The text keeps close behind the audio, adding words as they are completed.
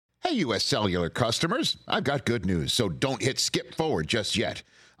Hey, U.S. Cellular customers, I've got good news, so don't hit skip forward just yet.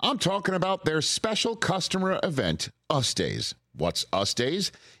 I'm talking about their special customer event, Us Days. What's Us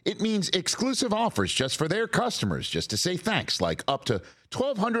Days? It means exclusive offers just for their customers, just to say thanks, like up to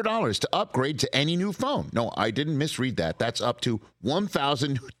 $1,200 to upgrade to any new phone. No, I didn't misread that. That's up to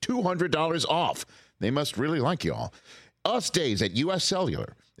 $1,200 off. They must really like y'all. Us Days at U.S.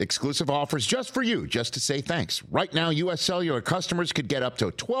 Cellular. Exclusive offers just for you, just to say thanks. Right now, U.S. Cellular customers could get up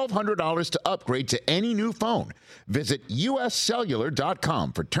to $1,200 to upgrade to any new phone. Visit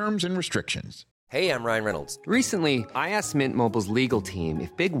uscellular.com for terms and restrictions. Hey, I'm Ryan Reynolds. Recently, I asked Mint Mobile's legal team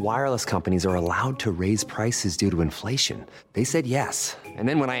if big wireless companies are allowed to raise prices due to inflation. They said yes. And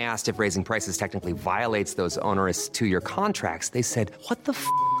then when I asked if raising prices technically violates those onerous two-year contracts, they said, "What the f***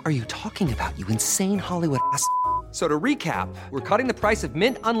 are you talking about, you insane Hollywood ass?" So to recap, we're cutting the price of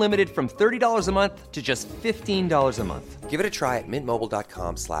Mint Unlimited from $30 a month to just $15 a month. Give it a try at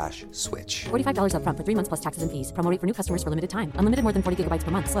mintmobile.com/switch. $45 up front for 3 months plus taxes and fees. Promo rate for new customers for limited time. Unlimited more than 40 gigabytes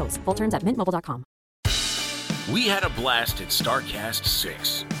per month. Slows full terms at mintmobile.com. We had a blast at StarCast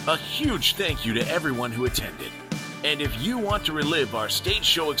 6. A huge thank you to everyone who attended. And if you want to relive our stage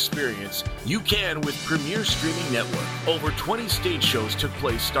show experience, you can with Premier Streaming Network. Over 20 stage shows took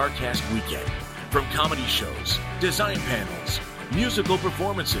place StarCast weekend. From comedy shows, design panels, musical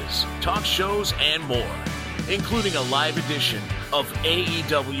performances, talk shows, and more, including a live edition of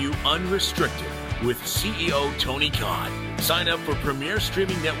AEW Unrestricted with CEO Tony Khan. Sign up for Premier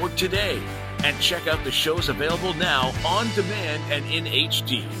Streaming Network today and check out the shows available now on demand and in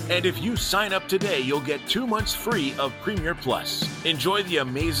HD. And if you sign up today, you'll get 2 months free of Premier Plus. Enjoy the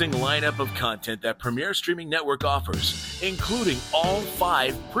amazing lineup of content that Premier Streaming Network offers, including all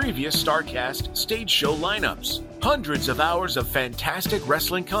 5 previous StarCast stage show lineups. Hundreds of hours of fantastic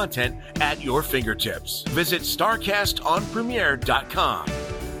wrestling content at your fingertips. Visit StarCastOnPremiere.com.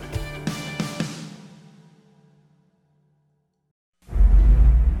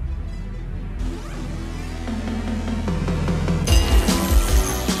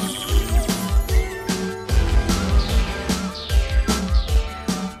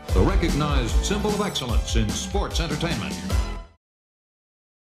 Recognized symbol of excellence in sports entertainment.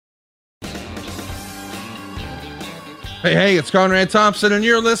 Hey, it's Conrad Thompson, and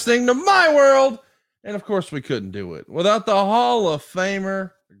you're listening to My World. And of course, we couldn't do it without the Hall of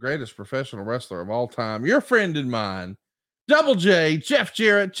Famer, the greatest professional wrestler of all time, your friend and mine, Double J, Jeff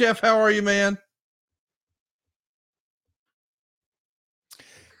Jarrett. Jeff, how are you, man?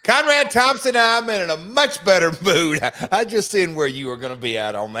 Conrad Thompson, I'm in a much better mood. I just seen where you were going to be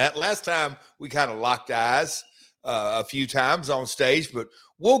at on that. Last time we kind of locked eyes a few times on stage, but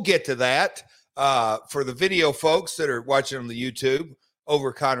we'll get to that. For the video folks that are watching on the YouTube,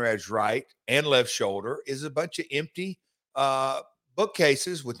 over Conrad's right and left shoulder is a bunch of empty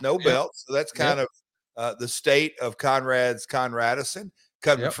bookcases with no belts. So that's kind of the state of Conrad's Conradison,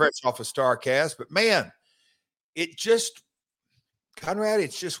 coming fresh off of StarCast. But man, Conrad,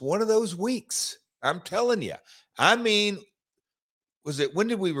 it's just one of those weeks. I'm telling you. I mean, when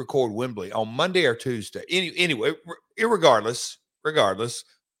did we record Wembley? On Monday or Tuesday? Anyway, regardless,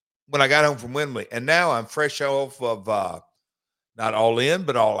 when I got home from Wembley, and now I'm fresh off of not All In,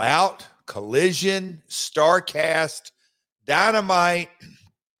 but All Out, Collision, StarCast, Dynamite,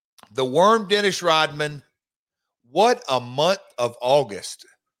 the Worm Dennis Rodman. What a month of August.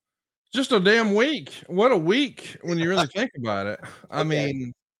 Just a damn week. What a week when you really think about it. I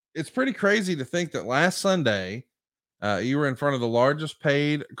mean, it's pretty crazy to think that last Sunday, you were in front of the largest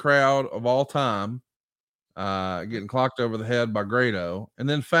paid crowd of all time, getting clocked over the head by Grado. And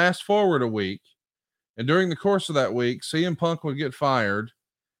then fast forward a week, and during the course of that week, CM Punk would get fired,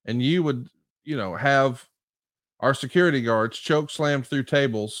 and you would, have our security guards choke slammed through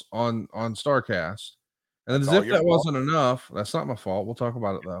tables on StarCast. And as if that wasn't enough, that's not my fault. We'll talk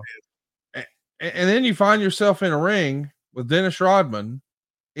about it though. And then you find yourself in a ring with Dennis Rodman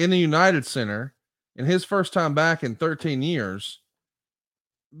in the United Center in his first time back in 13 years.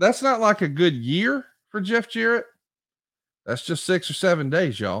 That's not like a good year for Jeff Jarrett. That's just 6 or 7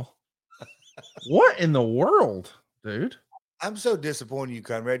 days, y'all. What in the world, dude? I'm so disappointed in you,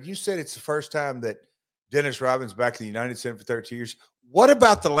 Conrad. You said it's the first time that Dennis Rodman's back in the United Center for 13 years. What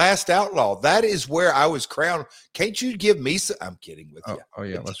about The Last Outlaw? That is where I was crowned. Can't you give me some? I'm kidding with you. Oh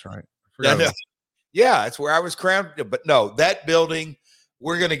yeah, that's right. Yeah, it's where I was crowned. But no, that building,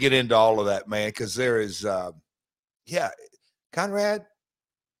 we're going to get into all of that, man, because there is, Conrad,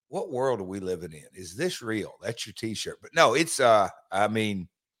 what world are we living in? Is this real? That's your T-shirt. But no, it's, I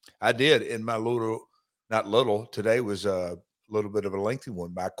did in my today was a little bit of a lengthy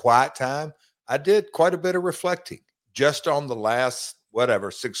one. My quiet time, I did quite a bit of reflecting just on the last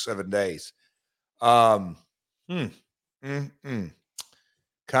whatever, 6-7 days. Um, hmm,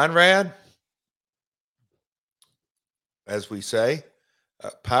 Conrad, as we say,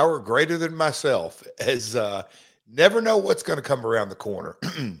 power greater than myself, as never know what's going to come around the corner.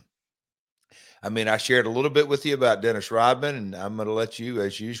 I mean, I shared a little bit with you about Dennis Rodman, and I'm going to let you,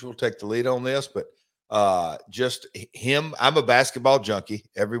 as usual, take the lead on this. But just him, I'm a basketball junkie.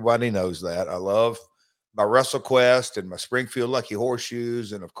 Everybody knows that. I love my WrestleQuest and my Springfield Lucky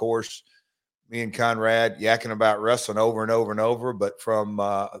Horseshoes, and of course, me and Conrad yakking about wrestling over and over and over. But from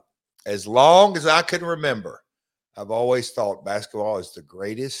as long as I can remember, I've always thought basketball is the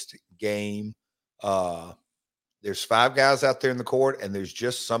greatest game. There's 5 guys out there in the court, and there's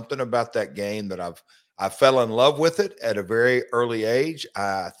just something about that game that I fell in love with it at a very early age.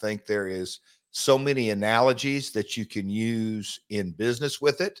 I think there is so many analogies that you can use in business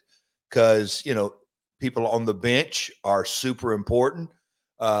with it, because people on the bench are super important.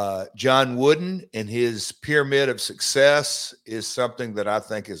 John Wooden and his pyramid of success is something that I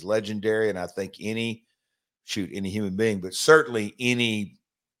think is legendary, and I think any human being, but certainly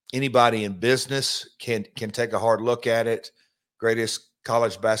anybody in business can take a hard look at it. Greatest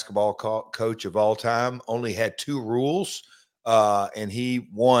college basketball coach of all time, only had 2 rules, and he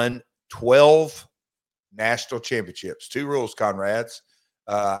won 12 national championships. 2 rules, Conrads.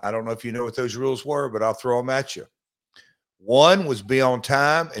 I don't know if you know what those rules were, but I'll throw them at you. 1 was be on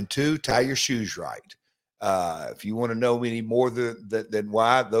time, and 2, tie your shoes right. If you want to know any more than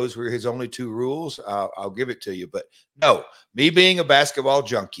why those were his only 2 rules, I'll give it to you. But no, me being a basketball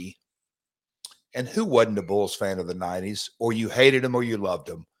junkie, and who wasn't a Bulls fan of the 90s, or you hated them or you loved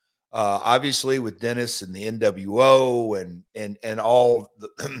them? Obviously, with Dennis and the NWO and all,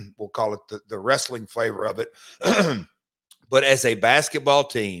 we'll call it the wrestling flavor of it. But as a basketball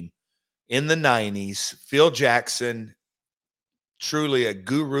team in the 90s, Phil Jackson, truly a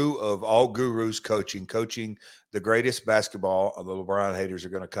guru of all gurus, coaching the greatest basketball. The LeBron haters are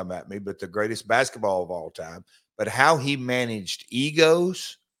going to come at me, but the greatest basketball of all time. But how he managed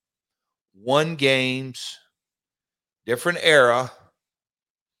egos, won games, different era,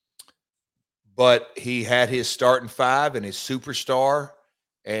 but he had his starting 5 and his superstar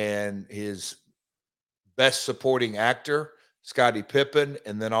and his best supporting actor, Scottie Pippen,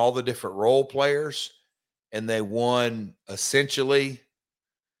 and then all the different role players. And they won essentially,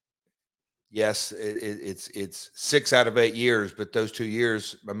 yes, it's 6 out of 8 years, but those 2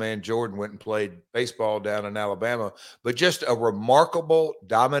 years, my man Jordan went and played baseball down in Alabama. But just a remarkable,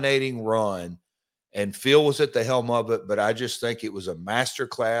 dominating run. And Phil was at the helm of it, but I just think it was a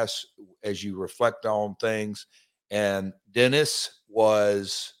masterclass as you reflect on things. And Dennis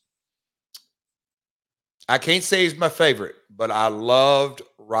was, I can't say he's my favorite, but I loved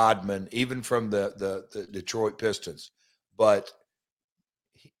Rodman, even from the Detroit Pistons. But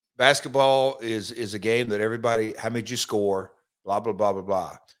basketball is a game that everybody, how many did you score, blah, blah, blah, blah,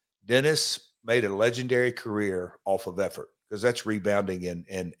 blah. Dennis made a legendary career off of effort, because that's rebounding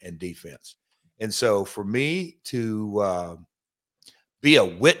and defense. And so for me to be a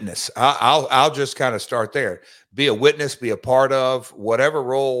witness, I'll just kind of start there. Be a witness, be a part of whatever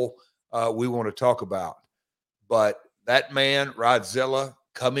role we want to talk about. But that man, Rodzilla,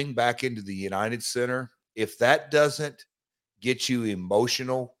 coming back into the United Center, if that doesn't get you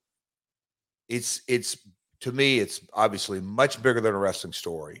emotional, it's to me, it's obviously much bigger than a wrestling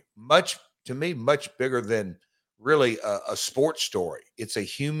story. Much bigger than really a sports story. It's a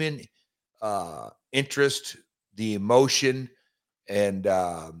human interest, the emotion, and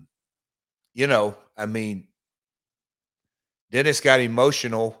I mean, Dennis got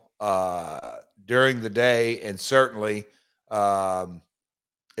emotional during the day, and certainly at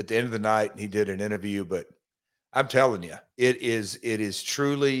the end of the night, he did an interview. But I'm telling you, it is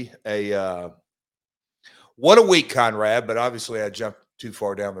truly a what a week, Conrad. But obviously, I jumped too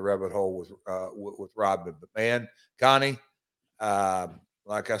far down the rabbit hole with Rodman. But man, Connie.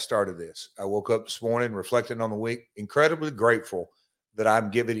 Like I started this, I woke up this morning reflecting on the week, incredibly grateful that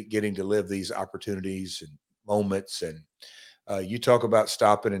I'm getting to live these opportunities and moments. And you talk about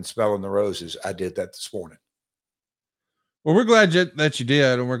stopping and smelling the roses. I did that this morning. Well, we're glad that you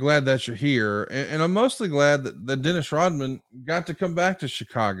did, and we're glad that you're here. And I'm mostly glad that Dennis Rodman got to come back to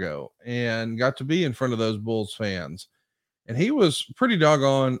Chicago and got to be in front of those Bulls fans. And he was pretty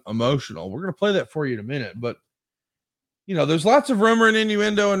doggone emotional. We're going to play that for you in a minute, but there's lots of rumor and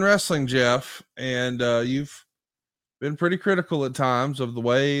innuendo in wrestling, Jeff, and you've been pretty critical at times of the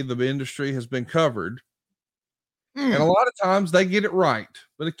way the industry has been covered. And a lot of times they get it right,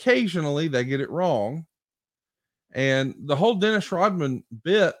 but occasionally they get it wrong. And the whole Dennis Rodman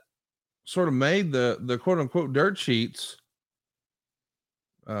bit sort of made the quote unquote dirt sheets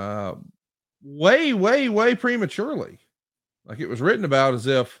way, way, way prematurely. Like it was written about as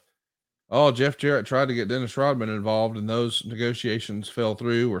if, oh, Jeff Jarrett tried to get Dennis Rodman involved and those negotiations fell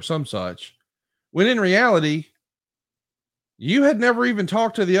through or some such. When in reality, you had never even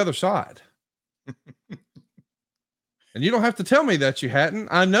talked to the other side. And you don't have to tell me that you hadn't.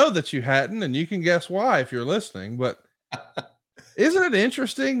 I know that you hadn't, and you can guess why if you're listening. But isn't it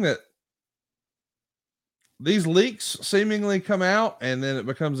interesting that these leaks seemingly come out and then it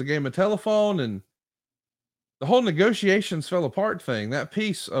becomes a game of telephone and the whole negotiations fell apart thing, that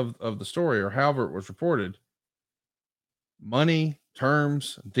piece of the story, or however it was reported, money,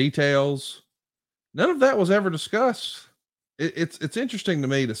 terms, details, none of that was ever discussed. It's interesting to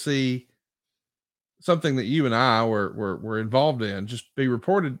me to see something that you and I were involved in just be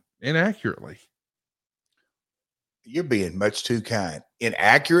reported inaccurately. You're being much too kind.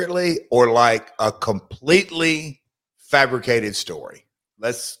 Inaccurately or like a completely fabricated story.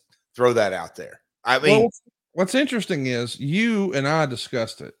 Let's throw that out there. I mean, well, what's interesting is you and I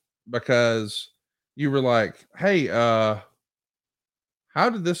discussed it because you were like, hey, how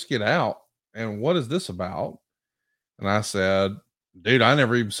did this get out? And what is this about? And I said, dude, I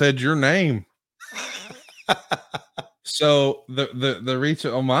never even said your name. So the reach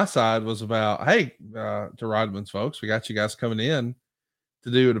on my side was about, hey, to Rodman's folks, we got you guys coming in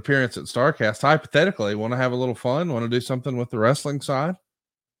to do an appearance at StarCast. Hypothetically, want to have a little fun, want to do something with the wrestling side.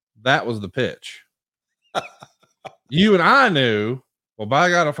 That was the pitch. You and I knew, well, by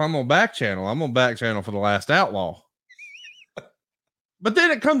God, if I'm on back channel, I'm on back channel for the Last Outlaw. But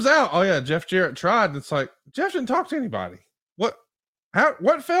then it comes out, oh yeah, Jeff Jarrett tried. And it's like, Jeff didn't talk to anybody. What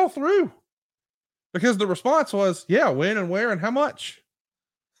fell through? Because the response was, yeah, when and where and how much.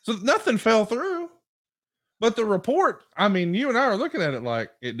 So nothing fell through. But the report, I mean, you and I are looking at it like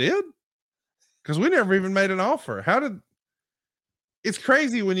it did. Because we never even made an offer. It's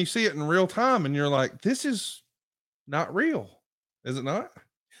crazy when you see it in real time and you're like, this is not real. Is it not?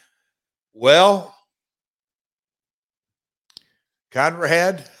 Well,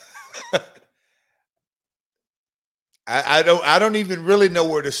 Conrad, I don't even really know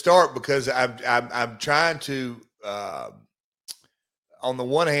where to start because I'm trying to on the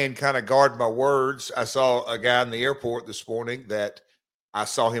one hand kind of guard my words. I saw a guy in the airport this morning that I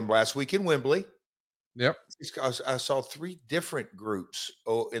saw him last week in Wembley. Yep. I saw 3 different groups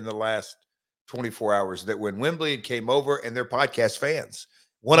in the last 24 hours that were in Wembley and came over, and they're podcast fans.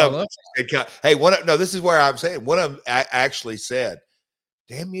 One of them said, hey, no, this is where I'm saying one of them actually said,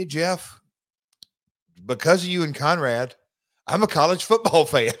 damn you, Jeff, because of you and Conrad, I'm a college football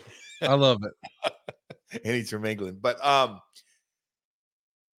fan. I love it. And he's from England. But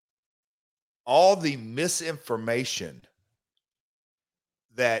all the misinformation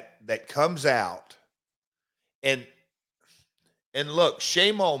that comes out, and look,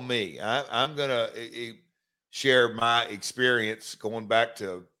 shame on me. I'm gonna share my experience going back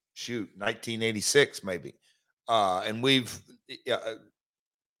to 1986 maybe, and we've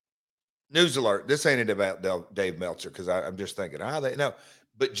news alert. This ain't it about Dave Meltzer because I'm just thinking, they know,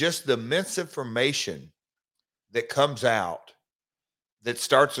 but just the misinformation that comes out that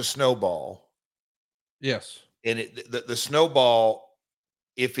starts a snowball. Yes, and the snowball,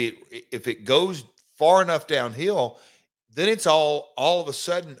 if it goes far enough downhill, then it's all of a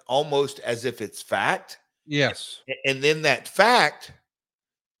sudden almost as if it's fact. Yes. And then that fact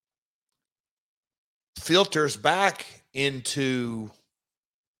filters back into,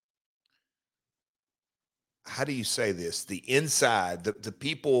 how do you say this? The inside, the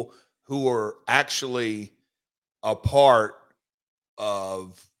people who are actually a part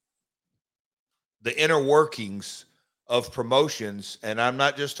of the inner workings of promotions. And I'm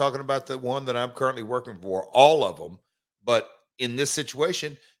not just talking about the one that I'm currently working for, all of them. But in this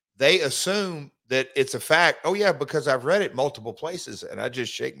situation, they assume that it's a fact. Oh, yeah, because I've read it multiple places. And I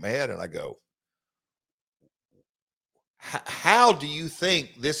just shake my head and I go, how do you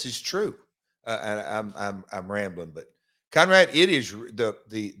think this is true? And I'm rambling, but Conrad, it is the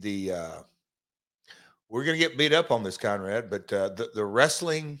we're going to get beat up on this, Conrad, but the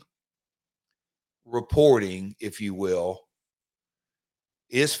wrestling reporting, if you will,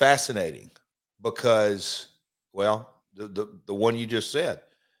 is fascinating because, well, the one you just said,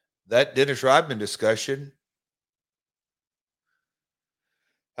 that Dennis Rodman discussion,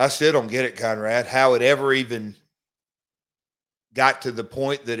 I still don't get it, Conrad, how it ever even got to the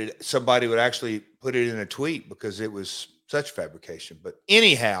point that somebody would actually put it in a tweet because it was such fabrication. But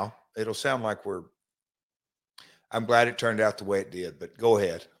anyhow, it'll sound like I'm glad it turned out the way it did, but go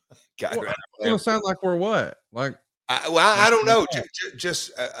ahead. Well, it'll sound like we're what? Like, I don't know.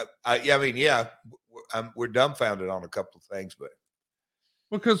 Just, I mean, yeah, we're dumbfounded on a couple of things, but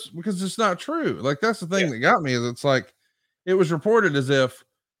because it's not true. Like, that's the thing that got me, is it's like, it was reported as if,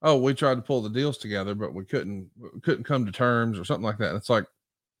 oh, we tried to pull the deals together, but we couldn't come to terms or something like that. And it's like,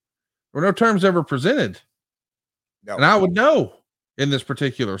 there were no terms ever presented. No. And I would know in this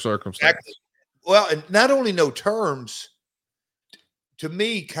particular circumstance. Exactly. Well, and not only no terms, to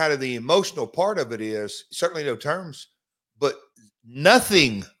me, kind of the emotional part of it is certainly no terms, but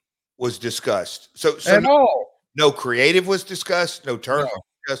nothing was discussed. So At all. No creative was discussed, no terms was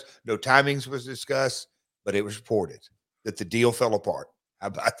discussed, no timings was discussed, but it was reported that the deal fell apart. How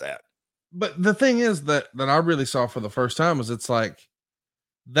about that? But the thing is that I really saw for the first time is, it's like,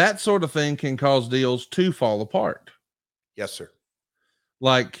 that sort of thing can cause deals to fall apart. Yes, sir.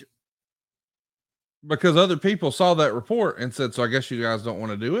 Like, because other people saw that report and said, so I guess you guys don't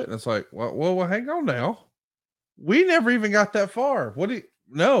want to do it. And it's like, well, hang on now. We never even got that far.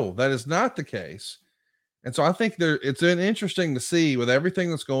 No, that is not the case. And so I think it's interesting to see with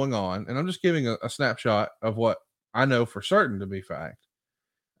everything that's going on. And I'm just giving a snapshot of what I know for certain to be fact.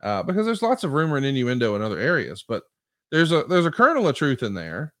 Because there's lots of rumor and innuendo in other areas, but there's a kernel of truth in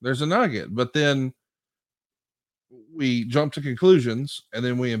there. There's a nugget, but then we jump to conclusions, and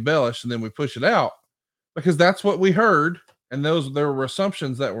then we embellish, and then we push it out because that's what we heard. And there were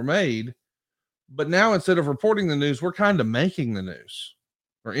assumptions that were made, but now instead of reporting the news, we're kind of making the news.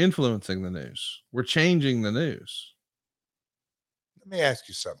 We're influencing the news. We're changing the news. Let me ask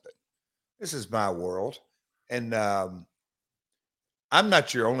you something. This is my world, and I'm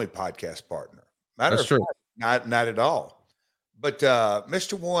not your only podcast partner. That's true. Not at all. But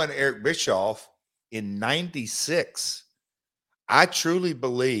Mr. One, Eric Bischoff, in 96, I truly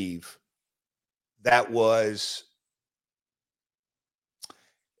believe that was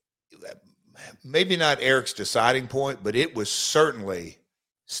maybe not Eric's deciding point, but it was certainly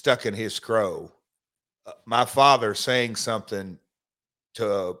stuck in his crow. My father saying something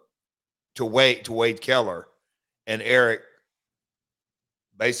to Wade Keller, and Eric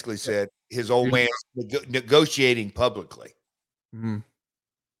basically said his old man negotiating publicly. Mm-hmm.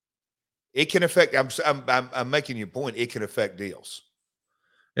 It can affect. I'm making your point. It can affect deals.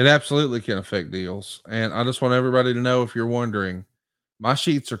 It absolutely can affect deals. And I just want everybody to know, if you're wondering, my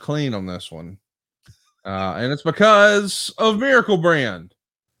sheets are clean on this one. And it's because of Miracle Brand.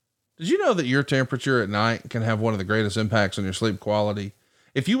 Did you know that your temperature at night can have one of the greatest impacts on your sleep quality?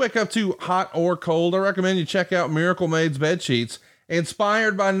 If you wake up too hot or cold, I recommend you check out Miracle Made's bed sheets.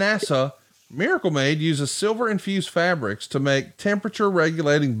 Inspired by NASA, Miracle Made uses silver-infused fabrics to make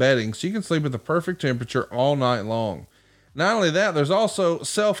temperature-regulating bedding so you can sleep at the perfect temperature all night long. Not only that, there's also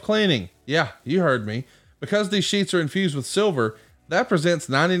self-cleaning. Yeah, you heard me. Because these sheets are infused with silver, that prevents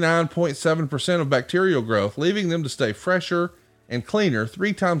 99.7% of bacterial growth, leaving them to stay fresher and cleaner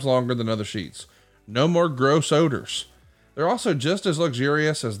 3 times longer than other sheets. No more gross odors. They're also just as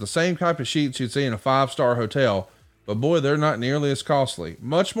luxurious as the same type of sheets you'd see in a 5-star hotel, but boy, they're not nearly as costly.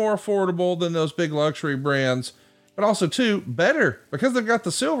 Much more affordable than those big luxury brands, but also too, better because they've got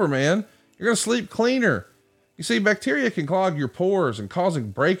the silver, man. You're going to sleep cleaner. You see, bacteria can clog your pores and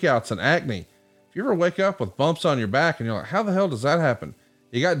causing breakouts and acne. If you ever wake up with bumps on your back and you're like, how the hell does that happen?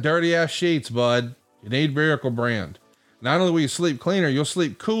 You got dirty ass sheets, bud. You need Miracle Brand. Not only will you sleep cleaner, you'll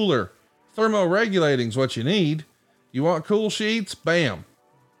sleep cooler. Thermoregulating is what you need. You want cool sheets? Bam.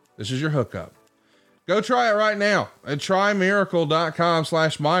 This is your hookup. Go try it right now at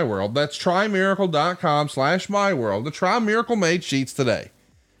trymiracle.com/myworld. That's trymiracle.com/myworld to try Miracle Made sheets today.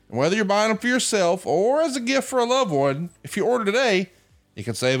 And whether you're buying them for yourself or as a gift for a loved one, if you order today, you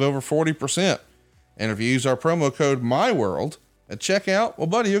can save over 40%. And if you use our promo code MyWorld at checkout, well,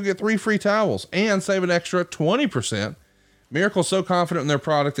 buddy, you'll get 3 free towels and save an extra 20%. Miracle's so confident in their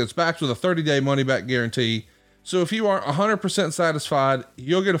product, it's backed with a 30-day money-back guarantee. So if you aren't 100% satisfied,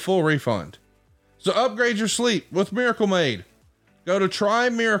 you'll get a full refund. So upgrade your sleep with Miracle Made. Go to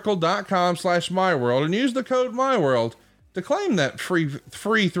trymiracle.com/myworld and use the code MyWorld to claim that free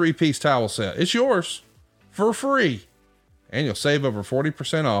 3-piece towel set. It's yours for free. And you'll save over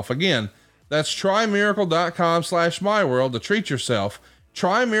 40% off. Again, that's trymiracle.com/myworld to treat yourself.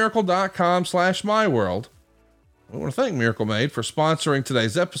 Trymiracle.com/myworld. We want to thank Miracle Made for sponsoring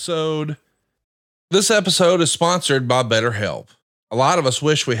today's episode. This episode is sponsored by BetterHelp. A lot of us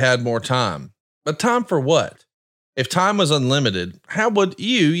wish we had more time. But time for what? If time was unlimited, how would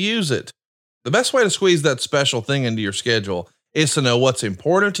you use it? The best way to squeeze that special thing into your schedule is to know what's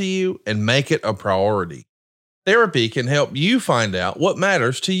important to you and make it a priority. Therapy can help you find out what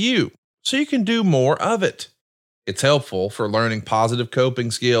matters to you so you can do more of it. It's helpful for learning positive coping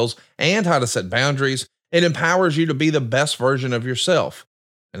skills and how to set boundaries. It empowers you to be the best version of yourself.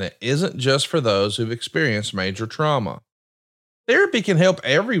 And it isn't just for those who've experienced major trauma. Therapy can help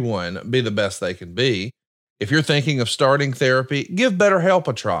everyone be the best they can be. If you're thinking of starting therapy, give BetterHelp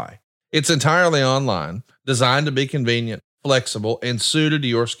a try. It's entirely online, designed to be convenient, flexible, and suited to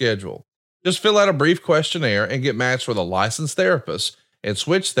your schedule. Just fill out a brief questionnaire and get matched with a licensed therapist and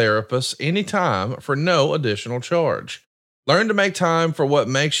switch therapists anytime for no additional charge. Learn to make time for what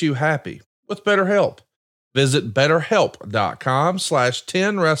makes you happy with BetterHelp. Visit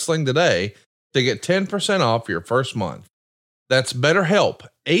betterhelp.com/10wrestling today to get 10% off your first month. That's BetterHelp,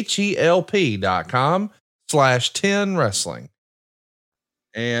 HELP.com/10wrestling.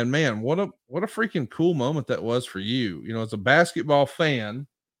 And man, what a freaking cool moment that was for you. You know, as a basketball fan,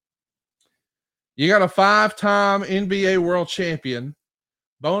 you got a 5-time NBA world champion,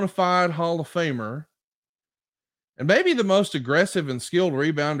 bona fide Hall of Famer, and maybe the most aggressive and skilled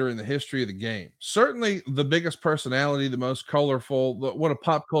rebounder in the history of the game. Certainly the biggest personality, the most colorful, what a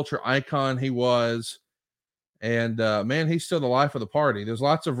pop culture icon he was. And man, he's still the life of the party. There's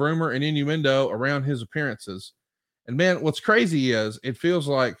lots of rumor and innuendo around his appearances. And man, what's crazy is it feels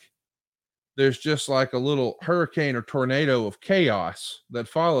like there's just like a little hurricane or tornado of chaos that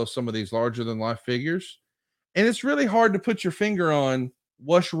follows some of these larger than life figures. And it's really hard to put your finger on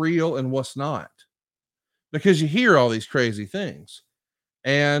what's real and what's not, because you hear all these crazy things.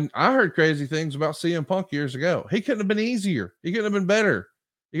 And I heard crazy things about CM Punk years ago. He couldn't have been easier. He couldn't have been better.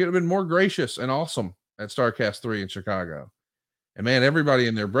 He could have been more gracious and awesome at StarCast 3 in Chicago. And man, everybody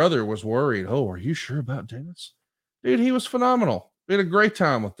and their brother was worried. Oh, are you sure about Dennis? Dude, he was phenomenal. We had a great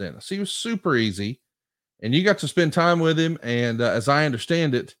time with Dennis. He was super easy. And you got to spend time with him. And as I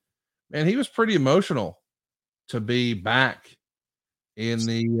understand it, man, he was pretty emotional to be back in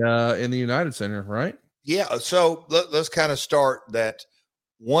the United Center, right? Yeah. So let's kind of start that.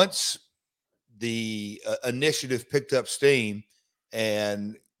 Once the initiative picked up steam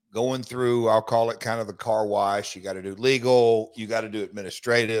and going through, I'll call it kind of the car wash. You got to do legal, you got to do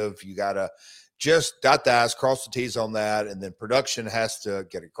administrative, you got to just dot the I's, cross the T's on that. And then production has to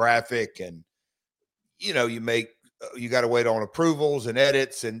get a graphic, and, you know, you got to wait on approvals and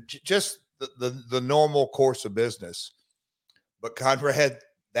edits and just the normal course of business. But Conrad,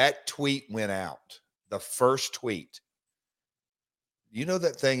 that tweet went out, the first tweet. You know,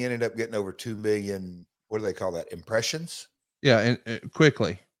 that thing ended up getting over 2 million, what do they call that, impressions? Yeah, and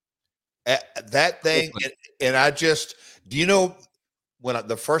quickly. That thing, and I just, do you know, when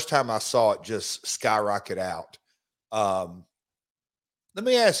the first time I saw it just skyrocket out, let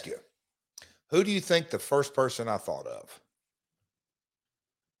me ask you, who do you think the first person I thought of?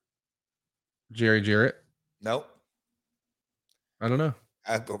 Jerry Jarrett? Nope. I don't know.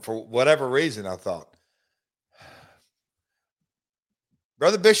 For whatever reason, I thought,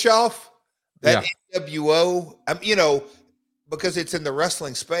 Brother Bischoff, that NWO, you know, because it's in the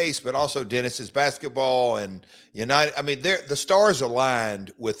wrestling space, but also Dennis's basketball and United. I mean, the stars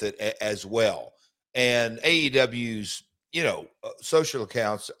aligned with it as well. And AEW's, you know, social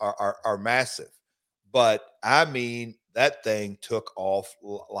accounts are massive. But I mean, that thing took off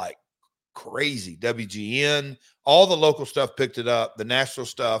like crazy. WGN, all the local stuff picked it up. The national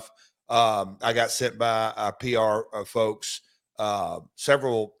stuff, I got sent by PR folks,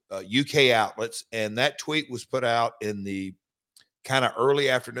 several UK outlets, and that tweet was put out in the kind of early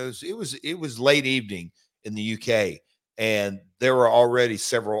afternoons. It was late evening in the UK, and there were already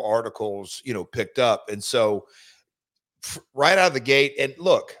several articles, you know, picked up. And so right out of the gate, and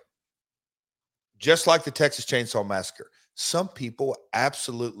look, just like the Texas Chainsaw Massacre, some people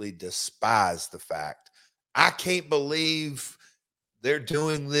absolutely despise the fact, I can't believe they're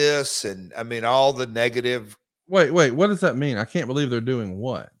doing this. And I mean, all the negative. Wait, what does that mean? I can't believe they're doing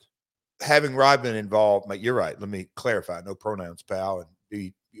what? Having Rodman involved. But you're right. Let me clarify. No pronouns, pal, and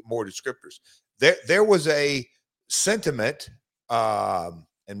be more descriptors. There was a sentiment, and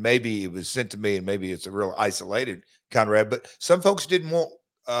maybe it was sent to me, and maybe it's a real isolated Conrad, but some folks didn't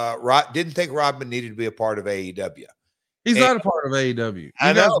think Rodman needed to be a part of AEW. He's not a part of AEW. You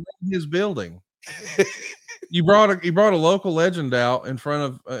I guys know. in his building. You brought a local legend out in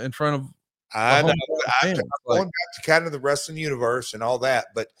front of. I know. I'm going back to kind of the wrestling universe and all that,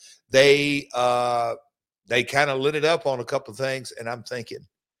 but they kind of lit it up on a couple of things, and I'm thinking,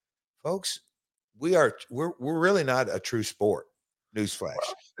 folks, we're really not a true sport. Newsflash.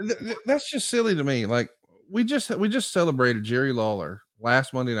 That's just silly to me. Like we just celebrated Jerry Lawler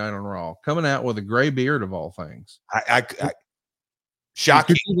last Monday night on Raw, coming out with a gray beard of all things. I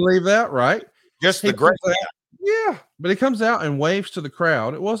shocking. Could you believe that? Right? Just the gray. Yeah, but he comes out and waves to the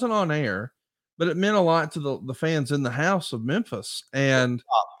crowd. It wasn't on air, but it meant a lot to the fans in the house of Memphis. And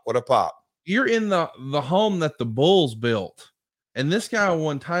what a pop. You're in the home that the Bulls built. And this guy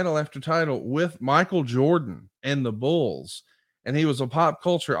won title after title with Michael Jordan and the Bulls. and he was a pop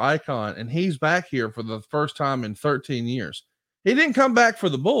culture icon, and he's back here for the first time in 13 years. He didn't come back for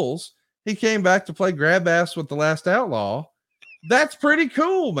the Bulls. He came back to play grab ass with the Last Outlaw. That's pretty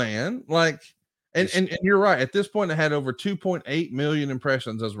cool, man. Like, and you're right. At this point, it had over 2.8 million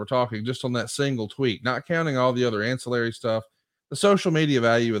impressions as we're talking, just on that single tweet, not counting all the other ancillary stuff. The social media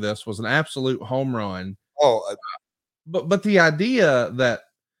value of this was an absolute home run. But the idea that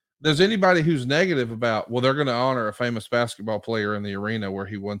there's anybody who's negative about, well, they're going to honor a famous basketball player in the arena where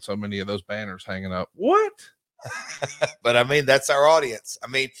he won so many of those banners hanging up. What? But I mean, that's our audience. I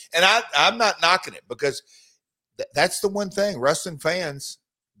mean, and I'm not knocking it, because that's the one thing. Wrestling fans,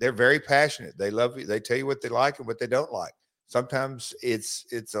 they're very passionate. They love you. They tell you what they like and what they don't like. Sometimes it's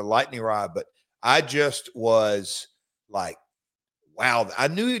a lightning rod, but I just was like, wow, I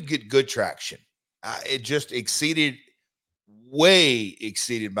knew you'd get good traction. It just way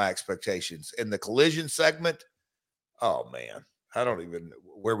exceeded my expectations. In the collision segment, oh man, I don't even know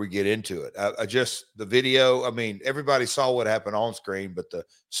where we get into it. I just, the video, I mean, everybody saw what happened on screen, but the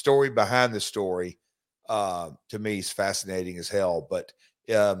story behind the story, to me, is fascinating as hell. But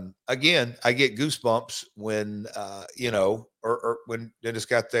again, I get goosebumps when, or when Dennis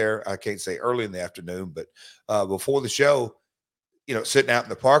got there. I can't say early in the afternoon, but before the show, sitting out in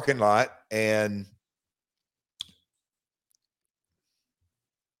the parking lot, and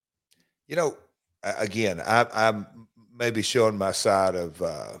again, I'm maybe showing my side of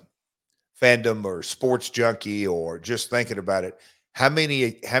fandom or sports junkie, or just thinking about it. How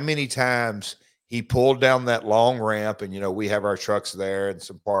many times he pulled down that long ramp, and we have our trucks there and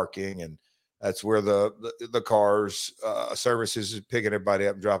some parking, and that's where the cars services is picking everybody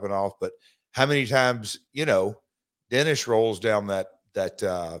up and dropping off. But how many times Dennis rolls down that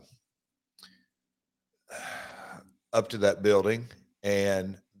up to that building,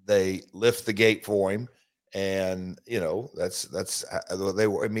 and they lift the gate for him, and that's they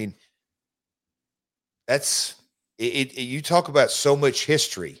were. I mean, that's it. You talk about so much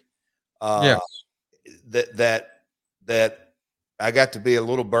history. Yes. That I got to be a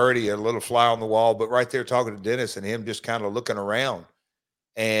little birdie, a little fly on the wall, but right there talking to Dennis and him just kind of looking around,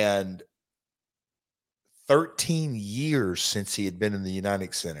 and 13 years since he had been in the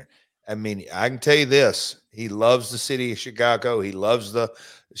United Center. I mean, I can tell you this. He loves the city of Chicago. He loves the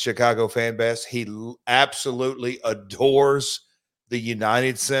Chicago fan base. He absolutely adores the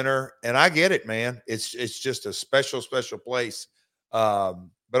United Center. And I get it, man. It's just a special, special place.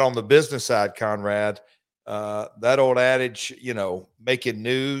 But on the business side, Conrad, that old adage, making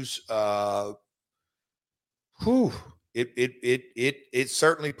news, it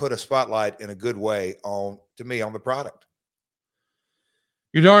certainly put a spotlight in a good way on the product.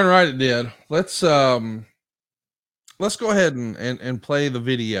 You're darn right it did. Let's go ahead and play the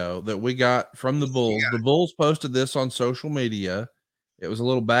video that we got from the Bulls. The Bulls posted this on social media. It was a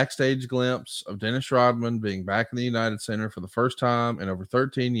little backstage glimpse of Dennis Rodman being back in the United Center for the first time in over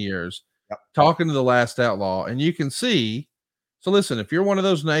 13 years, talking to the Last Outlaw. And you can see, so listen, if you're one of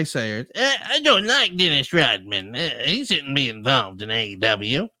those naysayers, I don't like Dennis Rodman. He shouldn't be involved in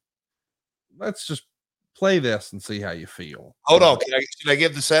AEW. Let's just play this and see how you feel. Hold on. Can I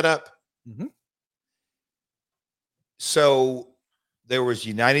give the setup? Mm-hmm. So there was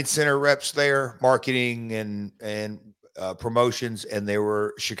United Center reps there, marketing and promotions, and there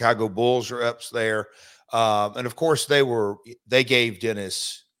were Chicago Bulls reps there. And of course they gave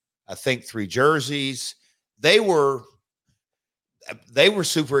Dennis, I think, 3 jerseys. They were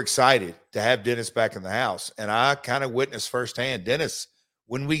super excited to have Dennis back in the house. And I kind of witnessed firsthand, Dennis,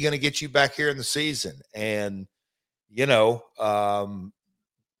 when are we going to get you back here in the season? And, there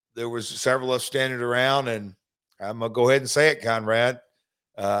was several of us standing around, and I'm going to go ahead and say it, Conrad.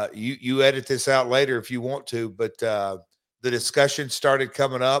 You edit this out later if you want to, but the discussion started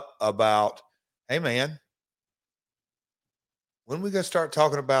coming up about, hey, man, when are we going to start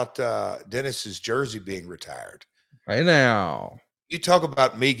talking about Dennis's jersey being retired? Right now. You talk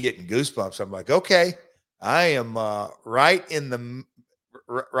about me getting goosebumps. I'm like, okay, I am right in the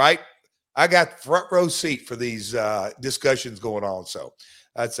right. I got front row seat for these discussions going on. So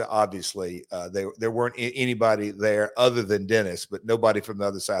that's obviously there weren't anybody there other than Dennis, but nobody from the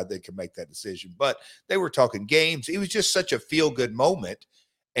other side that could make that decision. But they were talking games. It was just such a feel good moment.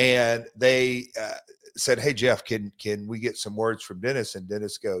 And they said, hey, Jeff, can we get some words from Dennis? And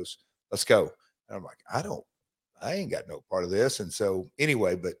Dennis goes, let's go. And I'm like, I ain't got no part of this. And so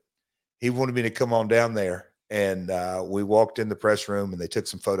anyway, but he wanted me to come on down there, and we walked in the press room, and they took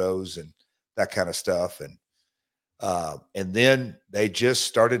some photos and that kind of stuff. And then they just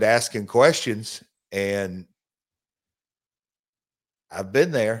started asking questions, and I've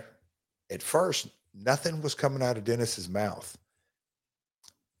been there. At first, nothing was coming out of Dennis's mouth.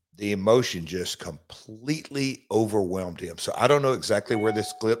 the emotion just completely overwhelmed him. So I don't know exactly where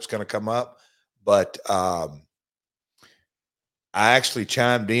this clip's going to come up, but I actually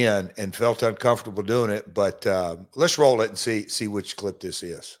chimed in and felt uncomfortable doing it. But let's roll it and see which clip this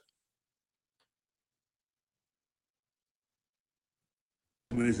is.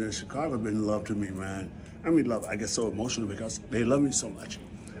 In Chicago have been love to me, man. I mean, love. I get so emotional because they love me so much,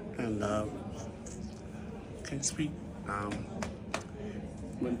 and can't speak.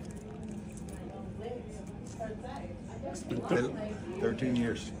 When it's been 13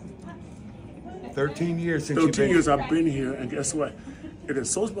 years. 13 years since 13 years I've been here, and guess what? It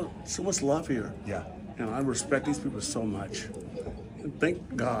is so much love here. Yeah. And I respect these people so much. And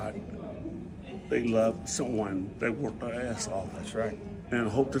thank God they love someone that worked their ass off. That's right. And I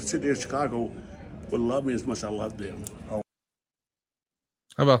hope the city of Chicago will love me as much as I love them. How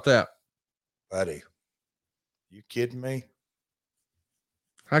about that? Buddy, you kidding me?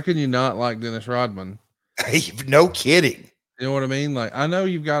 How can you not like Dennis Rodman? No kidding. You know what I mean? Like, I know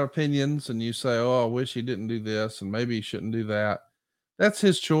you've got opinions and you say, oh, I wish he didn't do this and maybe he shouldn't do that. That's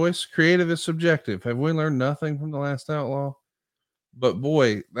his choice. Creative is subjective. Have we learned nothing from The Last Outlaw? But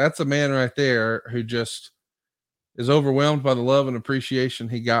boy, that's a man right there who just is overwhelmed by the love and appreciation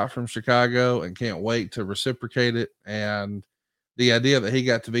he got from Chicago and can't wait to reciprocate it. And the idea that he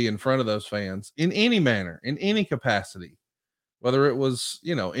got to be in front of those fans in any manner, in any capacity, whether it was,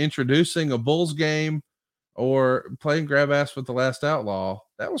 you know, introducing a Bulls game or playing grab ass with The Last Outlaw,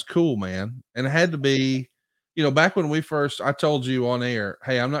 that was cool, man. And it had to be, you know, back when I told you on air,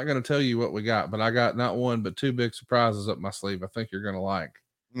 hey, I'm not going to tell you what we got, but I got not one, but two big surprises up my sleeve I think you're going to like.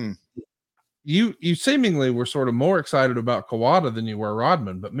 You seemingly were sort of more excited about Kawada than you were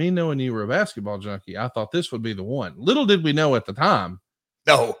Rodman, but me knowing you were a basketball junkie, I thought this would be the one. Little did we know at the time.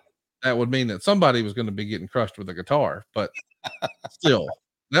 No. That would mean that somebody was going to be getting crushed with a guitar, but still,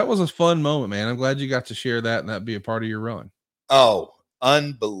 that was a fun moment, man. I'm glad you got to share that and that be a part of your run. Oh,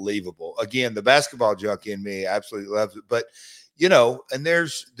 unbelievable. Again, the basketball junkie in me absolutely loves it. But, you know, and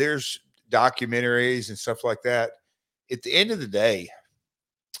there's documentaries and stuff like that. At the end of the day,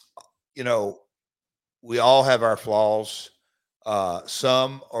 you know, we all have our flaws.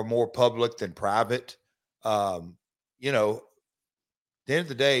 Some are more public than private. You know, at the end of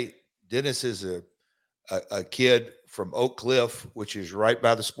the day, Dennis is a kid from Oak Cliff, which is right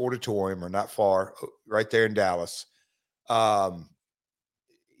by the Sportatorium or not far, right there in Dallas.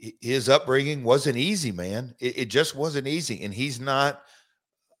 His upbringing wasn't easy, man. It just wasn't easy. And he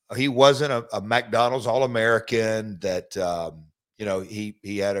wasn't a McDonald's All-American that, you know,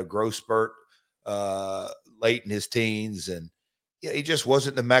 he had a growth spurt late in his teens, and yeah, he just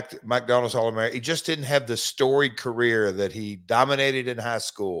wasn't the McDonald's All-American. He just didn't have the storied career that he dominated in high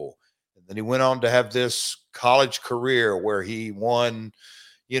school. And then he went on to have this college career where he won,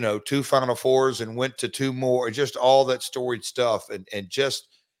 you know, 2 Final Fours and went to 2 more, just all that storied stuff. And just,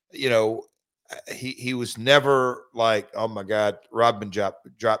 you know, he was never like, oh my God, Rodman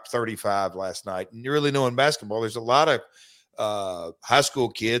dropped 35 last night. And you really know in basketball, there's a lot of high school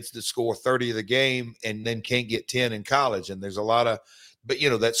kids that score 30 of the game and then can't get 10 in college. And there's a lot of, but you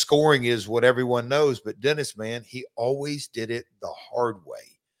know, that scoring is what everyone knows. But Dennis, man, he always did it the hard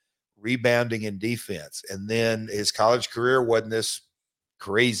way, rebounding and defense. And then his college career wasn't this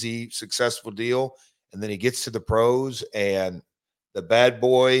crazy successful deal. And then he gets to the pros and the bad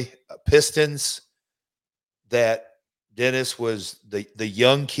boy Pistons, that Dennis was the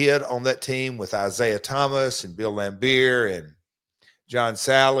young kid on that team with Isaiah Thomas and Bill Laimbeer and John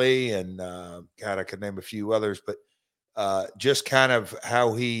Sally and God, I could name a few others, but just kind of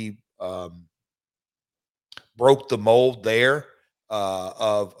how he broke the mold there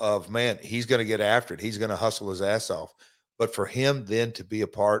of man, he's going to get after it. He's going to hustle his ass off. But for him then to be a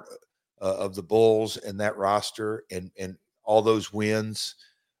part of the Bulls and that roster and all those wins,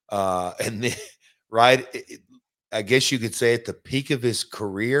 and then right, I guess you could say at the peak of his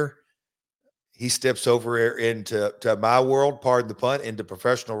career, he steps over into my world, pardon the pun, into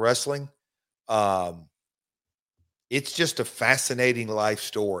professional wrestling. It's just a fascinating life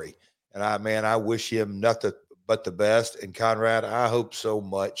story. And I wish him nothing but the best. And Conrad, I hope so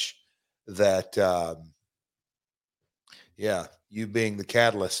much that, you being the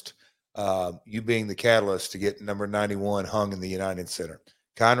catalyst to get number 91 hung in the United Center.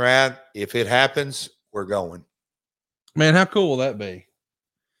 Conrad, if it happens, we're going. Man, how cool will that be?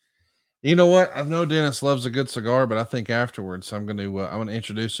 You know what? I know Dennis loves a good cigar, but I think afterwards I'm going to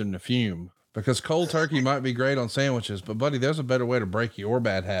introduce him to Fume, because cold turkey might be great on sandwiches, but buddy, there's a better way to break your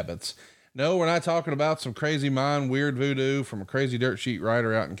bad habits. No, we're not talking about some crazy mind, weird voodoo from a crazy dirt sheet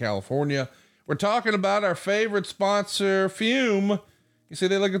writer out in California. We're talking about our favorite sponsor, Fume. You see,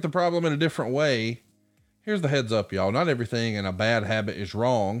 they look at the problem in a different way. Here's the heads up, y'all. Not everything in a bad habit is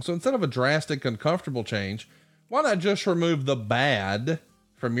wrong. So instead of a drastic, uncomfortable change, why not just remove the bad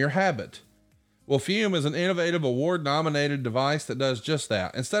from your habit? Well, Fume is an innovative award-nominated device that does just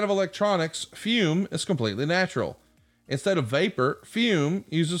that. Instead of electronics, Fume is completely natural. Instead of vapor, Fume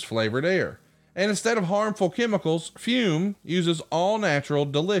uses flavored air. And instead of harmful chemicals, Fume uses all natural,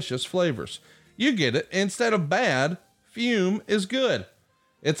 delicious flavors. You get it. Instead of bad, Fume is good.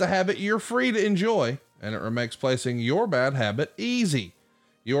 It's a habit you're free to enjoy, and it makes placing your bad habit easy.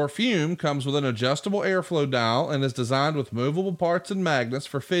 Your Fume comes with an adjustable airflow dial and is designed with movable parts and magnets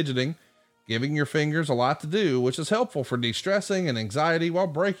for fidgeting, giving your fingers a lot to do, which is helpful for de-stressing and anxiety while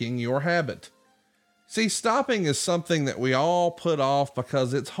breaking your habit. See, stopping is something that we all put off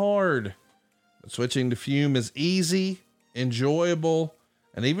because it's hard. But switching to Fume is easy, enjoyable,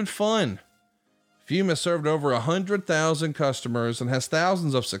 and even fun. Fume has served over 100,000 customers and has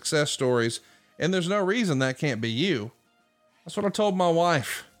thousands of success stories, and there's no reason that can't be you. That's what I told my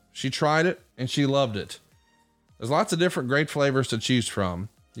wife. She tried it and she loved it. There's lots of different great flavors to choose from.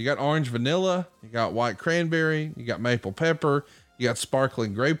 You got orange vanilla, you got white cranberry, you got maple pepper, you got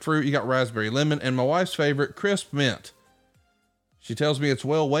sparkling grapefruit, you got raspberry lemon, and my wife's favorite, crisp mint. She tells me it's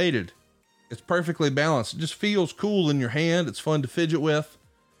well weighted. It's perfectly balanced. It just feels cool in your hand. It's fun to fidget with.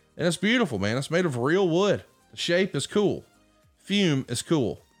 And it's beautiful, man. It's made of real wood. The shape is cool. Fume is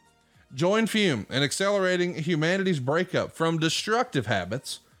cool. Join Fume in accelerating humanity's breakup from destructive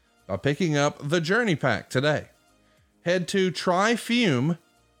habits by picking up the Journey Pack today. Head to tryfume.com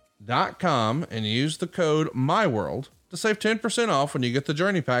and use the code MyWorld to save 10% off when you get the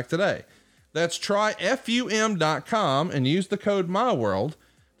Journey Pack today. That's tryfum.com and use the code MyWorld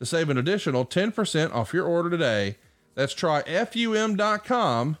to save an additional 10% off your order today. That's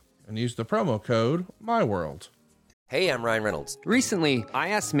tryfum.com and use the promo code MyWorld. Hey, I'm Ryan Reynolds. Recently, I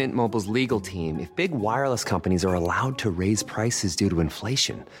asked Mint Mobile's legal team if big wireless companies are allowed to raise prices due to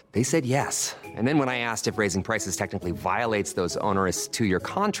inflation. They said yes. And then when I asked if raising prices technically violates those onerous 2-year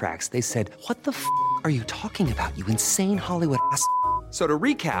contracts, they said, "What the f*** are you talking about, you insane Hollywood ass?" So to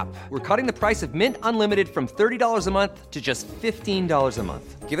recap, we're cutting the price of Mint Unlimited from $30 a month to just $15 a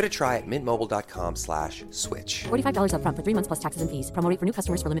month. Give it a try at mintmobile.com/switch. $45 up front for 3 months plus taxes and fees. Promo rate for new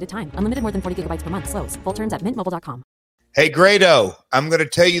customers for limited time. Unlimited more than 40 gigabytes per month. Slows full terms at mintmobile.com. Hey, Grado, I'm going to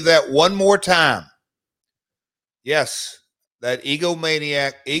tell you that one more time. Yes, that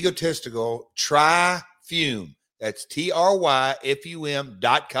egomaniac, egotistical, Tryfume. That's TRYFUM.com.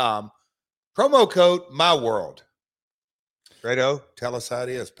 Promo code MyWorld. Grado, tell us how it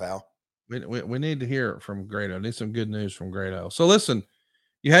is, pal. We need to hear it from Grado. Need some good news from Grado. So listen,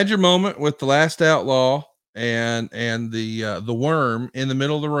 you had your moment with the last outlaw and the worm in the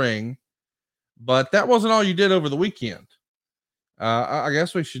middle of the ring, but that wasn't all you did over the weekend. I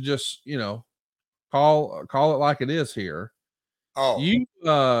guess we should just, call it like it is here. Oh, you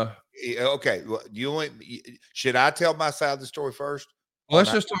okay. Well, should I tell my side of the story first? Well,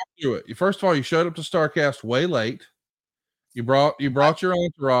 let's just talk through it. First of all, you showed up to StarCast way late. You brought your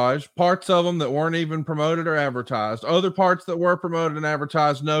entourage, parts of them that weren't even promoted or advertised, other parts that were promoted and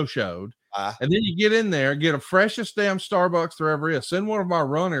advertised no-showed. And then you get in there, get a freshest damn Starbucks there ever is. Send one of my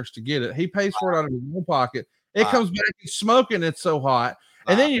runners to get it. He pays for it out of his own pocket. It comes back and smoking. It's so hot.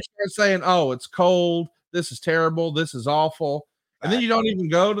 And then you start saying, "Oh, it's cold. This is terrible. This is awful." And then you don't even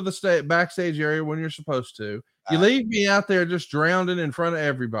go to the backstage area when you're supposed to. You leave me out there just drowning in front of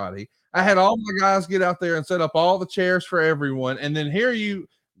everybody. I had all my guys get out there and set up all the chairs for everyone. And then here you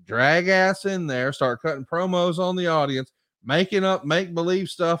drag ass in there, start cutting promos on the audience, making up make-believe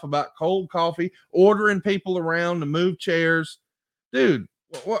stuff about cold coffee, ordering people around to move chairs. Dude,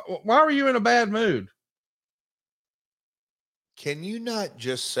 why were you in a bad mood? Can you not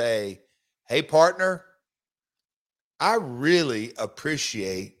just say, "Hey, partner, I really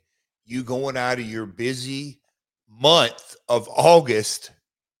appreciate you going out of your busy month of August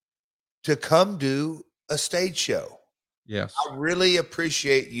to come do a stage show. Yes. I really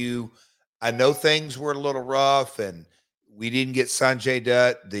appreciate you. I know things were a little rough and we didn't get Sanjay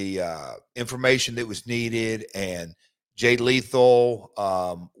Dutt the information that was needed, and Jay Lethal,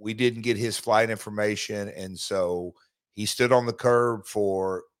 we didn't get his flight information, and so he stood on the curb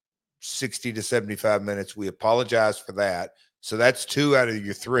for 60 to 75 minutes. We apologize for that. So that's 2 out of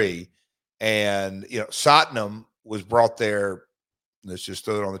your 3. And, Satnam was brought there, let's just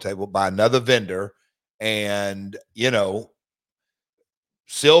throw it on the table, by another vendor. And,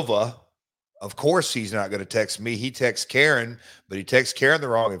 Silva, of course, he's not going to text me. He texts Karen, but he texts Karen the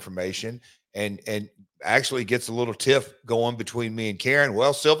wrong information. and actually gets a little tiff going between me and Karen.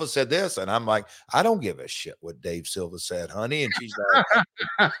 Well, Silva said this, and I'm like, I don't give a shit what Dave Silva said, honey. And she's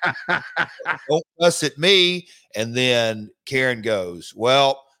like, don't fuss at me. And then Karen goes,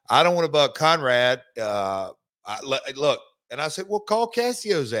 well, I don't want to bug Conrad. Look, and I said, well, call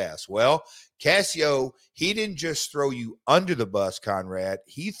Cassio's ass. Well, Cassio, he didn't just throw you under the bus, Conrad.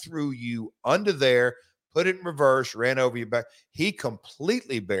 He threw you under there, put it in reverse, ran over your back. He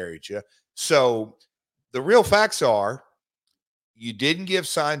completely buried you. So the real facts are you didn't give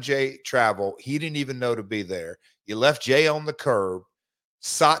Sanjay travel. He didn't even know to be there. You left Jay on the curb.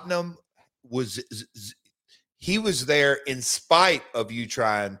 Satnam was there in spite of you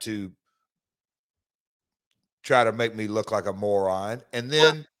trying to make me look like a moron. And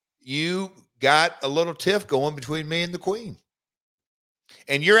then you got a little tiff going between me and the Queen.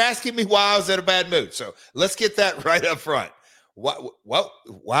 And you're asking me why I was in a bad mood. So let's get that right up front.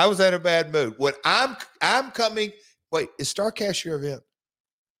 Why was that a bad mood? When I'm coming, wait, is StarCast your event?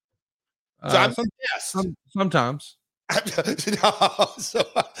 So I'm your guest. Sometimes.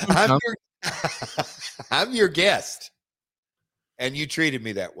 I'm your guest. And you treated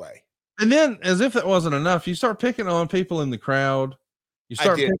me that way. And then, as if that wasn't enough, you start picking on people in the crowd. You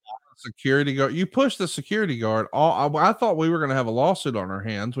start picking on the security guard. You push the security guard. I thought we were going to have a lawsuit on our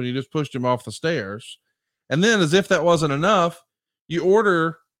hands when you just pushed him off the stairs. And then, as if that wasn't enough, you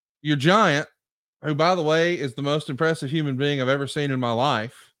order your giant, who, by the way, is the most impressive human being I've ever seen in my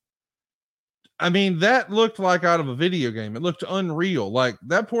life. I mean, that looked like out of a video game. It looked unreal. Like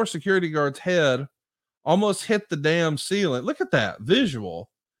that poor security guard's head almost hit the damn ceiling. Look at that visual.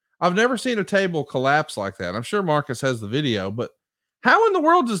 I've never seen a table collapse like that. I'm sure Marcus has the video, but how in the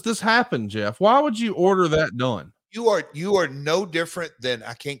world does this happen, Jeff? Why would you order that done? You are no different than,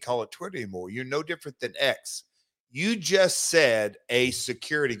 I can't call it Twitter anymore. You're no different than X. You just said a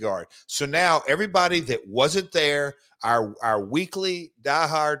security guard. So now everybody that wasn't there, our weekly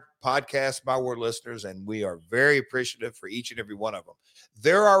diehard podcast by word listeners, and we are very appreciative for each and every one of them.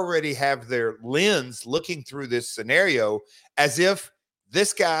 They already have their lens looking through this scenario as if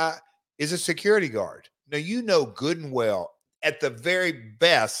this guy is a security guard. Now, you know good and well, at the very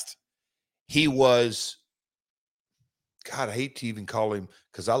best, he was, God, I hate to even call him,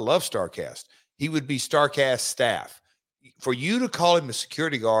 because I love StarCast. He would be StarCast staff. For you to call him a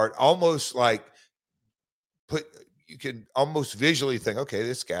security guard, almost like you can almost visually think, okay,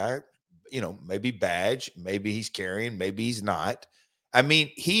 this guy, maybe badge, maybe he's carrying, maybe he's not. I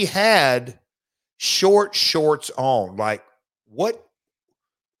mean, he had short shorts on. Like, what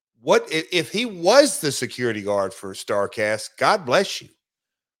if he was the security guard for StarCast? God bless you.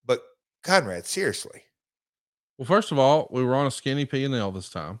 But Conrad, seriously. Well, first of all, we were on a skinny P&L this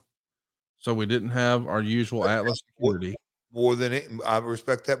time, so we didn't have our usual Atlas security. More than it, I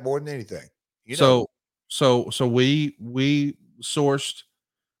respect that more than anything. So we sourced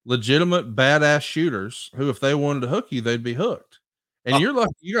legitimate badass shooters who, if they wanted to hook you, they'd be hooked. And you're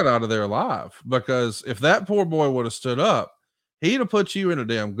lucky you got out of there alive, because if that poor boy would have stood up, he'd have put you in a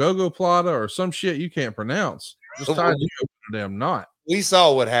damn go-go plata or some shit you can't pronounce. Just tied you up in a damn knot. We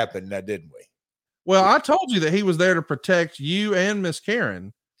saw what happened now, didn't we? Well, I told you that he was there to protect you and Miss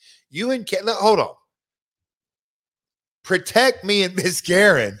Karen. Hold on. Protect me and Miss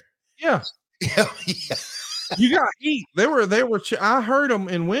Karen. Yeah. You got heat. They were. I heard them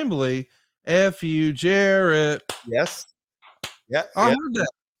in Wembley. F you, Jarrett. Yes. Yeah. I heard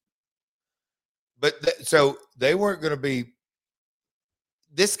that. But so they weren't going to be.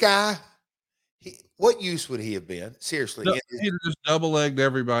 This guy, what use would he have been? Seriously, he just double-legged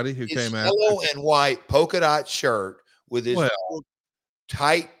everybody who came out. Yellow and white polka dot shirt with his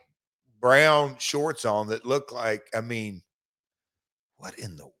tight brown shorts on that look like, I mean, what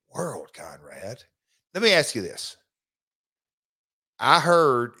in the world, Conrad? Let me ask you this. I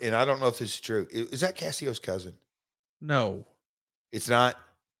heard, and I don't know if this is true. Is that Cassio's cousin? No, it's not.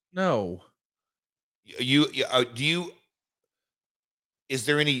 No. Is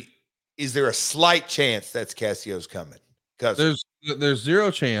there a slight chance that's Cassio's coming? Because there's zero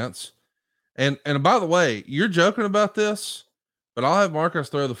chance. And by the way, you're joking about this, but I'll have Marcus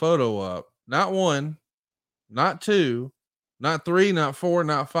throw the photo up. Not one, not two, not three, not four,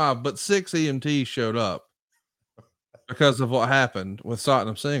 not five, but 6 EMTs showed up because of what happened with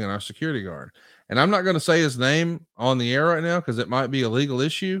Satnam Singh and our security guard. And I'm not going to say his name on the air right now because it might be a legal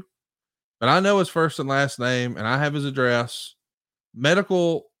issue, but I know his first and last name and I have his address.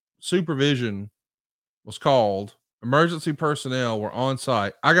 Medical supervision was called. Emergency personnel were on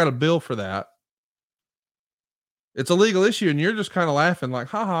site. I got a bill for that. It's a legal issue, and you're just kind of laughing like,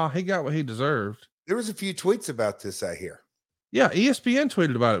 haha, he got what he deserved. There was a few tweets about this, I hear. Yeah, ESPN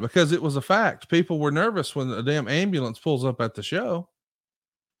tweeted about it because it was a fact. People were nervous when a damn ambulance pulls up at the show.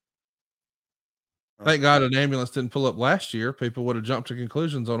 Thank God an ambulance didn't pull up last year. People would have jumped to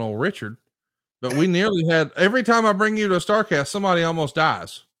conclusions on old Richard. But we nearly had, every time I bring you to a StarCast, somebody almost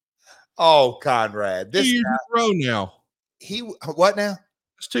dies. Oh, Conrad, 2 this years guy, in a row now. What now?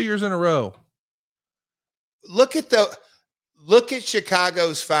 It's 2 years in a row. Look at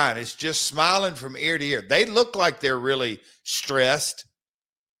Chicago's finest, just smiling from ear to ear. They look like they're really stressed.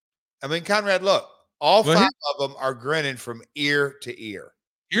 I mean, Conrad, look, all five of them are grinning from ear to ear.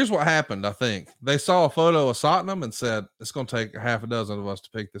 Here's what happened. I think they saw a photo of Tottenham and said, it's going to take half a dozen of us to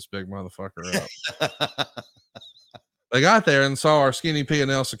pick this big motherfucker up. They got there and saw our skinny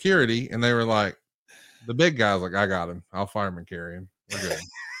P&L security, and they were like, the big guy's like, I got him. I'll fireman carry him. We're good.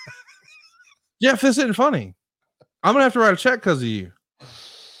 Jeff, this isn't funny. I'm gonna have to write a check because of you.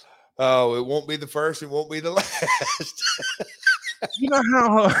 Oh, it won't be the first. It won't be the last. You know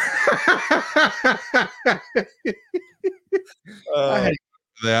how I hate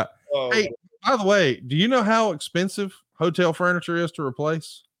that. Hey, by the way, do you know how expensive hotel furniture is to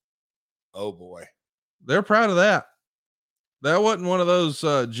replace? Oh boy, they're proud of that. That wasn't one of those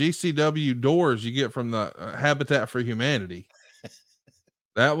GCW doors you get from the Habitat for Humanity.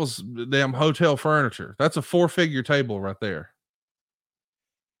 That was damn hotel furniture. That's a 4-figure table right there.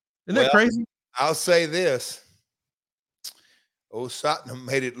 Isn't that crazy? I'll say this. Old Tottenham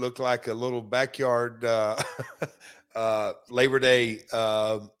made it look like a little backyard Labor Day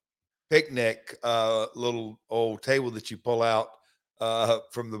picnic, little old table that you pull out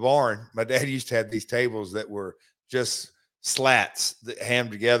from the barn. My dad used to have these tables that were just slats that hammed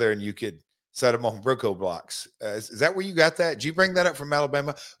together, and you could set them on Brico blocks. Is that where you got that? Did you bring that up from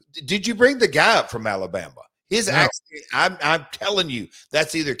Alabama? Did you bring the guy up from Alabama? His accent, I'm telling you,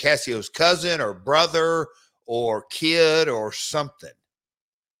 that's either Cassio's cousin or brother or kid or something.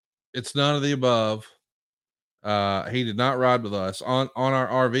 It's none of the above. He did not ride with us on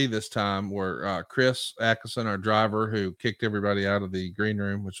our RV this time. Were Chris Atkinson, our driver, who kicked everybody out of the green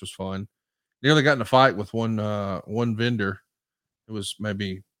room, which was fun. Nearly got in a fight with one vendor. It was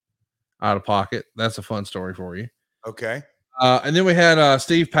maybe out of pocket. That's a fun story for you. Okay. And then we had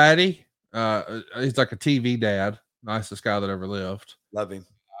Steve Patty. He's like a TV dad, nicest guy that ever lived. Love him.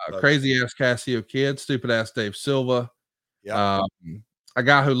 Crazy ass Cassio kid, stupid ass Dave Silva. Yeah. A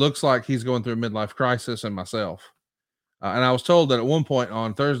guy who looks like he's going through a midlife crisis, and myself. And I was told that at one point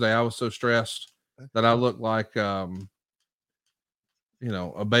on Thursday, I was so stressed that I looked like, a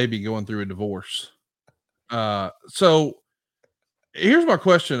baby going through a divorce. So here's my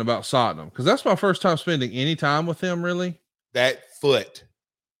question about Tottenham, because that's my first time spending any time with him, really. That foot.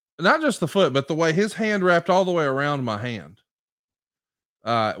 Not just the foot, but the way his hand wrapped all the way around my hand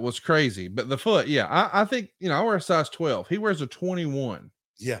was crazy. But the foot, yeah, I think, I wear a size 12. He wears a 21.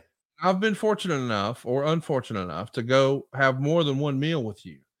 Yeah. I've been fortunate enough or unfortunate enough to go have more than one meal with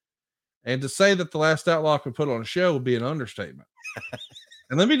you. And to say that The Last Outlaw could put on a show would be an understatement.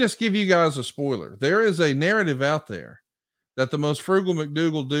 And let me just give you guys a spoiler. There is a narrative out there that the most frugal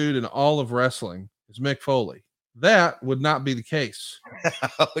McDougal dude in all of wrestling is Mick Foley. That would not be the case.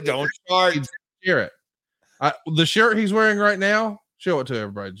 Don't start. Hear it. The shirt he's wearing right now, show it to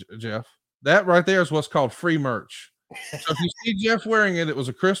everybody, Jeff. That right there is what's called free merch. So if you see Jeff wearing it, it was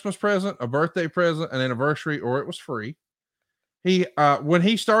a Christmas present, a birthday present, an anniversary, or it was free. He when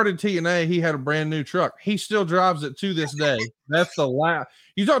he started TNA, he had a brand new truck. He still drives it to this day. That's the last.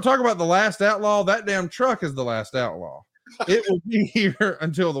 You talk about The Last Outlaw. That damn truck is The Last Outlaw. It will be here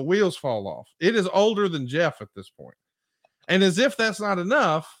until the wheels fall off. It is older than Jeff at this point. And as if that's not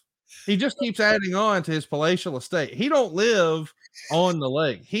enough, he just keeps adding on to his palatial estate. He don't live on the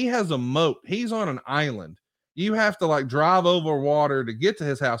lake. He has a moat. He's on an island. You have to drive over water to get to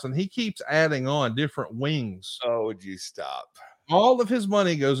his house, and he keeps adding on different wings. Oh, would you stop? All of his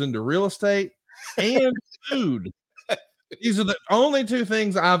money goes into real estate and food. These are the only two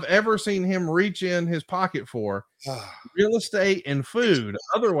things I've ever seen him reach in his pocket for: real estate and food.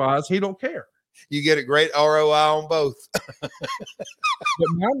 Otherwise, he don't care. You get a great ROI on both. But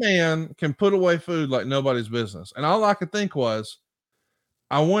my man can put away food like nobody's business. And all I could think was,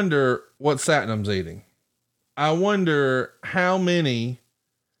 I wonder what Satnam's eating. I wonder how many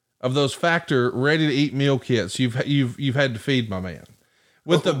of those Factor ready-to-eat meal kits you've had to feed my man.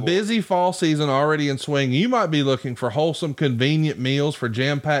 With the busy fall season already in swing, you might be looking for wholesome, convenient meals for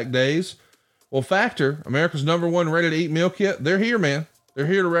jam-packed days. Well, Factor, America's #1 ready-to-eat meal kit, they're here, man. They're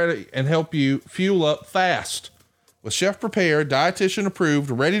here to ready and help you fuel up fast with chef-prepared,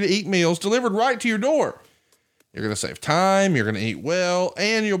 dietitian-approved, ready-to-eat meals delivered right to your door. You're going to save time, you're going to eat well,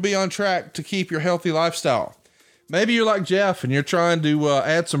 and you'll be on track to keep your healthy lifestyle. Maybe you're like Jeff and you're trying to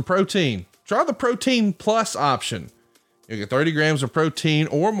add some protein. Try the Protein Plus option. You get 30 grams of protein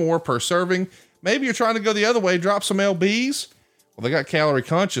or more per serving. Maybe you're trying to go the other way, drop some LBs. Well, they got calorie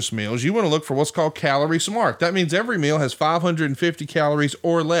conscious meals. You want to look for what's called Calorie Smart. That means every meal has 550 calories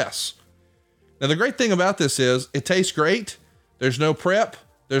or less. Now, the great thing about this is it tastes great. There's no prep.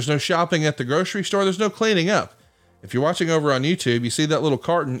 There's no shopping at the grocery store. There's no cleaning up. If you're watching over on YouTube, you see that little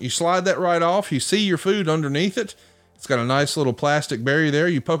carton, you slide that right off. You see your food underneath it. It's got a nice little plastic barrier there.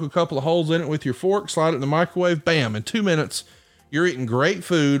 You poke a couple of holes in it with your fork, slide it in the microwave, bam, in 2 minutes, you're eating great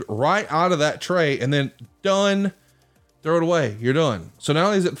food right out of that tray and then done. Throw it away. You're done. So not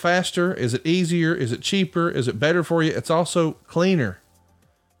only is it faster, is it easier, is it cheaper, is it better for you? It's also cleaner.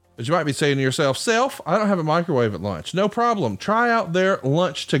 But you might be saying to yourself, Self, I don't have a microwave at lunch. No problem. Try out their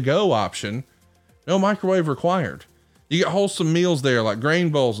lunch to go option. No microwave required. You get wholesome meals there like grain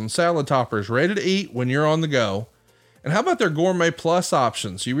bowls and salad toppers ready to eat when you're on the go. And how about their Gourmet Plus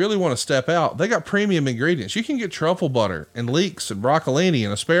options? You really want to step out. They got premium ingredients. You can get truffle butter and leeks and broccolini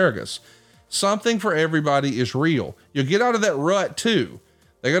and asparagus. Something for everybody is real. You'll get out of that rut too.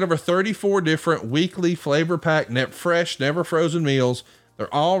 They got over 34 different weekly flavor packed, fresh, never frozen meals.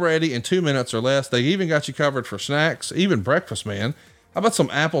 They're all ready in 2 minutes or less. They even got you covered for snacks, even breakfast, man. How about some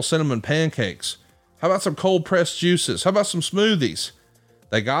apple cinnamon pancakes? How about some cold pressed juices? How about some smoothies?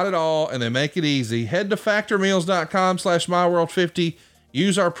 They got it all and they make it easy. Head to factormeals.com/myworld50.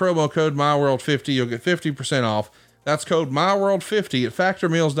 Use our promo code myworld50. You'll get 50% off. That's code myworld50 at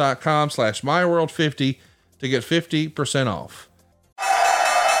factormeals.com/myworld50 to get 50% off.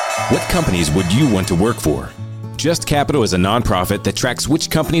 What companies would you want to work for? Just Capital is a nonprofit that tracks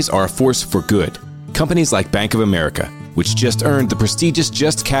which companies are a force for good. Companies like Bank of America, which just earned the prestigious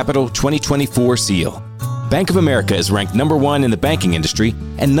Just Capital 2024 seal. Bank of America is ranked #1 in the banking industry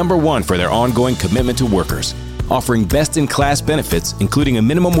and #1 for their ongoing commitment to workers, offering best-in-class benefits, including a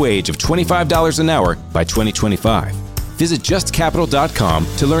minimum wage of $25 an hour by 2025. Visit justcapital.com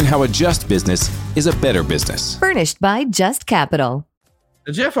to learn how a just business is a better business. Furnished by Just Capital.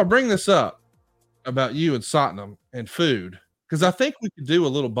 Now, Jeff, I bring this up about you and Satnam and food because I think we could do a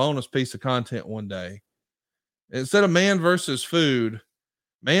little bonus piece of content one day. Instead of man versus food,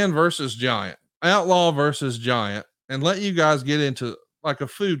 man versus giant, outlaw versus giant, and let you guys get into like a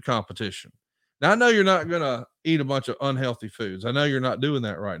food competition. Now, I know you're not going to eat a bunch of unhealthy foods. I know you're not doing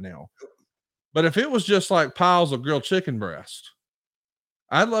that right now. But if it was just like piles of grilled chicken breast,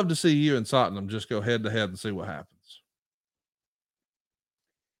 I'd love to see you and Satnam just go head to head and see what happens.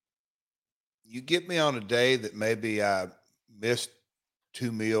 You get me on a day that maybe I missed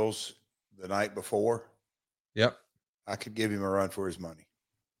 2 meals the night before. Yep. I could give him a run for his money.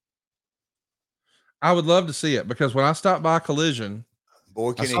 I would love to see it because when I stopped by Collision,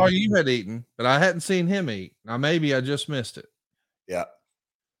 I saw you had eaten, but I hadn't seen him eat. Now, maybe I just missed it. Yeah.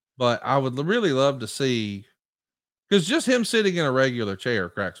 But I would really love to see, because just him sitting in a regular chair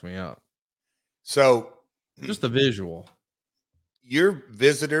cracks me up. So just the visual. Your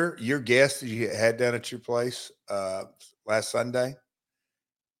visitor, your guest that you had down at your place last Sunday.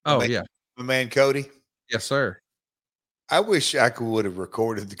 Oh, yeah. My man, Cody. Yes, sir. I wish I would have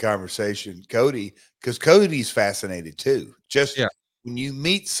recorded the conversation, Cody, because Cody's fascinated too. When you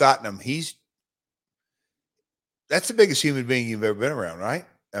meet Satnam, that's the biggest human being you've ever been around, right?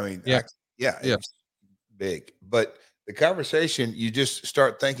 I mean, it's big. But the conversation, you just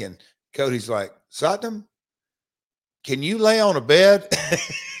start thinking, Cody's like, Satnam, can you lay on a bed?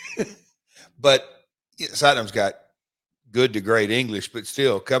 But Satnam's got good to great English, but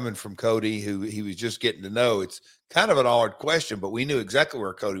still coming from Cody, who he was just getting to know, it's kind of an odd question, but we knew exactly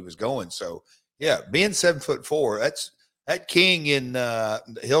where Cody was going. So yeah, being 7'4", that king in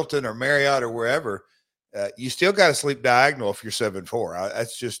Hilton or Marriott or wherever, you still got to sleep diagonal if you're 7'4".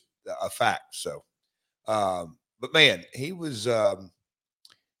 That's just a fact. So, but man, he was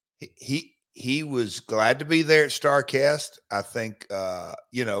he was glad to be there at StarCast. I think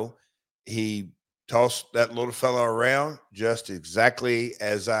he tossed that little fellow around just exactly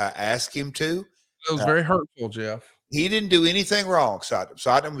as I asked him to. It was very hurtful, Jeff. He didn't do anything wrong, Satnam.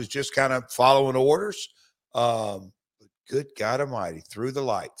 Satnam was just kind of following orders. Good God Almighty, through the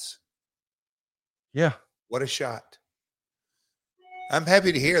lights. Yeah. What a shot. I'm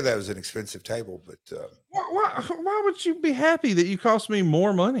happy to hear that was an expensive table, but why would you be happy that you cost me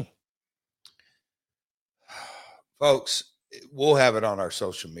more money? Folks, we'll have it on our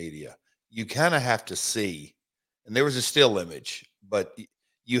social media. You kind of have to see, and there was a still image, but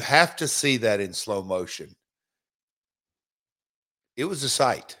you have to see that in slow motion. It was a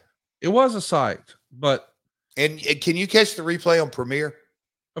sight. It was a sight, but. And can you catch the replay on Premiere?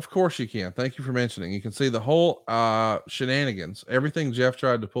 Of course you can. Thank you for mentioning. You can see the whole shenanigans, everything Jeff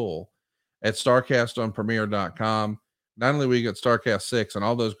tried to pull at StarcastOnPremiere.com. Not only will you get StarCast 6 and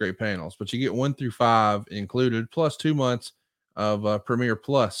all those great panels, but you get 1 through 5 included, plus 2 months of Premiere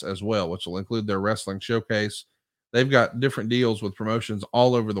Plus as well, which will include their wrestling showcase. They've got different deals with promotions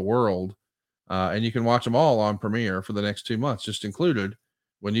all over the world, and you can watch them all on Premiere for the next 2 months, just included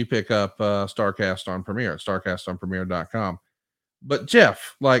when you pick up StarCast on Premiere at StarcastOnPremiere.com. But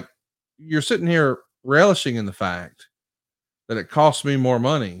Jeff, like, you're sitting here relishing in the fact that it costs me more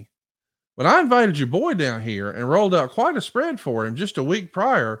money. When I invited your boy down here and rolled out quite a spread for him just a week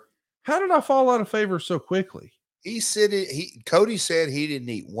prior, how did I fall out of favor so quickly? Cody said he didn't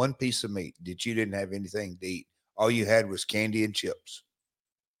eat one piece of meat, that you didn't have anything to eat. All you had was candy and chips.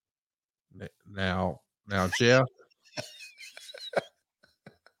 Now, Jeff,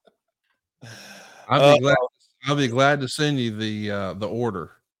 I'll be glad to send you the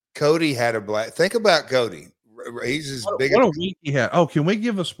order. Cody had a black. Think about Cody. He's as big. What a week he had. Oh, can we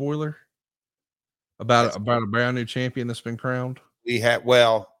give a spoiler about a brand new champion that's been crowned?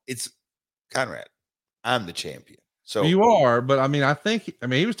 It's Conrad. I'm the champion. So you are, but I mean,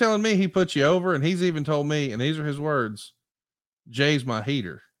 he was telling me he put you over, and he's even told me, and these are his words, Jay's my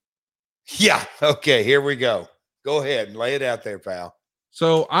heater. Yeah. Okay. Here we go. Go ahead and lay it out there, pal.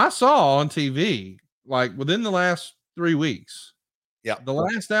 So I saw on TV, like within the last 3 weeks, the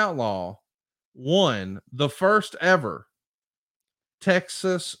Last Outlaw won the first ever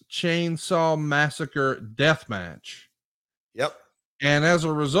Texas Chainsaw Massacre death match. Yep. And as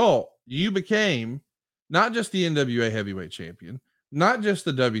a result, you became not just the NWA heavyweight champion, not just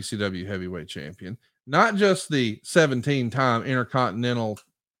the WCW heavyweight champion, not just the 17-time Intercontinental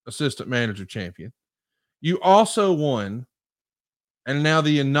assistant manager champion. You also won, and now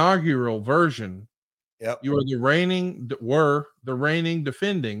the inaugural version. Yep. You were the reigning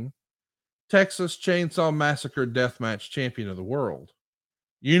defending Texas Chainsaw Massacre Deathmatch champion of the world,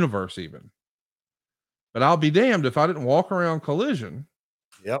 universe even. But I'll be damned if I didn't walk around Collision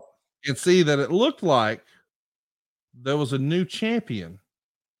and see that it looked like there was a new champion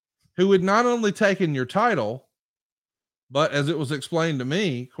who had not only taken your title, but as it was explained to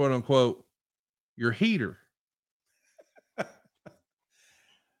me, quote unquote, your heater.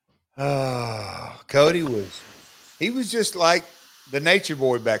 Cody was just like the nature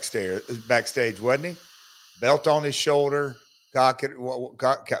boy backstage, wasn't he? Belt on his shoulder, walking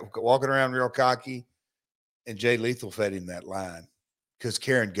around real cocky. And Jay Lethal fed him that line because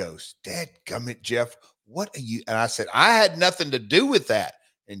Karen goes, "Dadgummit, Jeff, what are you?" And I said, "I had nothing to do with that."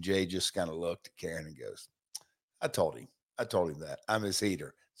 And Jay just kind of looked at Karen and goes, I told him that I'm his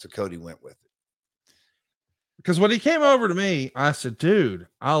heater." So Cody went with it. Because when he came over to me, I said, "Dude,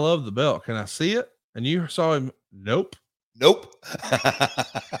 I love the belt. Can I see it?" And you saw him. Nope.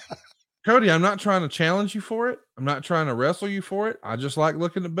 Cody, I'm not trying to challenge you for it. I'm not trying to wrestle you for it. I just like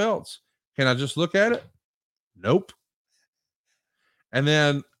looking at belts. Can I just look at it? Nope. And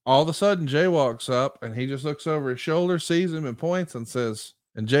then all of a sudden Jay walks up and he just looks over his shoulder, sees him and points and says,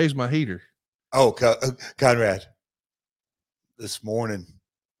 "And Jay's my heater." Oh, Conrad, this morning,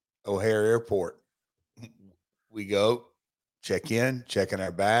 O'Hare Airport, we go checking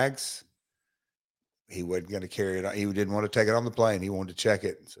our bags. He wasn't going to carry it. He didn't want to take it on the plane. He wanted to check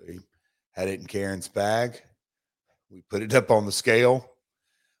it. So he had it in Karen's bag. We put it up on the scale.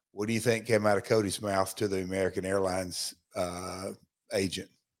 What do you think came out of Cody's mouth to the American Airlines agent?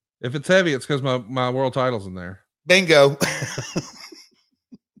 If it's heavy, it's because my world title's in there. Bingo.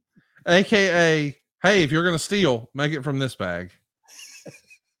 AKA, hey, if you're going to steal, make it from this bag.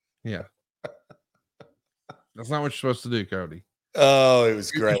 Yeah. That's not what you're supposed to do, Cody. Oh, it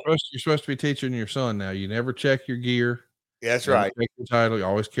was great. You're supposed to be teaching your son now. You never check your gear. Yeah, that's right. Check your title. You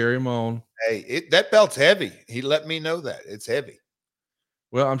always carry them on. Hey, that belt's heavy. He let me know that. It's heavy.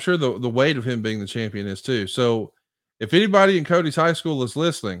 Well, I'm sure the weight of him being the champion is too. So if anybody in Cody's high school is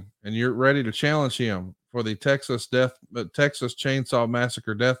listening and you're ready to challenge him for the Texas Chainsaw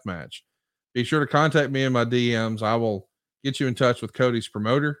Massacre death match, be sure to contact me in my DMs. I will get you in touch with Cody's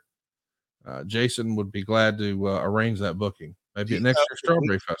promoter. Jason would be glad to arrange that booking. Maybe at next year's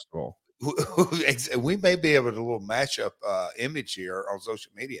Strawberry Festival. We may be able to do a little mashup image here on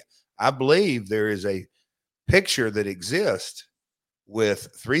social media. I believe there is a picture that exists with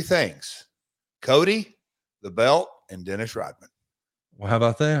 3 things: Cody, the belt, and Dennis Rodman. Well, how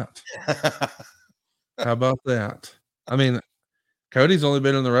about that? How about that? I mean, Cody's only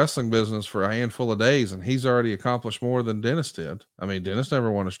been in the wrestling business for a handful of days, and he's already accomplished more than Dennis did. I mean, Dennis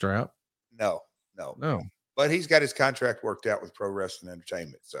never won a strap. No. But he's got his contract worked out with Pro Wrestling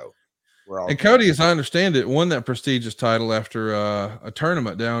Entertainment. So And Cody, as I understand it, won that prestigious title after a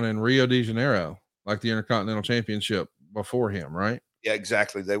tournament down in Rio de Janeiro, like the Intercontinental Championship before him, right? Yeah,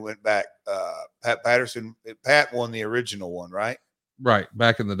 exactly. They went back. Pat won the original one, right? Right,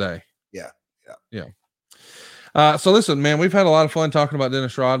 back in the day. Yeah. So listen, man, we've had a lot of fun talking about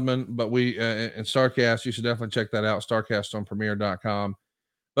Dennis Rodman, but we in StarCast, you should definitely check that out. StarCast on Premiere.com.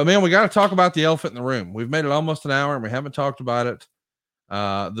 But man, we got to talk about the elephant in the room. We've made it almost an hour and we haven't talked about it.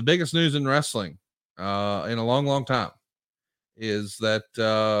 The biggest news in wrestling in a long, long time is that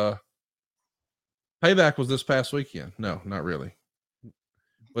Payback was this past weekend. No, not really.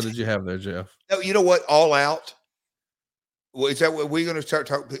 What did you have there, Jeff? No, you know what? All Out. Well, is that what we're going to start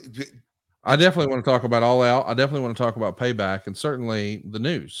talking? I definitely want to talk about All Out. I definitely want to talk about Payback and certainly the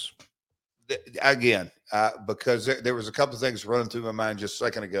news. Again, because there was a couple of things running through my mind just a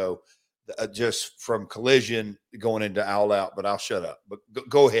second ago, just from Collision going into All Out, but I'll shut up. But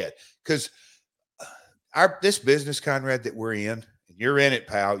go ahead. Because this business, Conrad, that we're in, and you're in it,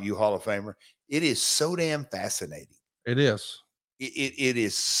 pal, you Hall of Famer, it is so damn fascinating. It is. It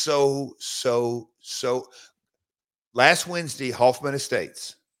is so. Last Wednesday, Hoffman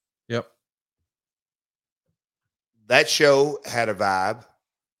Estates. Yep. That show had a vibe.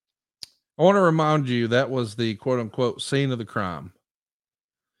 I want to remind you that was the quote unquote scene of the crime.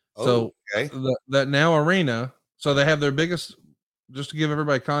 So that Now Arena, so they have their biggest, just to give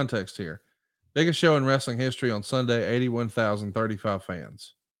everybody context here, biggest show in wrestling history on Sunday, 81,035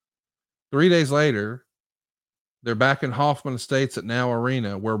 fans. 3 days later, they're back in Hoffman Estates at Now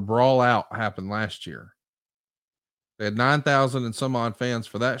Arena, where Brawl Out happened last year. They had 9,000 and some odd fans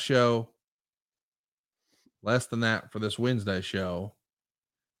for that show. Less than that for this Wednesday show.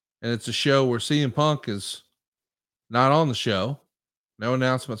 And it's a show where CM Punk is not on the show. No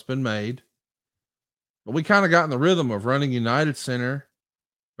announcement's been made. But we kind of got in the rhythm of running United Center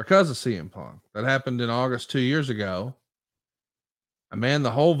because of CM Punk. That happened in August 2 years ago. And man,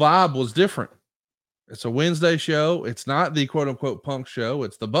 the whole vibe was different. It's a Wednesday show. It's not the quote unquote Punk show.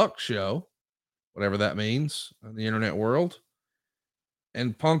 It's the Buck show, whatever that means in the internet world.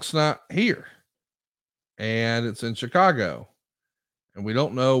 And Punk's not here. And it's in Chicago. And we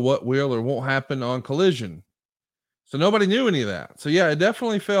don't know what will or won't happen on Collision. So nobody knew any of that. So yeah, it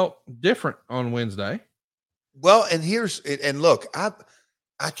definitely felt different on Wednesday. Well, and look, I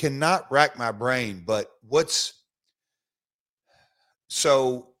cannot rack my brain, but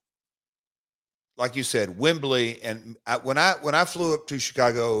so like you said, Wembley, and when I flew up to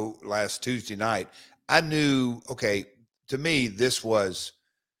Chicago last Tuesday night, I knew, okay, to me, this was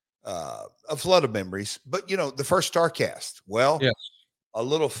a flood of memories, but the first StarCast. Well, yes. A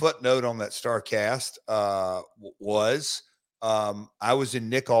little footnote on that StarCast was I was in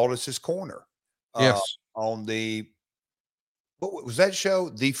Nick Aldis's corner. Yes. On what was that show?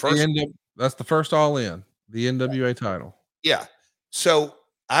 The first. That's the first All In, the NWA title. Yeah. So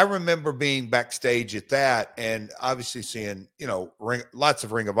I remember being backstage at that, and obviously seeing lots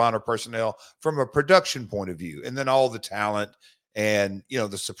of Ring of Honor personnel from a production point of view, and then all the talent and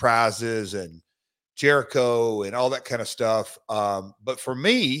the surprises and Jericho and all that kind of stuff. But for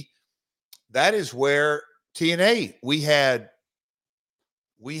me, that is where TNA, we had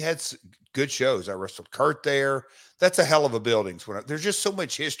good shows. I wrestled Kurt there. That's a hell of a building. There's just so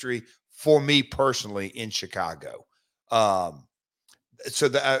much history for me personally in Chicago. So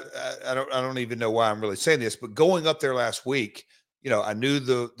that I don't even know why I'm really saying this, but going up there last week, I knew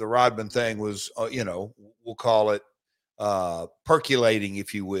the Rodman thing was, we'll call it percolating,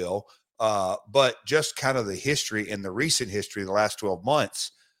 if you will. But just kind of the history and the recent history of the last 12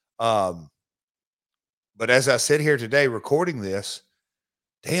 months. But as I sit here today recording this,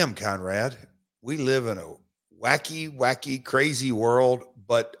 damn, Conrad, we live in a wacky, crazy world.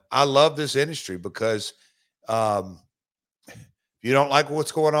 But I love this industry because if you don't like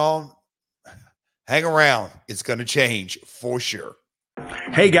what's going on, hang around. It's going to change for sure.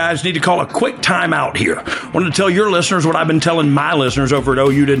 Hey guys, need to call a quick timeout here. Wanted to tell your listeners what I've been telling my listeners over at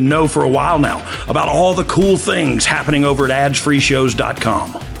OU Didn't Know for a while now about all the cool things happening over at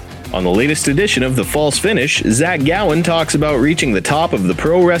adsfreeshows.com. On the latest edition of The False Finish, Zach Gowen talks about reaching the top of the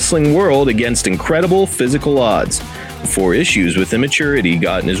pro wrestling world against incredible physical odds before issues with immaturity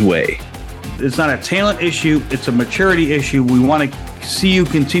got in his way. It's not a talent issue, it's a maturity issue. We want to see you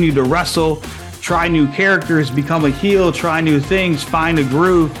continue to wrestle, try new characters, become a heel, try new things, find a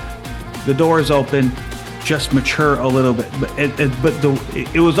groove. The door is open, just mature a little bit. But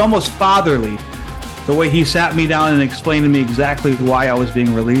it was almost fatherly, the way he sat me down and explained to me exactly why I was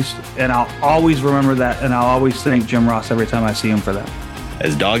being released. And I'll always remember that, and I'll always thank Jim Ross every time I see him for that.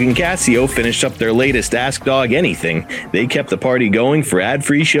 As Dog and Casio finished up their latest Ask Dog Anything, they kept the party going for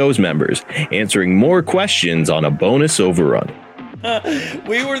ad-free shows members, answering more questions on a bonus overrun.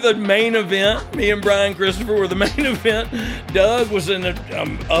 We were the main event. Me and Brian Christopher were the main event. Doug was in a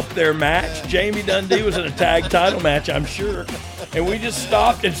up there match. Jamie Dundee was in a tag title match, I'm sure. And we just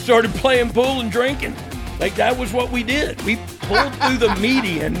stopped and started playing pool and drinking. Like, that was what we did. We pulled through the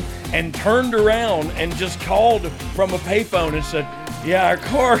median and turned around and just called from a payphone and said, yeah, our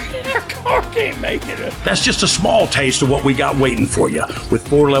car can't make it. That's just a small taste of what we got waiting for you. With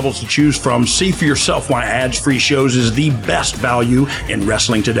 4 levels to choose from, see for yourself why ads-free shows is the best value in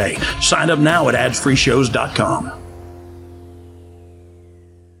wrestling today. Sign up now at adsfreeshows.com.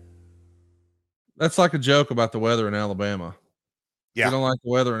 That's like a joke about the weather in Alabama. Yeah. If you don't like the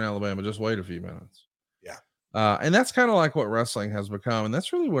weather in Alabama, just wait a few minutes. Yeah. And that's kind of like what wrestling has become. And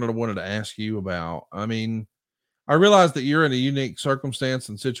that's really what I wanted to ask you about. I mean, I realize that you're in a unique circumstance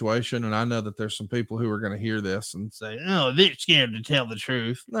and situation, and I know that there's some people who are going to hear this and say, Oh, they're scared to tell the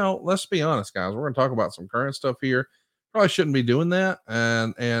truth. no, let's be honest, guys. We're going to talk about some current stuff here. Probably shouldn't be doing that.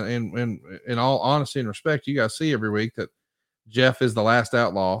 And in all honesty and respect, you guys see every week that Jeff is the last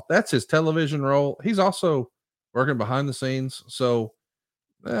outlaw. That's his television role. He's also working behind the scenes. So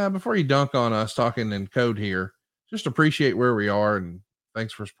before you dunk on us talking in code here, just appreciate where we are, and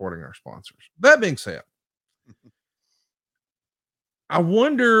thanks for supporting our sponsors. That being said, I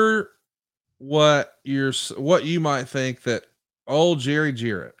wonder what you might think that old Jerry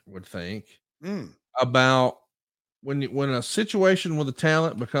Jarrett would think about when a situation with a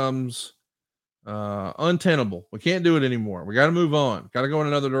talent becomes untenable. We can't do it anymore. We got to move on. Got to go in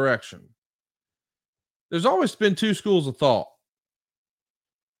another direction. There's always been 2 schools of thought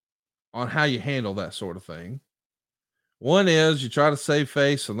on how you handle that sort of thing. One is you try to save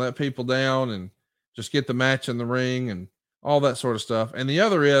face and let people down and just get the match in the ring and all that sort of stuff. And the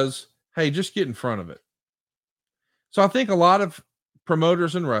other is, hey, just get in front of it. So I think a lot of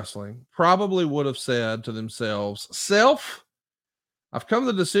promoters in wrestling probably would have said to themselves, I've come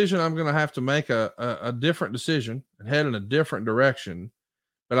to the decision I'm going to have to make a different decision and head in a different direction.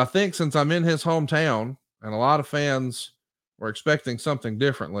 But I think since I'm in his hometown and a lot of fans were expecting something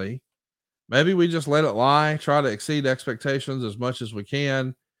differently, maybe we just let it lie, try to exceed expectations as much as we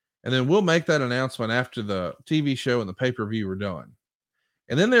can. And then we'll make that announcement after the TV show and the pay-per-view are done.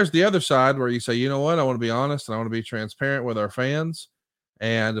 And then there's the other side where you say, you know what? I want to be honest and I want to be transparent with our fans.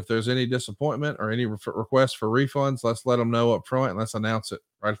 And if there's any disappointment or any requests for refunds, let's let them know up front and let's announce it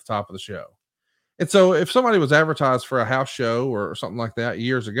right at the top of the show. And so if somebody was advertised for a house show or something like that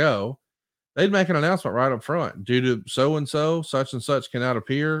years ago, they'd make an announcement right up front. Due to so-and-so, such and such cannot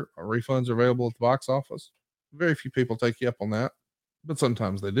appear. Refunds are available at the box office. Very few people take you up on that, but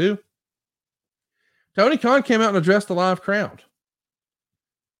sometimes they do. Tony Khan came out and addressed the live crowd.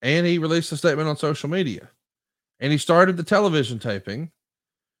 And he released a statement on social media. And he started the television taping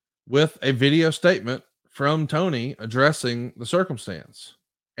with a video statement from Tony addressing the circumstance.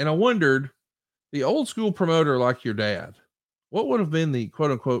 And I wondered, the old school promoter like your dad, what would have been the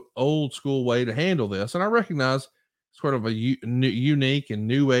quote unquote old school way to handle this? And I recognize it's sort of a unique and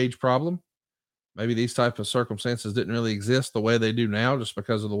new age problem. Maybe these type of circumstances didn't really exist the way they do now, just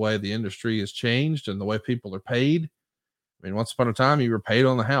because of the way the industry has changed and the way people are paid. I mean, once upon a time, you were paid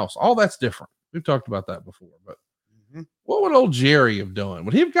on the house. All that's different. We've talked about that before, but what would old Jerry have done?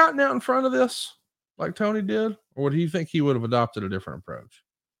 Would he have gotten out in front of this like Tony did? Or would he think he would have adopted a different approach?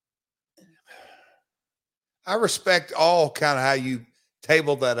 I respect all kind of how you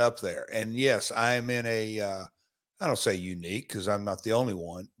tabled that up there. And yes, I am in I don't say unique because I'm not the only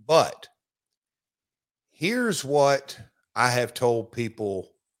one, but here's what I have told people,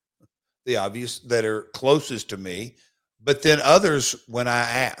 the obvious, that are closest to me, but then others when I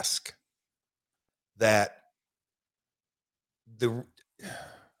ask, that the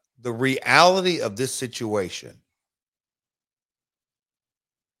reality of this situation,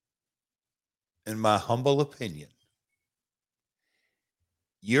 in my humble opinion,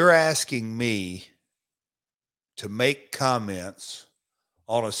 you're asking me to make comments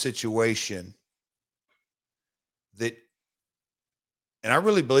on a situation that, and I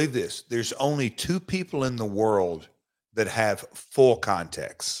really believe this, there's only 2 people in the world that have full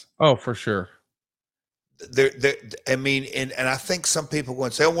context. Oh, for sure. I mean, and I think some people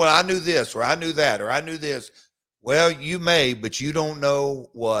going to say, well, I knew this, or I knew that, or I knew this. Well, you may, but you don't know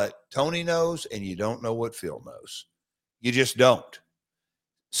what Tony knows, and you don't know what Phil knows. You just don't.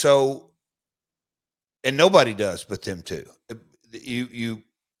 So, and nobody does but them 2.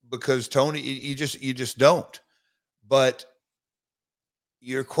 Because Tony, you just don't. But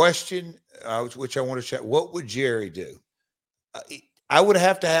your question, which I want to check, what would Jerry do? I would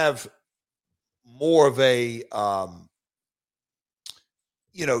have to have more of a,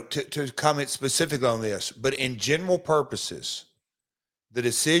 to comment specifically on this, but in general purposes, the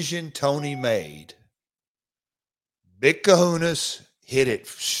decision Tony made, big kahunas, hit it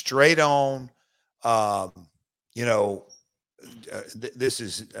straight on. This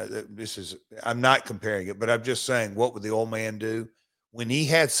is, I'm not comparing it, but I'm just saying, what would the old man do when he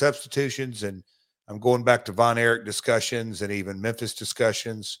had substitutions? And I'm going back to Von Erich discussions and even Memphis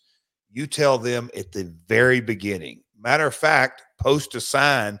discussions. You tell them at the very beginning. Matter of fact, post a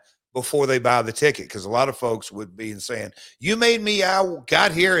sign before they buy the ticket, because a lot of folks would be saying, you made me, I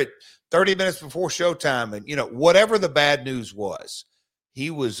got here at 30 minutes before showtime. And, whatever the bad news was, he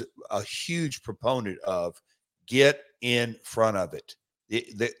was a huge proponent of get in front of it.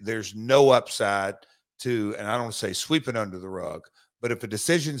 There's no upside to, and I don't say sweep it under the rug, but if a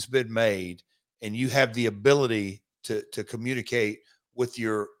decision's been made and you have the ability to communicate with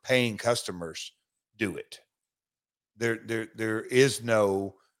your paying customers, do it. There is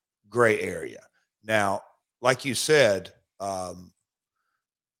no gray area. Now, like you said,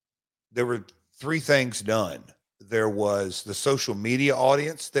 there were three things done. There was the social media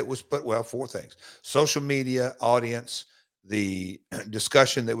audience that was four things: social media audience, the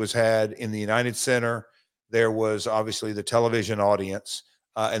discussion that was had in the United Center. There was obviously the television audience,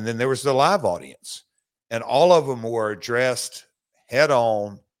 and then there was the live audience, and all of them were addressed head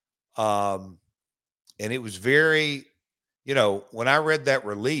on. And it was very, when I read that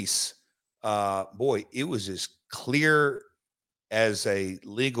release, boy, it was as clear as a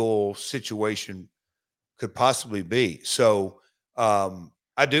legal situation could possibly be. So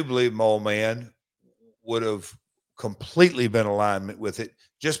I do believe my old man would have completely been in alignment with it,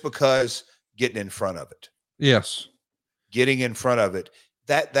 just because getting in front of it. Yes. Getting in front of it.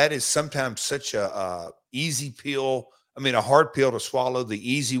 That is sometimes such a easy pill. I mean, a hard pill to swallow.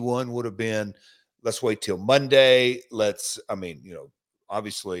 The easy one would have been, let's wait till Monday.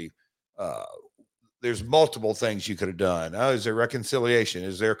 Obviously, there's multiple things you could have done. Is there reconciliation?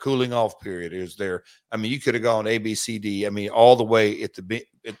 Is there a cooling off period? You could have gone A, B, C, D. All the way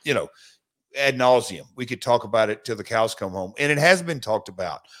ad nauseum. We could talk about it till the cows come home. And it has been talked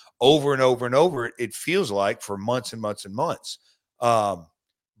about over and over and over. It feels like for months and months and months.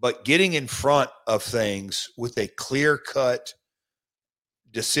 But getting in front of things with a clear-cut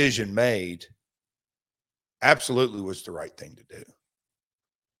decision made absolutely was the right thing to do.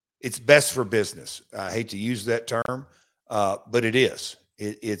 It's best for business. I hate to use that term, but it is.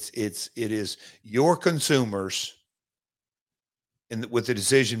 It is your consumers, and with the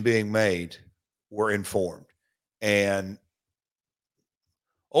decision being made, were informed. And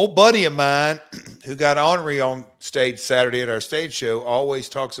old buddy of mine who got ornery on stage Saturday at our stage show always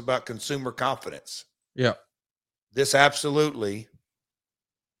talks about consumer confidence. Yeah. This absolutely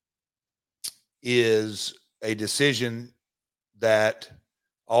is a decision that,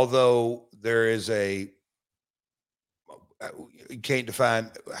 although there is you can't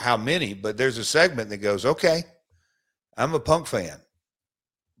define how many, but there's a segment that goes, okay, I'm a Punk fan,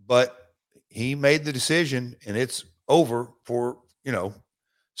 but he made the decision and it's over for,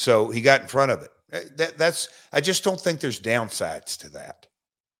 so he got in front of it. I just don't think there's downsides to that.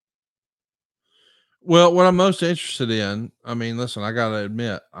 Well, what I'm most interested in, listen, I got to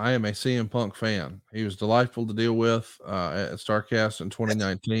admit, I am a CM Punk fan. He was delightful to deal with at StarCast in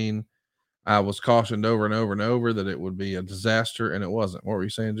 2019. I was cautioned over and over and over that it would be a disaster, and it wasn't. What were you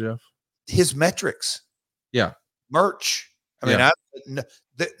saying, Jeff? His metrics. Yeah. Merch.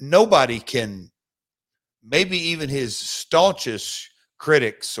 Nobody can, maybe even his staunchest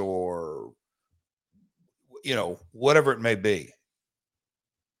critics or, whatever it may be.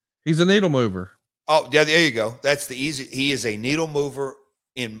 He's a needle mover. Oh, yeah, there you go. That's he is a needle mover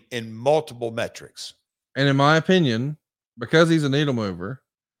in multiple metrics. And in my opinion, because he's a needle mover,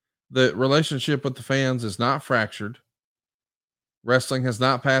 the relationship with the fans is not fractured. Wrestling has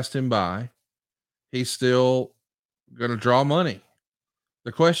not passed him by. He's still going to draw money.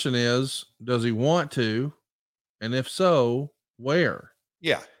 The question is, does he want to? And if so, where?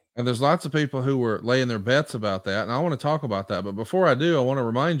 Yeah. And there's lots of people who were laying their bets about that. And I want to talk about that. But before I do, I want to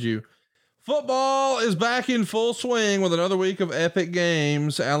remind you, football is back in full swing with another week of epic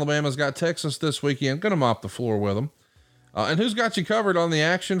games. Alabama's got Texas this weekend. Going to mop the floor with them. And who's got you covered on the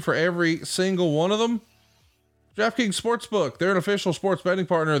action for every single one of them? DraftKings Sportsbook. They're an official sports betting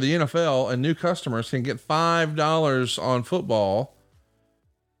partner of the NFL, and new customers can get $5 on football.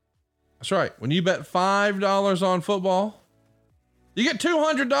 That's right. When you bet $5 on football, you get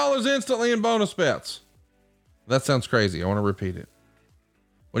 $200 instantly in bonus bets. That sounds crazy. I want to repeat it.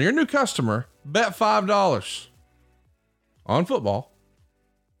 When you're a new customer, bet $5 on football,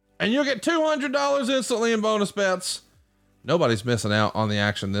 and you'll get $200 instantly in bonus bets. Nobody's missing out on the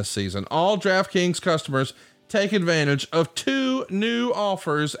action this season. All DraftKings customers take advantage of 2 new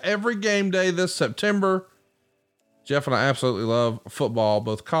offers every game day this September. Jeff and I absolutely love football,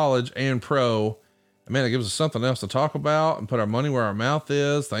 both college and pro. And man, it gives us something else to talk about and put our money where our mouth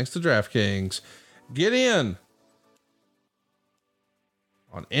is, thanks to DraftKings. Get in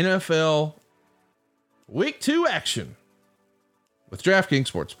on NFL Week 2 action with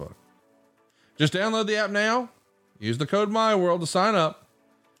DraftKings Sportsbook. Just download the app now. Use the code MyWorld to sign up,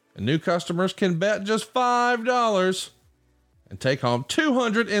 and new customers can bet just $5 and take home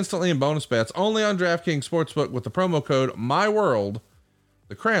 $200 instantly in bonus bets only on DraftKings Sportsbook with the promo code MyWorld.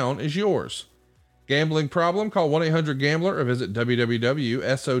 The crown is yours. Gambling problem? Call 1-800-GAMBLER or visit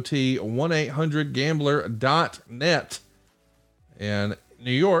www.sot1800gambler.net. In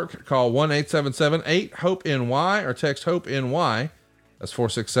New York, call 1-877-8-HOPE-NY or text HOPE-NY. That's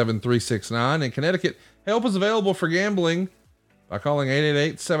 467-369. In Connecticut, help is available for gambling by calling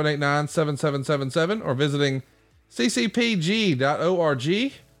 888-789-7777 or visiting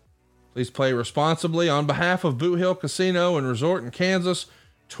ccpg.org. Please play responsibly on behalf of Boot Hill Casino and Resort in Kansas.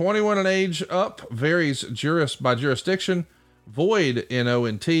 21 and age up, varies by jurisdiction. Void in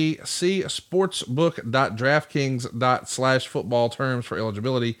ONT. See sportsbook.draftkings.com/football terms for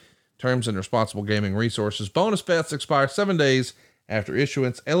eligibility, terms and responsible gaming resources. Bonus bets expire 7 days after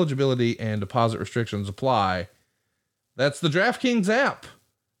issuance. Eligibility and deposit restrictions apply. That's the DraftKings app.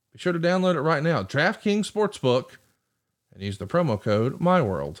 Be sure to download it right now. DraftKings Sportsbook, and use the promo code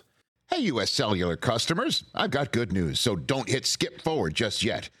MyWorld. Hey, U.S. Cellular customers, I've got good news, so don't hit skip forward just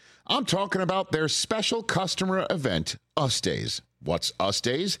yet. I'm talking about their special customer event, Us Days. What's Us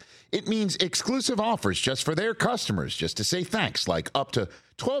Days? It means exclusive offers just for their customers, just to say thanks, like up to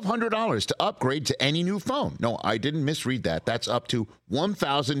 $1,200 to upgrade to any new phone. No, I didn't misread that. That's up to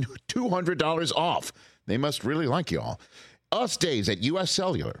 $1,200 off. They must really like you all. Us Days at U.S.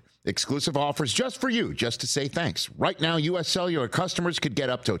 Cellular. Exclusive offers just for you, just to say thanks. Right now, U.S. Cellular customers could get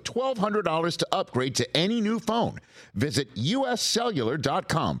up to $1,200 to upgrade to any new phone. Visit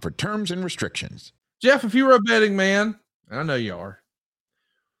uscellular.com for terms and restrictions. Jeff, if you were a betting man, and I know you are,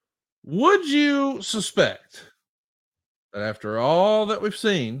 would you suspect that after all that we've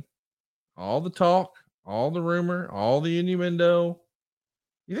seen, all the talk, all the rumor, all the innuendo,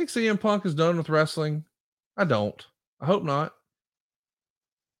 you think CM Punk is done with wrestling? I don't. I hope not.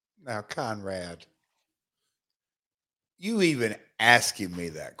 Now, Conrad, you even asking me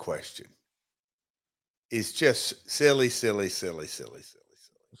that question is just silly. So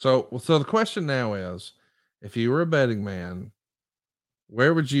the question now is, if you were a betting man,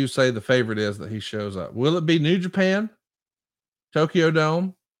 where would you say the favorite is that he shows up? Will it be New Japan, Tokyo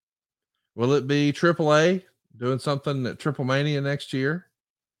Dome? Will it be AAA doing something at Triple Mania next year?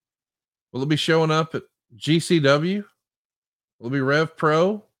 Will it be showing up at GCW? Will it be Rev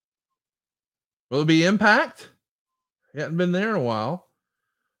Pro? Will it be Impact? He hadn't been there in a while.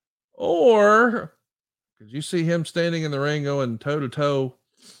 Or could you see him standing in the ring going toe to toe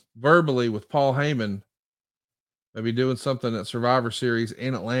verbally with Paul Heyman? Maybe doing something at Survivor Series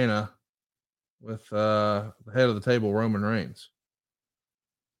in Atlanta with the head of the table, Roman Reigns.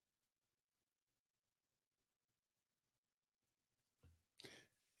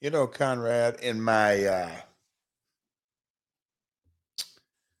 You know, Conrad, in my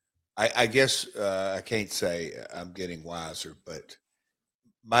I guess I can't say I'm getting wiser, but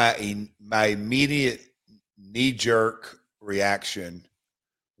my immediate knee-jerk reaction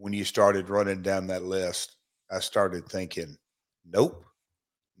when you started running down that list, I started thinking, nope.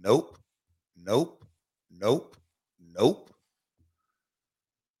 But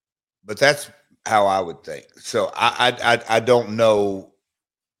that's how I would think. So I don't know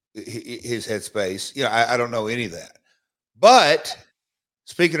his headspace. You know, I don't know any of that. But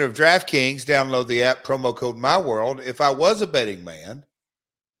speaking of DraftKings, download the app, promo code MyWorld. If I was a betting man,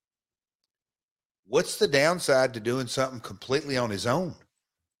 what's the downside to doing something completely on his own?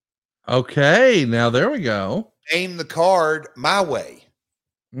 Okay, now there we go. Aim the card my way.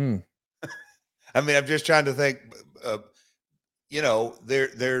 Mm. I mean, I'm just trying to think.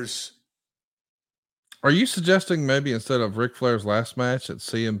 There's. Are you suggesting maybe instead of Ric Flair's last match, it's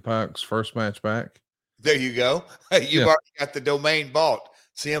CM Punk's first match back? There you go. You've already got the domain bought.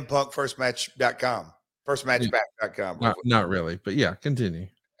 CM Punk firstmatch.com. Firstmatchback.com. Not really, but yeah, continue.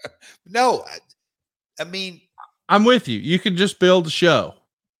 No, I mean, I'm with you. You could just build a show.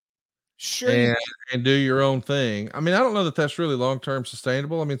 Sure. And do your own thing. I mean, I don't know that that's really long-term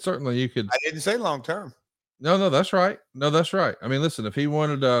sustainable. I mean, certainly you could. I didn't say long-term. No, that's right. I mean, listen, if he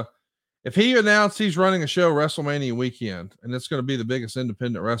wanted If he announced he's running a show WrestleMania weekend, and it's going to be the biggest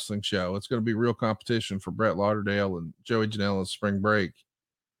independent wrestling show, it's going to be real competition for Brett Lauderdale and Joey Janela's spring break.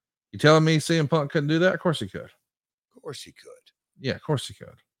 You telling me CM Punk couldn't do that? Of course he could. Of course he could. Yeah, of course he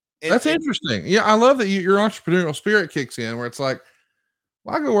could. That's interesting. Yeah, I love that your entrepreneurial spirit kicks in where it's like,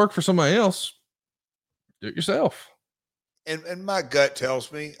 well, I go work for somebody else. Do it yourself. And my gut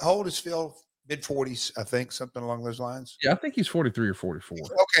tells me, how old is Phil? Mid-40s, I think, something along those lines. Yeah, I think he's 43 or 44.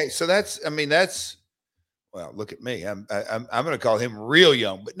 Okay, so that's well, look at me. I'm going to call him real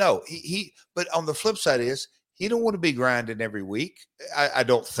young, but no, he. But on the flip side is he don't want to be grinding every week. I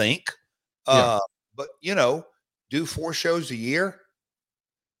don't think. But do 4 shows a year.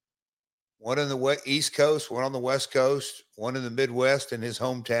 One on the East Coast, one on the West Coast, one in the Midwest in his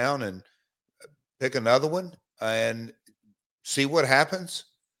hometown, and pick another one and see what happens.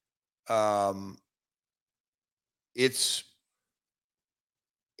 That's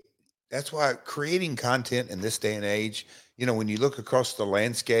why creating content in this day and age, when you look across the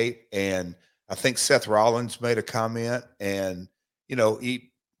landscape, and I think Seth Rollins made a comment, and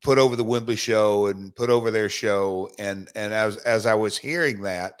he put over the Wembley show and put over their show, and as I was hearing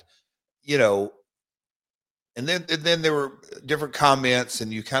that, and then there were different comments,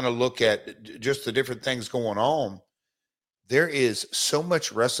 and you kind of look at just the different things going on. There is so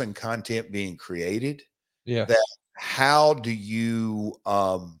much wrestling content being created. Yeah. That how do you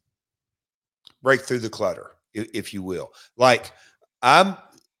break through the clutter, if you will? Like, I'm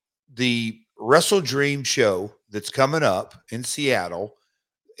the Wrestle Dream show that's coming up in Seattle.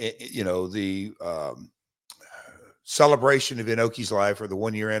 The celebration of Inoki's life, or the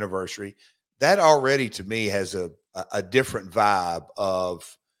 1-year anniversary. That already to me has a different vibe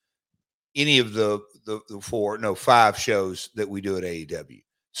of any of the 5 shows that we do at AEW.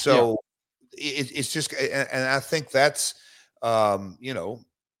 So it's just, and I think that's,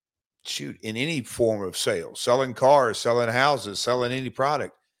 shoot, in any form of sales, selling cars, selling houses, selling any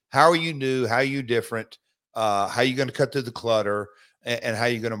product. How are you new? How are you different? How are you going to cut through the clutter, and how are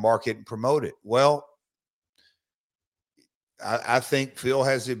you going to market and promote it? Well, I think Phil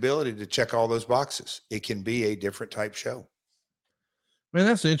has the ability to check all those boxes. It can be a different type show. Man,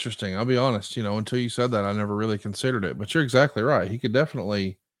 that's interesting. I'll be honest, until you said that, I never really considered it, but you're exactly right. He could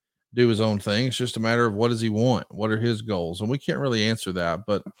definitely do his own thing. It's just a matter of what does he want? What are his goals? And we can't really answer that,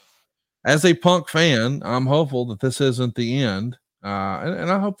 but as a Punk fan, I'm hopeful that this isn't the end.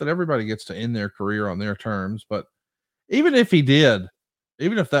 And I hope that everybody gets to end their career on their terms. But even if he did,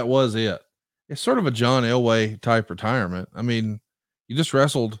 even if that was it, it's sort of a John Elway type retirement. I mean, you just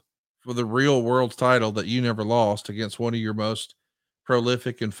wrestled for the real world's title that you never lost against one of your most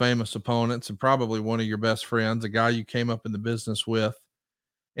prolific and famous opponents, and probably one of your best friends, a guy you came up in the business with,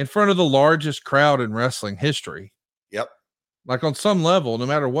 in front of the largest crowd in wrestling history. Yep. Like, on some level, no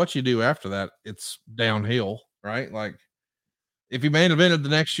matter what you do after that, it's downhill, right? Like, if he main evented the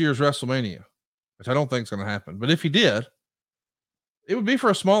next year's WrestleMania, which I don't think is going to happen, but if he did, it would be for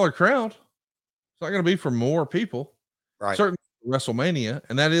a smaller crowd. It's not going to be for more people. Right. Certainly WrestleMania,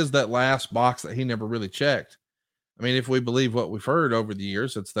 and that is that last box that he never really checked. I mean, if we believe what we've heard over the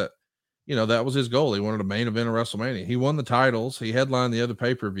years, it's that, that was his goal. He wanted a main event of WrestleMania. He won the titles. He headlined the other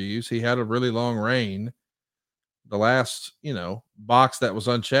pay-per-views. He had a really long reign. The last, box that was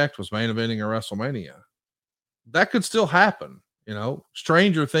unchecked was main eventing a WrestleMania. That could still happen.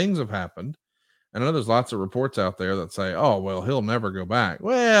 Stranger things have happened. I know there's lots of reports out there that say, oh, well, he'll never go back.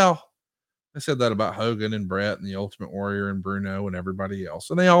 Well, I said that about Hogan and Brett and the Ultimate Warrior and Bruno and everybody else,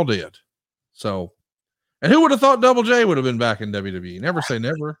 and they all did. So, and who would have thought Double J would have been back in WWE? Never say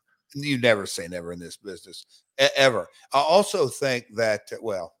never. You never say never in this business, ever. I also think that,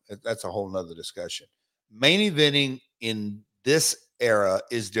 well, that's a whole nother discussion. Main eventing in this era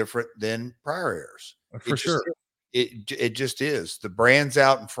is different than prior eras. For sure. It just is. The brand's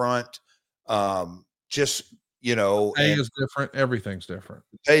out in front. The pay is different. Everything's different.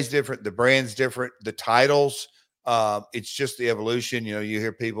 The pay's different. The brand's different. The titles, it's just the evolution. You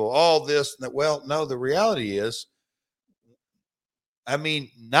hear people, all this and that. Well, no, the reality is, I mean,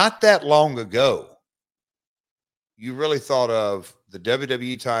 not that long ago, you really thought of the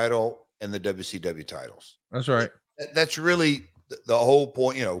WWE title and the WCW titles. That's right. That's really the whole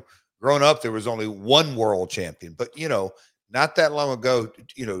point. Growing up, there was only one world champion, but not that long ago,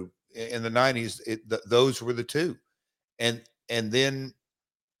 in the 90s, those were the two. And then,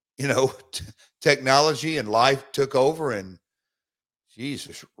 technology and life took over, and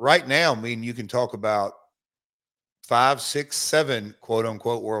Jesus, right now, I mean, you can talk about 5, 6, 7 quote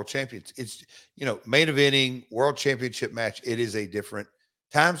unquote world champions. It's, main eventing, world championship match. It is a different,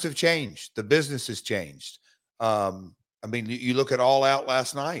 times have changed. The business has changed. I mean, you look at All Out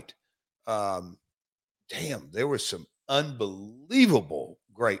last night. damn, there was some unbelievable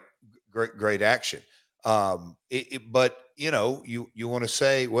great action. But you want to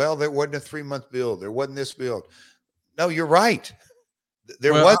say, well, there wasn't a 3-month build, there wasn't this build. No, you're right.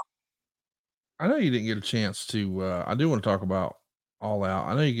 There was. I know you didn't get a chance to. I do want to talk about All Out.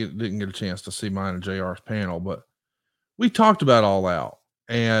 I know you didn't get a chance to see mine and JR's panel, but we talked about All Out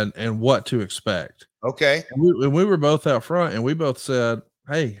and what to expect. Okay. And we were both out front, and we both said,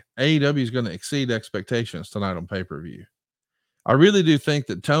 "Hey, AEW is going to exceed expectations tonight on pay-per-view." I really do think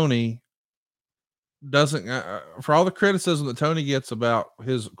that Tony doesn't, for all the criticism that Tony gets about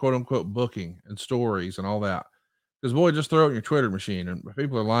his quote unquote booking and stories and all that, because boy, just throw it in your Twitter machine, and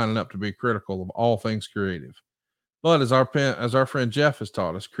people are lining up to be critical of all things creative. But as our friend Jeff has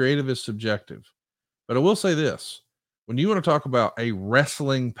taught us, creative is subjective. But I will say this: when you want to talk about a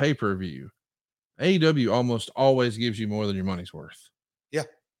wrestling pay-per-view, AEW almost always gives you more than your money's worth. Yeah.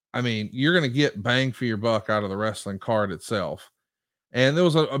 I mean, you're going to get bang for your buck out of the wrestling card itself. And there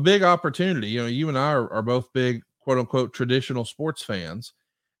was a big opportunity. You and I are both big, quote unquote, traditional sports fans.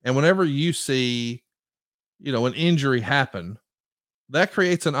 And whenever you see, an injury happen, that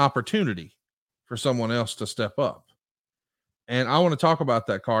creates an opportunity for someone else to step up. And I want to talk about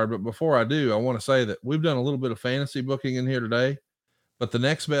that card. But before I do, I want to say that we've done a little bit of fantasy booking in here today. But the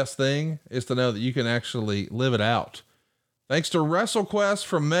next best thing is to know that you can actually live it out. Thanks to WrestleQuest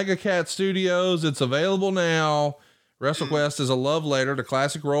from MegaCat Studios. It's available now. WrestleQuest is a love letter to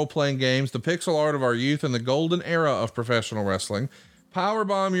classic role-playing games, the pixel art of our youth, and the golden era of professional wrestling.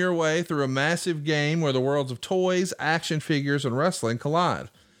 Powerbomb your way through a massive game where the worlds of toys, action figures, and wrestling collide.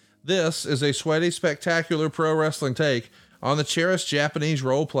 This is a sweaty, spectacular pro wrestling take on the cherished Japanese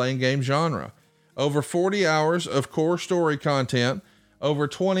role-playing game genre. Over 40 hours of core story content, over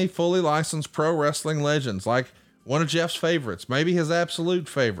 20 fully licensed pro wrestling legends, like one of Jeff's favorites, maybe his absolute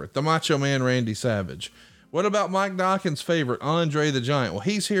favorite, the Macho Man Randy Savage. What about Mike Dawkins' favorite, Andre the Giant? Well,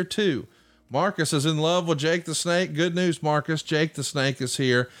 he's here too. Marcus is in love with Jake the Snake. Good news, Marcus. Jake the Snake is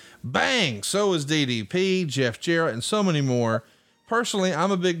here. Bang! So is DDP, Jeff Jarrett, and so many more. Personally,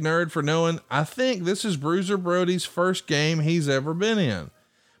 I'm a big nerd for knowing I think this is Bruiser Brody's first game he's ever been in.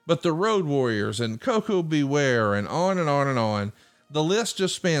 But the Road Warriors and Coco Beware and on and on and on. The list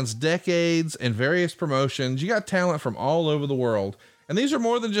just spans decades and various promotions. You got talent from all over the world. And these are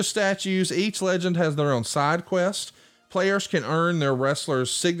more than just statues. Each legend has their own side quest. Players can earn their wrestler's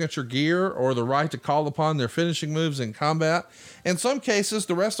signature gear or the right to call upon their finishing moves in combat. In some cases,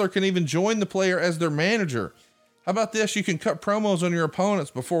 the wrestler can even join the player as their manager. How about this? You can cut promos on your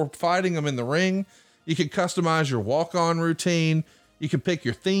opponents before fighting them in the ring. You can customize your walk-on routine. You can pick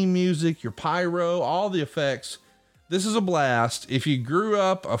your theme music, your pyro, all the effects. This is a blast. If you grew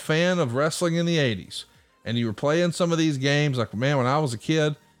up a fan of wrestling in the 80s, and you were playing some of these games, like, man, when I was a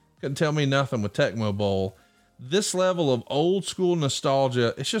kid, couldn't tell me nothing with Tecmo Bowl. This level of old school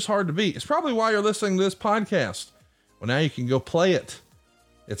nostalgia, it's just hard to beat. It's probably why you're listening to this podcast. Well, now you can go play it.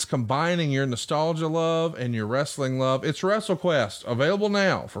 It's combining your nostalgia love and your wrestling love. It's WrestleQuest, available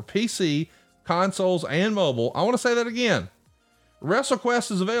now for PC, consoles, and mobile. I want to say that again.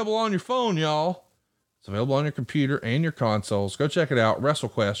 WrestleQuest is available on your phone, y'all. It's available on your computer and your consoles. Go check it out.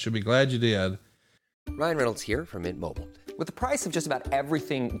 WrestleQuest. You'll be glad you did. Ryan Reynolds here from Mint Mobile. With the price of just about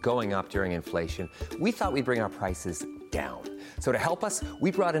everything going up during inflation, we thought we'd bring our prices down. So to help us,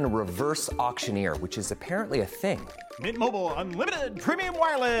 we brought in a reverse auctioneer, which is apparently a thing. Mint Mobile Unlimited Premium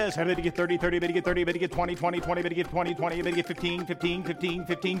Wireless. How to get 30, 30, bit to get 30, bit to get 20, 20, 20, bit to get 20, 20, bit to get 15, 15, 15,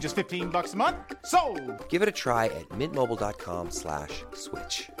 15, just $15 a month? Sold! Give it a try at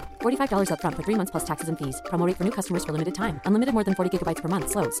mintmobile.com/switch. $45 up front for 3 months plus taxes and fees. Promo rate for new customers for limited time. Unlimited more than 40 gigabytes per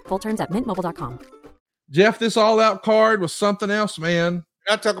month. Slows full terms at mintmobile.com. Jeff, this All Out card was something else, man.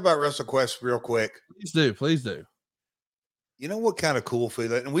 Can I talk about WrestleQuest real quick? Please do. Please do. You know what kind of cool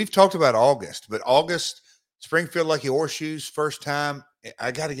feeling? And we've talked about August, but August, Springfield Lucky Horseshoes, first time.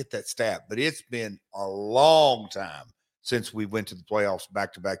 I got to get that stat, but it's been a long time since we went to the playoffs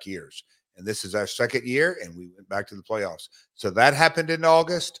back-to-back years. And this is our second year, and we went back to the playoffs. So that happened in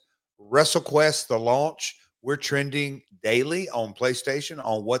August. WrestleQuest, the launch, we're trending daily on PlayStation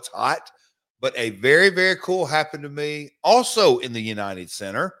on what's hot. But a very, very cool happened to me also in the United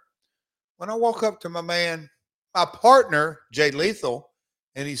Center when I walk up to my partner, Jay Lethal,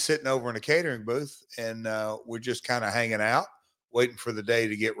 and he's sitting over in a catering booth, and we're just kind of hanging out, waiting for the day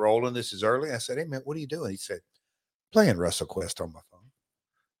to get rolling. This is early. I said, hey, man, what are you doing? He said, playing WrestleQuest on my phone.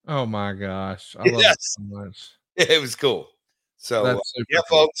 Oh, my gosh. I love it so much. It was cool. So, yeah,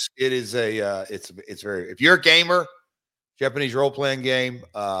 cool. Folks, it is it's very, if you're a gamer, Japanese role playing game.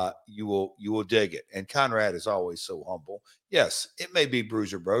 You will dig it. And Conrad is always so humble. Yes, it may be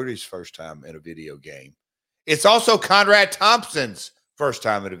Bruiser Brody's first time in a video game. It's also Conrad Thompson's first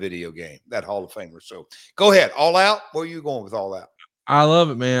time in a video game. That Hall of Famer. So go ahead. All Out. Where are you going with All Out? I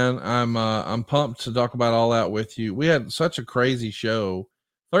love it, man. I'm pumped to talk about All Out with you. We had such a crazy show.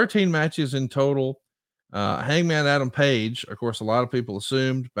 13 matches in total. Hangman Adam Page, of course, a lot of people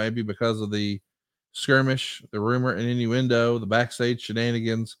assumed maybe because of the skirmish, the rumor and innuendo, the backstage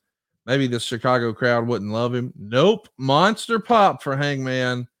shenanigans, maybe the Chicago crowd wouldn't love him. Nope. Monster pop for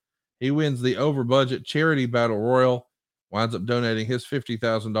Hangman. He wins the over budget charity battle royal, winds up donating his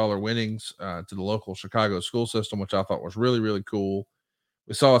 $50,000 winnings to the local Chicago school system, which I thought was really, really cool.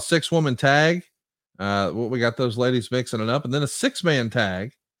 We saw a 6-woman tag. We got those ladies mixing it up, and then a 6-man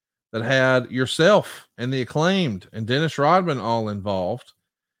tag that had yourself and the Acclaimed and Dennis Rodman all involved.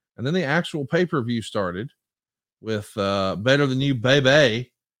 And then the actual pay-per-view started with Better Than You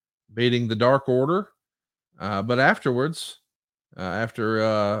Baby beating the Dark Order. But afterwards,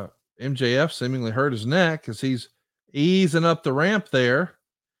 after MJF seemingly hurt his neck as he's easing up the ramp there,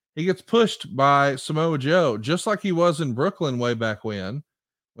 he gets pushed by Samoa Joe, just like he was in Brooklyn way back when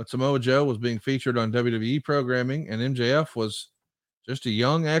Samoa Joe was being featured on WWE programming and MJF was just a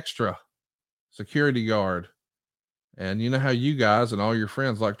young extra security guard. And you know how you guys and all your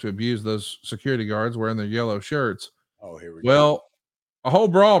friends like to abuse those security guards wearing their yellow shirts. Oh, here we go. Well, a whole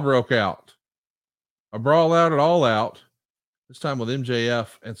brawl broke out. A brawl out at All Out, this time with MJF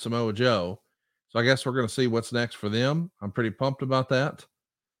and Samoa Joe. So I guess we're going to see what's next for them. I'm pretty pumped about that.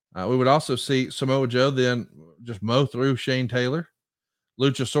 We would also see Samoa Joe then just mow through Shane Taylor.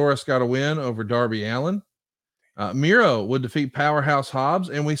 Luchasaurus got a win over Darby Allin. Miro would defeat Powerhouse Hobbs,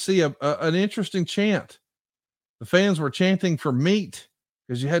 and we see an interesting chant. The fans were chanting for meat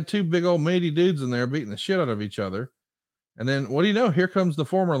because you had two big old meaty dudes in there beating the shit out of each other. And then what do you know? Here comes the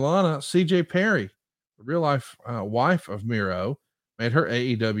former Lana, CJ Perry, the real life wife of Miro, made her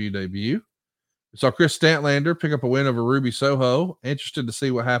AEW debut. We saw Chris Statlander pick up a win over Ruby Soho. Interested to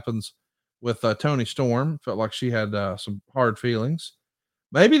see what happens with Toni Storm. Felt like she had some hard feelings.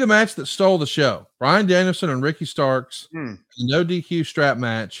 Maybe the match that stole the show. Bryan Danielson and Ricky Starks, no DQ strap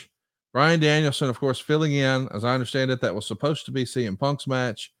match. Bryan Danielson, of course, filling in, as I understand it, that was supposed to be CM Punk's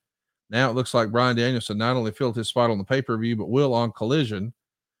match. Now it looks like Bryan Danielson not only filled his spot on the pay-per-view, but will on Collision.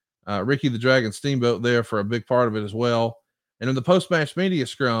 Ricky the Dragon Steamboat there for a big part of it as well. And in the post-match media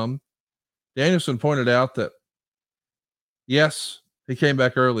scrum, Danielson pointed out that, yes, he came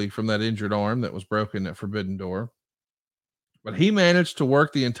back early from that injured arm that was broken at Forbidden Door. But he managed to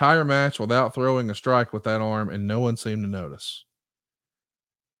work the entire match without throwing a strike with that arm, and no one seemed to notice.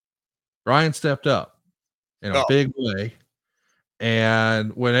 Bryan stepped up in a big way.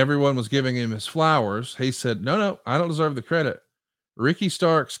 And when everyone was giving him his flowers, he said, no, I don't deserve the credit. Ricky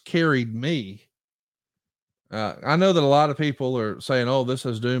Starks carried me. I know that a lot of people are saying, oh, this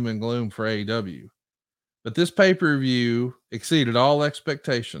is doom and gloom for AEW. But this pay-per-view exceeded all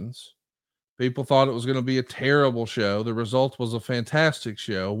expectations. People thought it was going to be a terrible show. The result was a fantastic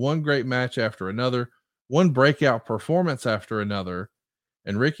show. One great match after another. One breakout performance after another.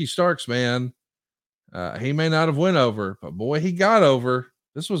 And Ricky Starks, man, he may not have went over, but boy, he got over.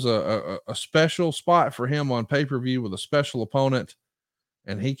 This was a special spot for him on pay-per-view with a special opponent,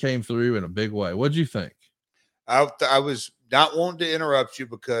 and he came through in a big way. What'd you think? I was not wanting to interrupt you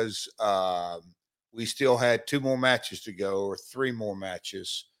because we still had 2 more matches to go, or 3 more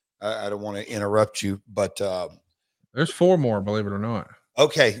matches. I don't want to interrupt you, but there's 4 more, believe it or not.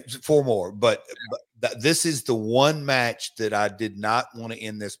 Okay, 4 more, but this is the one match that I did not want to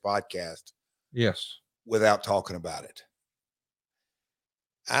end this podcast. Yes. Without talking about it.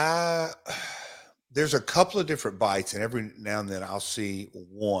 There's a couple of different bites, and every now and then I'll see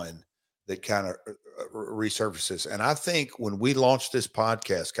one that kind of resurfaces. And I think when we launched this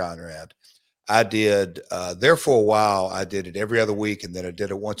podcast, Conrad, I did there for a while. I did it every other week, and then I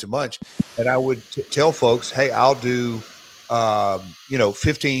did it once a month. And I would tell folks, hey, I'll do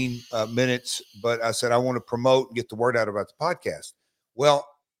 15 minutes, but I said I want to promote and get the word out about the podcast. Well,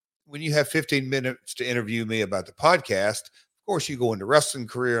 when you have 15 minutes to interview me about the podcast, of course you go into wrestling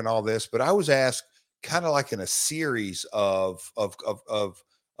career and all this, but I was asked kind of like in a series of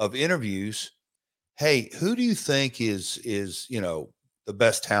interviews, hey, who do you think is the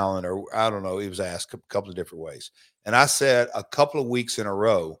best talent? Or I don't know, it was asked a couple of different ways. And I said a couple of weeks in a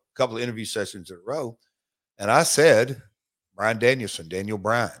row, a couple of interview sessions in a row, and I said Bryan Danielson, Daniel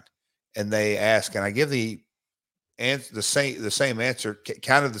Bryan. And they ask, and I give the same answer,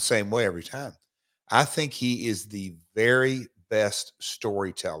 kind of the same way every time. I think he is the very best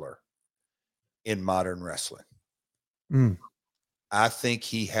storyteller in modern wrestling. I think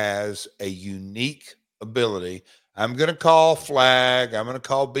he has a unique ability. I'm going to call flag. I'm going to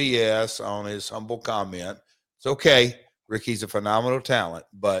call BS on his humble comment. It's okay. Ricky's a phenomenal talent,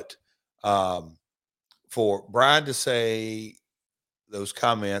 but for Brian to say those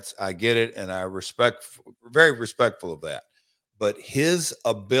comments, I get it, and I very respectful of that. But his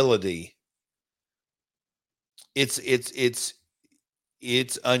ability, it's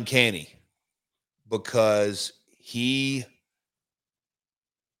uncanny because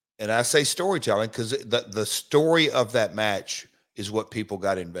and I say storytelling because the story of that match is what people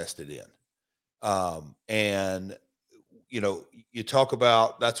got invested in. And, you talk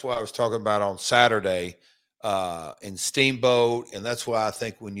about, that's what I was talking about on Saturday in Steamboat. And that's why I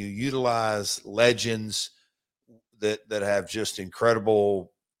think when you utilize legends that have just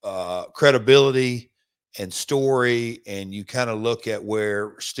incredible credibility and story, and you kind of look at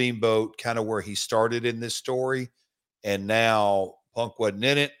where Steamboat, kind of where he started in this story, and now Punk wasn't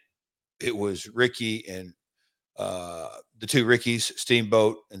in it. It was Ricky and the two Rickies,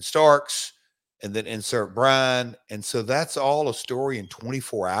 Steamboat and Starks, and then insert Brian. And so that's all a story in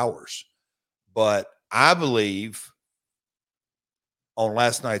 24 hours. But I believe on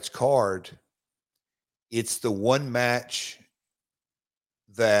last night's card, it's the one match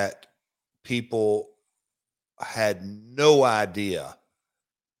that people had no idea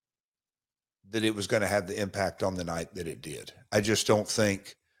that it was going to have the impact on the night that it did. I just don't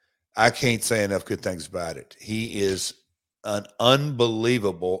think, I can't say enough good things about it. He is an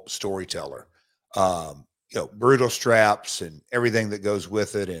unbelievable storyteller. Brutal straps and everything that goes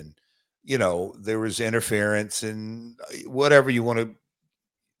with it. And, there was interference and whatever you want to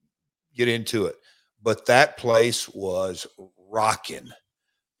get into it. But that place was rocking.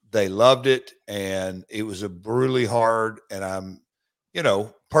 They loved it, and it was a brutally hard, and I'm,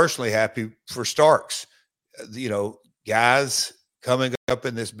 personally happy for Starks. Guys coming up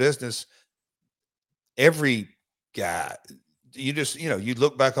in this business, every guy, you just, you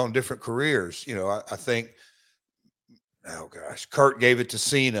look back on different careers. I think, oh gosh, Kurt gave it to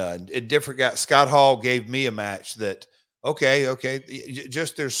Cena, and a different guy. Scott Hall gave me a match that, okay.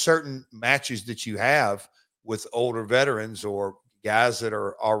 Just there's certain matches that you have with older veterans or guys that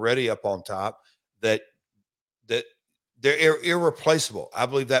are already up on top that they're irreplaceable. I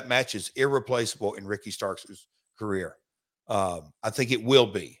believe that match is irreplaceable in Ricky Starks' career. I think it will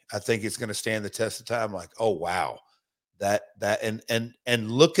be. I think it's going to stand the test of time. Like, oh wow, that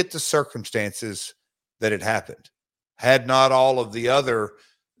and look at the circumstances that it happened. Had not all of the other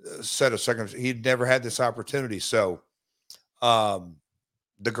set of circumstances, he'd never had this opportunity. So,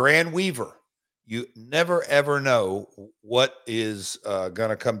 the Grand Weaver, you never ever know what is going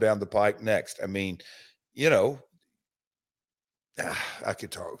to come down the pike next. I mean, I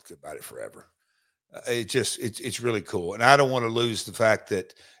could talk about it forever. It's really cool, and I don't want to lose the fact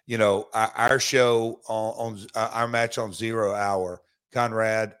that our show on our match on 0 Hour,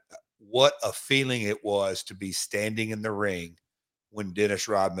 Conrad. What a feeling it was to be standing in the ring when Dennis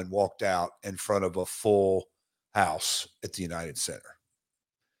Rodman walked out in front of a full house at the United Center.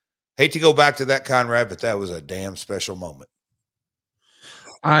 Hate to go back to that, Conrad, but that was a damn special moment.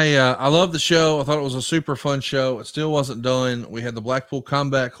 I love the show. I thought it was a super fun show. It still wasn't done. We had the Blackpool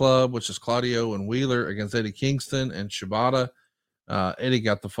Combat Club, which is Claudio and Wheeler against Eddie Kingston and Shibata. Eddie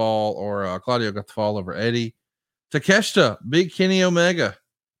got the fall, or Claudio got the fall over Eddie. Takeshita, Big Kenny Omega,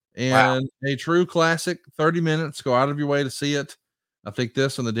 and a true classic. 30 minutes. Go out of your way to see it. I think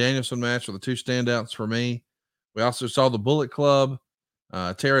this and the Danielson match are the two standouts for me. We also saw the Bullet Club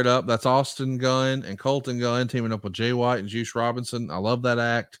tear it up. That's Austin Gunn and Colton Gunn teaming up with Jay White and Juice Robinson. I love that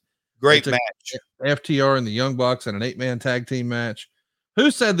act. Great match. FTR and the Young Bucks in an 8-man tag team match.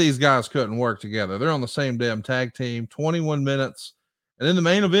 Who said these guys couldn't work together? They're on the same damn tag team. 21 minutes. And in the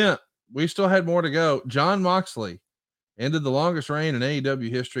main event, we still had more to go. Jon Moxley ended the longest reign in AEW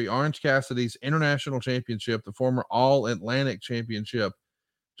history. Orange Cassidy's International Championship, the former All-Atlantic Championship.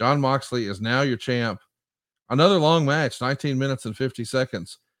 Jon Moxley is now your champ. Another long match, 19 minutes and 50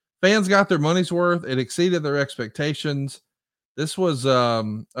 seconds. Fans got their money's worth. It exceeded their expectations. This was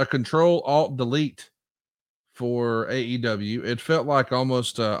a Control-Alt-Delete for AEW. It felt like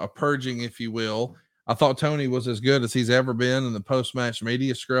almost a purging, if you will. I thought Tony was as good as he's ever been in the post-match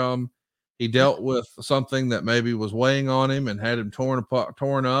media scrum. He dealt with something that maybe was weighing on him and had him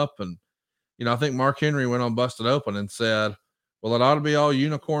torn up. And, I think Mark Henry went on Busted Open and said, well, it ought to be all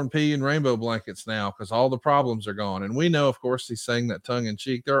unicorn pea and rainbow blankets now because all the problems are gone. And we know, of course, he's saying that tongue in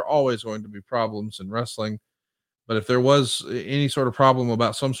cheek. There are always going to be problems in wrestling. But if there was any sort of problem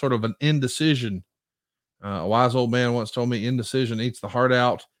about some sort of an indecision, a wise old man once told me indecision eats the heart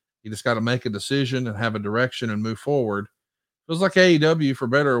out. You just got to make a decision and have a direction and move forward. Feels like AEW, for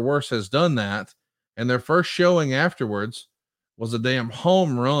better or worse, has done that. And their first showing afterwards was a damn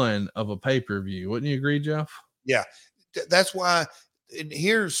home run of a pay-per-view. Wouldn't you agree, Jeff? Yeah. That's why. And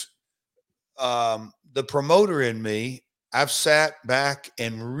here's the promoter in me. I've sat back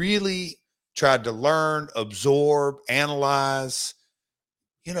and really tried to learn, absorb, analyze.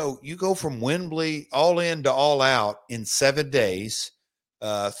 You know, you go from Wembley All In to All Out in 7 days,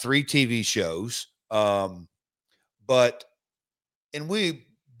 3 TV shows. But we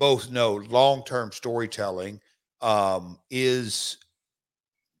both know long-term storytelling is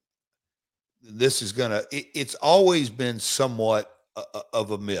it's always been somewhat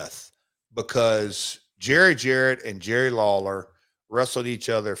of a myth, because Jerry Jarrett and Jerry Lawler wrestled each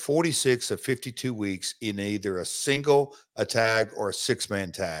other 46 of 52 weeks in either a single, a tag, or a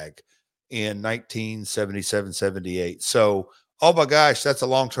 6-man tag in 1977, 78. So, oh my gosh, that's a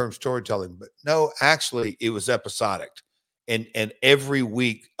long-term storytelling. But no, actually, it was episodic. And every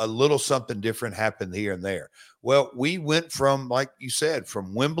week, a little something different happened here and there. Well, we went from, like you said,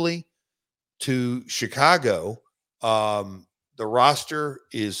 from Wembley to Chicago. The roster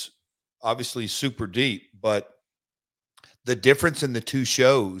is obviously super deep, but the difference in the 2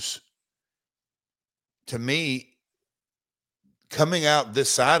 shows, to me, coming out this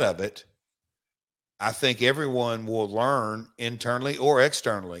side of it, I think everyone will learn internally or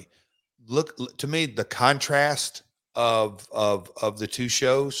externally. Look, to me, the contrast of the 2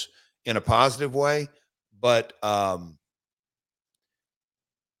 shows in a positive way. But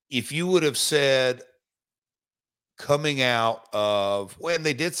if you would have said coming out of, when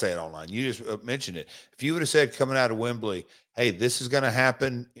they did say it online, you just mentioned it. If you would have said coming out of Wembley, hey, this is going to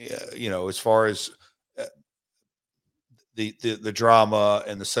happen, as far as the drama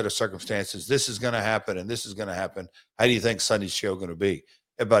and the set of circumstances, this is going to happen and this is going to happen. How do you think Sunday's show going to be?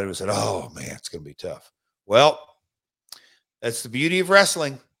 Everybody would have said, oh man, it's going to be tough. Well, that's the beauty of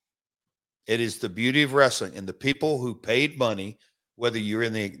wrestling. It is the beauty of wrestling. And the people who paid money, whether you're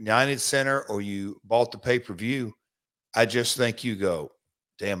in the United Center or you bought the pay-per-view, I just think you go,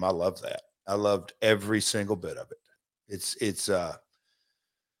 damn, I love that. I loved every single bit of it.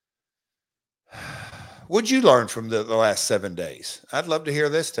 What'd you learn from the last 7 days? I'd love to hear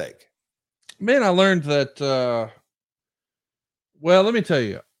this take. Man, I learned that, well, let me tell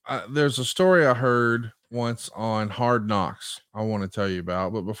you, there's a story I heard once on Hard Knocks I want to tell you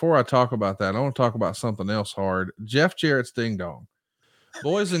about. But before I talk about that, I want to talk about something else hard. Jeff Jarrett's Ding Dong.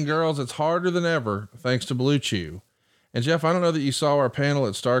 Boys and girls, it's harder than ever thanks to Blue Chew. And Jeff, I don't know that you saw our panel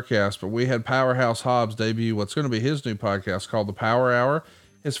at StarCast, but we had Powerhouse Hobbs debut what's going to be his new podcast called The Power Hour.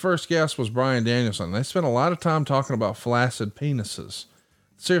 His first guest was Brian Danielson. They spent a lot of time talking about flaccid penises.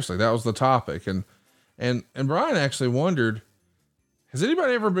 Seriously, that was the topic. And Brian actually wondered, has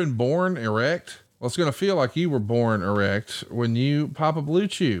anybody ever been born erect? Well, it's going to feel like you were born erect when you pop a Blue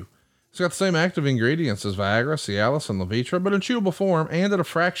Chew. It's got the same active ingredients as Viagra, Cialis, and Levitra, but in chewable form and at a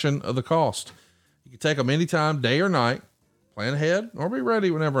fraction of the cost. You can take them anytime, day or night. Plan ahead or be ready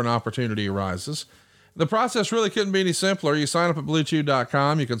whenever an opportunity arises. The process really couldn't be any simpler. You sign up at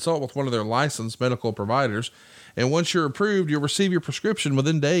BlueChew.com. You consult with one of their licensed medical providers. And once you're approved, you'll receive your prescription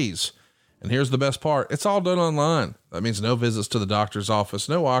within days. And here's the best part. It's all done online. That means no visits to the doctor's office,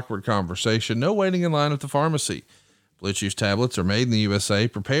 no awkward conversation, no waiting in line at the pharmacy. Blue Chew's tablets are made in the USA,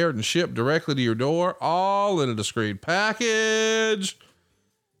 prepared and shipped directly to your door, all in a discreet package.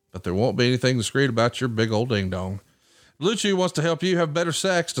 But there won't be anything discreet about your big old ding dong. Blue Chew wants to help you have better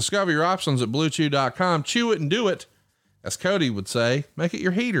sex. Discover your options at BlueChew.com. Chew it and do it. As Cody would say, make it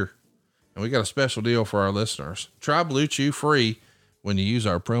your heater. And we got a special deal for our listeners. Try Blue Chew free when you use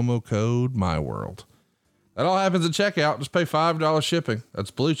our promo code MyWorld. That all happens at checkout. Just pay $5 shipping.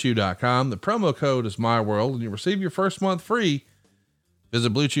 That's BlueChew.com. The promo code is MyWorld, and you receive your first month free.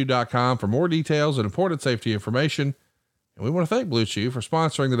 Visit BlueChew.com for more details and important safety information. And we want to thank Blue Chew for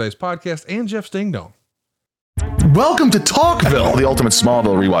sponsoring today's podcast and Jeff's Ding Dong. Welcome to Talkville, the ultimate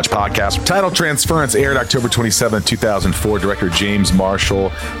Smallville rewatch podcast. Title Transference aired October 27, 2004. Director James Marshall,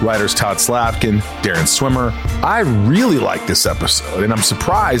 writers Todd Slavkin, Darren Swimmer. I really like this episode, and I'm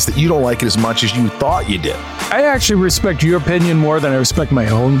surprised that you don't like it as much as you thought you did. I actually respect your opinion more than I respect my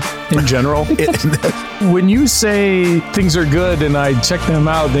own in general. When you say things are good and I check them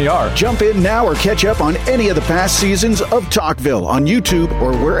out, they are. Jump in now or catch up on any of the past seasons of Talkville on YouTube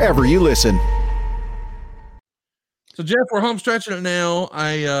or wherever you listen. So Jeff, we're home stretching it now.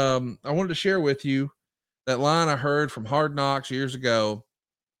 I wanted to share with you that line I heard from Hard Knocks years ago.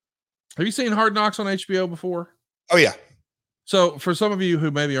 Have you seen Hard Knocks on HBO before? Oh yeah. So for some of you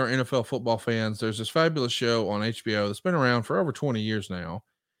who maybe aren't NFL football fans, there's this fabulous show on HBO that's been around for over 20 years now.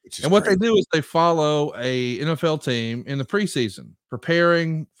 And what they do is they follow a NFL team in the preseason,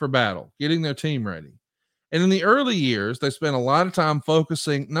 preparing for battle, getting their team ready. And in the early years, they spent a lot of time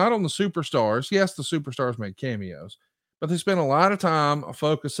focusing not on the superstars. Yes, the superstars made cameos, but they spent a lot of time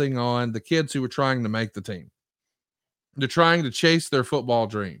focusing on the kids who were trying to make the team. They're trying to chase their football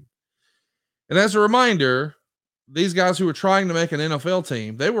dream. And as a reminder, these guys who were trying to make an NFL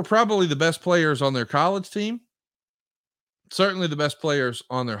team, they were probably the best players on their college team, certainly the best players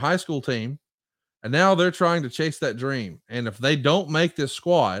on their high school team. And now they're trying to chase that dream. And if they don't make this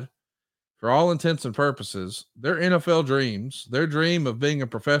squad, for all intents and purposes, their NFL dreams, their dream of being a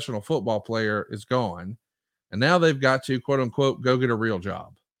professional football player is gone. And now they've got to, quote unquote, go get a real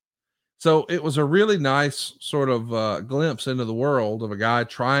job. So it was a really nice sort of glimpse into the world of a guy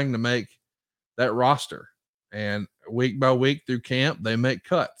trying to make that roster. And week by week through camp, they make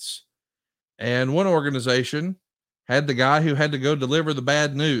cuts. And one organization had the guy who had to go deliver the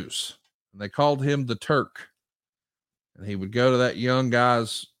bad news. And they called him the Turk. And he would go to that young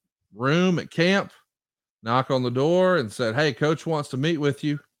guy's room at camp, knock on the door and said, "Hey, coach wants to meet with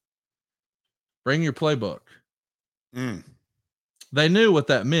you. Bring your playbook." They knew what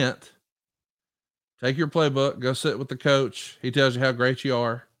that meant. Take your playbook, go sit with the coach. He tells you how great you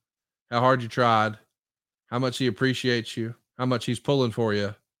are, how hard you tried, how much he appreciates you, how much he's pulling for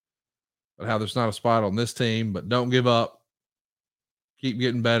you, but how there's not a spot on this team, but don't give up. Keep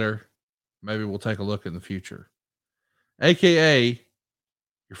getting better. Maybe we'll take a look in the future. AKA,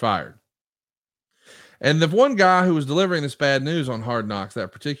 you're fired. And the one guy who was delivering this bad news on Hard Knocks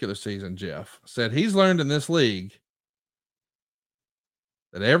that particular season, Jeff, said he's learned in this league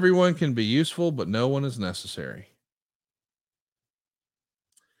that everyone can be useful, but no one is necessary.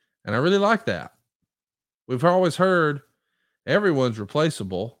 And I really like that. We've always heard everyone's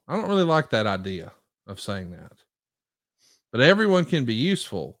replaceable. I don't really like that idea of saying that. But everyone can be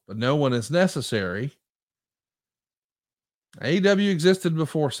useful, but no one is necessary. AEW existed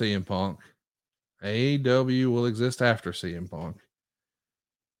before CM Punk. AEW will exist after CM Punk.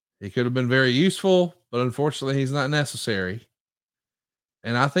 He could have been very useful, but unfortunately he's not necessary.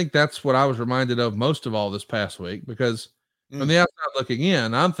 And I think that's what I was reminded of most of all this past week, because from the outside looking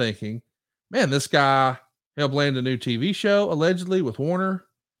in, I'm thinking, man, this guy helped land a new TV show, allegedly, with Warner,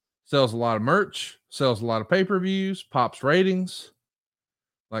 sells a lot of merch, sells a lot of pay-per-views, pops ratings.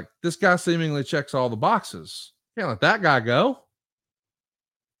 Like, this guy seemingly checks all the boxes. Can't let that guy go.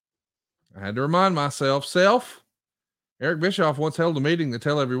 I had to remind myself, Eric Bischoff once held a meeting to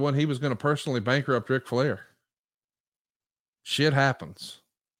tell everyone he was going to personally bankrupt Ric Flair. Shit happens.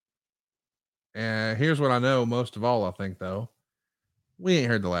 And here's what I know most of all, I think, though. We ain't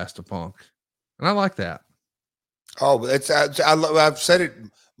heard the last of Punk. And I like that. Oh, I've said it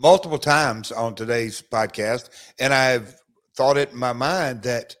multiple times on today's podcast, and I've thought it in my mind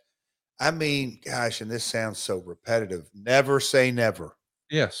that, I mean, gosh, and this sounds so repetitive, never say never.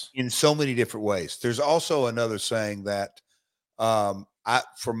 Yes. In so many different ways. There's also another saying that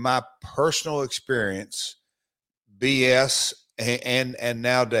from my personal experience, BS and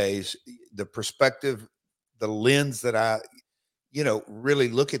nowadays, the perspective, the lens that I, really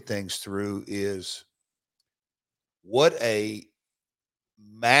look at things through is what a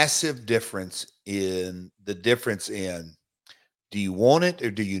massive difference in do you want it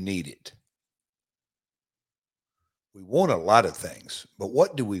or do you need it? We want a lot of things, but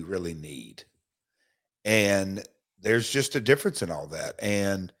what do we really need? And there's just a difference in all that.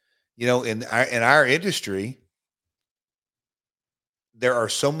 And, in our industry, there are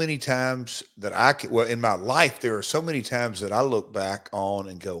so many times that in my life, there are so many times that I look back on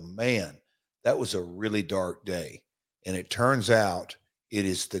and go, man, that was a really dark day. And it turns out it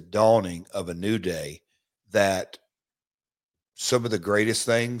is the dawning of a new day that some of the greatest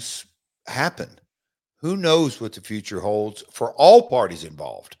things happen. Who knows what the future holds for all parties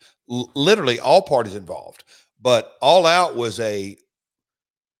involved, literally all parties involved. But All Out was a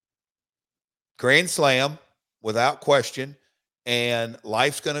grand slam without question, and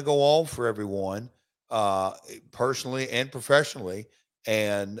life's going to go on for everyone, personally and professionally.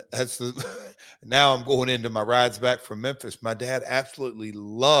 And that's now I'm going into my rides back from Memphis. My dad absolutely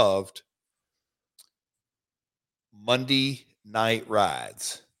loved Monday night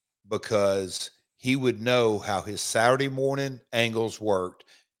rides because he would know how his Saturday morning angles worked,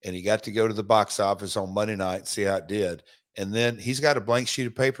 and he got to go to the box office on Monday night and see how it did. And then he's got a blank sheet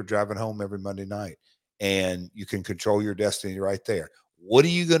of paper driving home every Monday night, and you can control your destiny right there. What are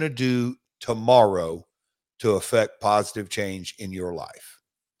you going to do tomorrow to affect positive change in your life?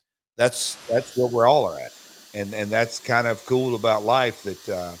 That's where we're all at. And that's kind of cool about life,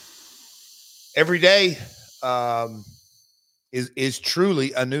 that every day, is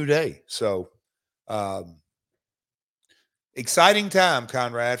truly a new day. So, exciting time,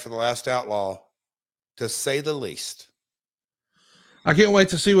 Conrad, for the Last Outlaw, to say the least. I can't wait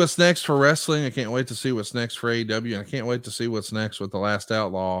to see what's next for wrestling. I can't wait to see what's next for AEW, and I can't wait to see what's next with the Last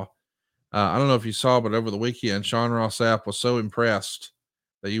Outlaw. I don't know if you saw, but over the weekend, Sean Ross Sapp was so impressed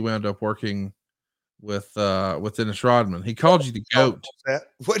that you wound up working with Dennis Rodman. He called you the GOAT.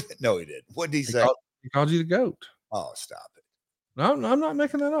 What? No, he didn't. What did he say? He called you the GOAT. Oh, stop it. No, I'm not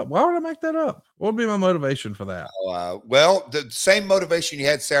making that up. Why would I make that up? What would be my motivation for that? Well, the same motivation you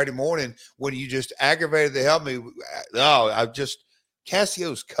had Saturday morning when you just aggravated the hell me. No,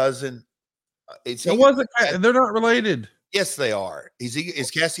 Cassio's cousin. It wasn't. They're not related. Yes, they are.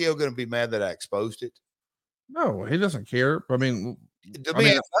 Is Cassio going to be mad that I exposed it? No, he doesn't care. I mean, you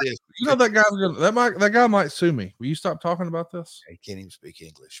know that guy's gonna that guy might sue me. Will you stop talking about this? He can't even speak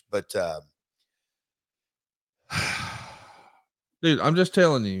English. But dude, I'm just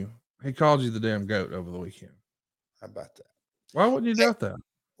telling you, he called you the damn GOAT over the weekend. How about that? Why wouldn't you doubt that?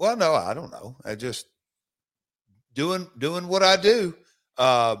 Well, no, I don't know. I just doing what I do.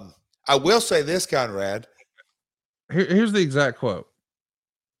 I will say this, Conrad. Here's the exact quote.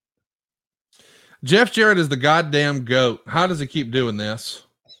 Jeff Jarrett is the goddamn GOAT. How does he keep doing this?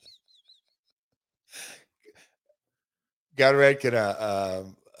 Conrad, can I,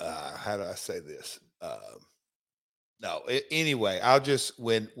 how do I say this? Anyway, I'll just,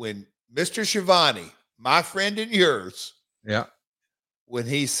 when Mr. Shivani, my friend and yours. Yeah. When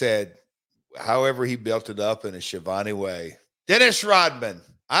he said, however he built it up in a Shivani way, Dennis Rodman,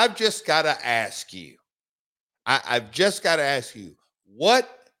 I've just got to ask you. I've just got to ask you, what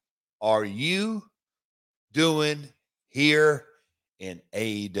are you doing here in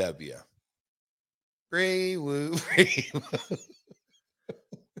AEW? Free woo, free woo.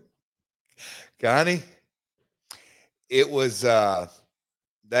 Connie, it was that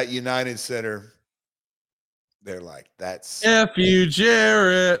United Center. They're like, that's F you,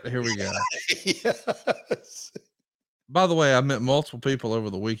 Jarrett. Here we go. Yes. By the way, I met multiple people over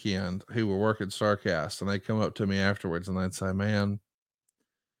the weekend who were working Starcast, and they come up to me afterwards and they'd say, man,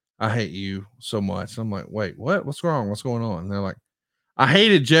 I hate you so much. And I'm like, wait, what? What's wrong? What's going on? And they're like, I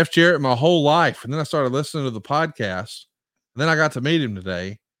hated Jeff Jarrett my whole life. And then I started listening to the podcast. And then I got to meet him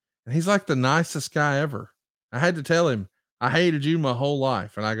today. And he's like the nicest guy ever. I had to tell him, I hated you my whole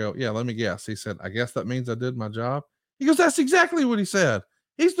life. And I go, yeah, let me guess. He said, I guess that means I did my job. He goes, that's exactly what he said.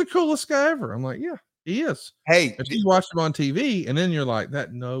 He's the coolest guy ever. I'm like, yeah, he is. Hey, if you watch him on TV and then you're like,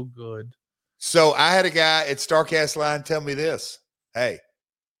 that no good. So I had a guy at Starcast Line tell me this. Hey,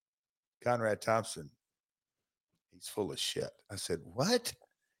 Conrad Thompson, he's full of shit. I said, what?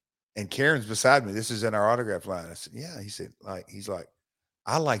 And Karen's beside me. This is in our autograph line. I said, yeah. He said, he's like,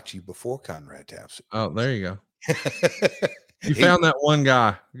 I liked you before Conrad Thompson. Oh, there you go. You found that one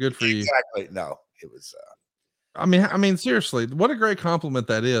guy. Good for you. Exactly. No, it was. I mean, seriously, what a great compliment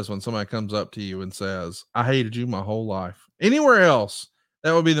that is when somebody comes up to you and says, I hated you my whole life. Anywhere else,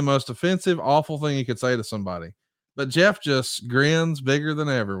 that would be the most offensive, awful thing you could say to somebody. But Jeff just grins bigger than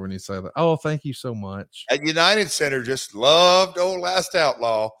ever when you say that. Oh, thank you so much. At United Center, just loved old Last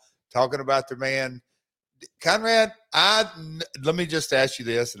Outlaw talking about the man. Conrad, let me just ask you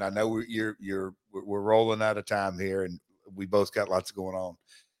this, and I know we're rolling out of time here, and we both got lots going on.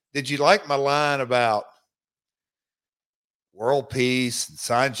 Did you like my line about world peace and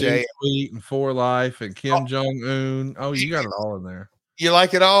Sanjay and For Life and Kim Jong-un? Oh, you got it all in there. You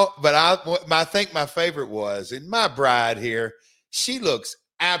like it all? But I think my favorite was, and my bride here, she looks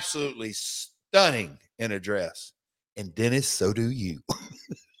absolutely stunning in a dress. And Dennis, so do you.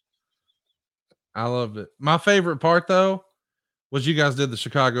 I loved it. My favorite part, though, was you guys did the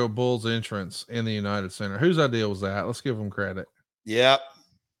Chicago Bulls entrance in the United Center. Whose idea was that? Let's give them credit. Yep.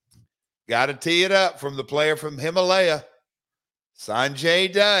 Got to tee it up from the player from Himalaya,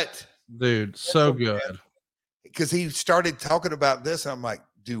 Sanjay Dutt. Dude, so good. Because he started talking about this, and I'm like,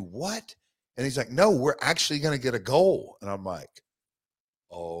 do what? And he's like, no, we're actually going to get a goal. And I'm like,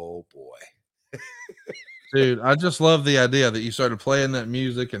 oh, boy. Dude, I just love the idea that you started playing that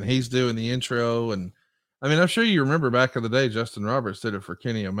music and he's doing the intro. And I mean, I'm sure you remember back in the day, Justin Roberts did it for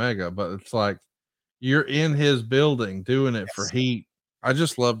Kenny Omega, but it's like you're in his building doing it for Heat. I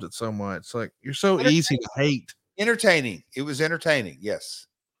just loved it so much. Like, you're so easy to hate. Entertaining. It was entertaining. Yes.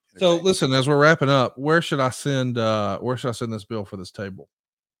 So listen, as we're wrapping up, where should I send this bill for this table?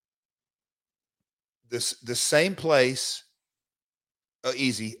 The same place.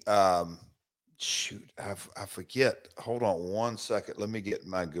 Easy. Shoot, I forget. Hold on one second. Let me get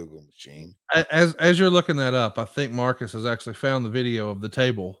my Google machine. As you're looking that up, I think Marcus has actually found the video of the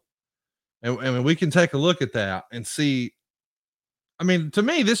table, and we can take a look at that and see I mean, to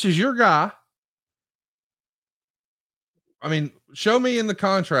me, this is your guy. I mean, show me in the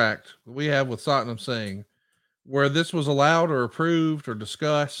contract we have with Satnam Singh where this was allowed or approved or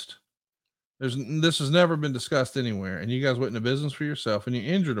discussed. This has never been discussed anywhere. And you guys went into business for yourself and you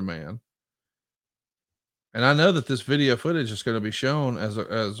injured a man. And I know that this video footage is going to be shown as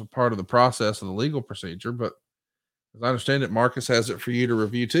a part of the process of the legal procedure, but as I understand it, Marcus has it for you to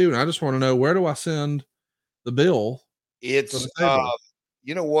review too. And I just want to know, where do I send the bill? It's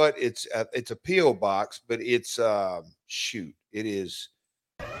you know what? It's a PO box, but it's shoot, it is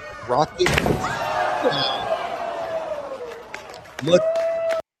Rocky. Look,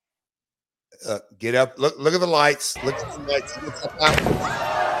 get up. Look at the lights. Look at the lights.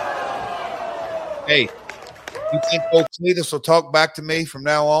 Hey, you think Oak Cletus will talk back to me from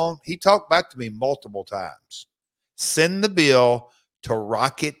now on? He talked back to me multiple times. Send the bill to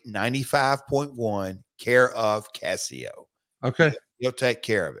Rocket 95.1, care of Casio. Okay. He'll take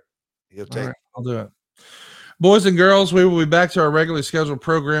care of it. I'll do it. Boys and girls, we will be back to our regularly scheduled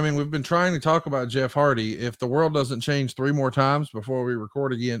programming. We've been trying to talk about Jeff Hardy. If the world doesn't change 3 more times before we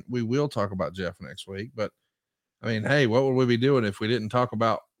record again, we will talk about Jeff next week. But I mean, hey, what would we be doing if we didn't talk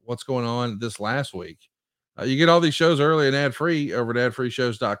about what's going on this last week? You get all these shows early and ad-free over at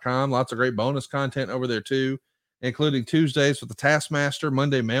adfreeshows.com. Lots of great bonus content over there too, including Tuesdays with the Taskmaster,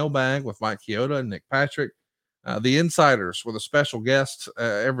 Monday Mailbag with Mike Chioda and Nick Patrick, the Insiders with a special guest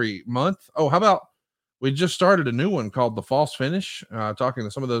every month. Oh, how about we just started a new one called The False Finish, talking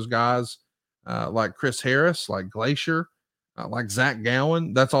to some of those guys like Chris Harris, like Glacier, like Zach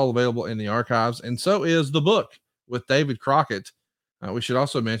Gowen. That's all available in the archives. And so is the book with David Crockett. We should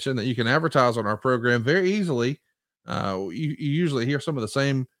also mention that you can advertise on our program very easily. You usually hear some of the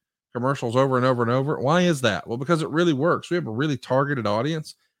same commercials over and over and over. Why is that? Well, because it really works. We have a really targeted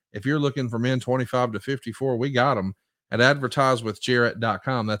audience. If you're looking for men 25 to 54, we got them at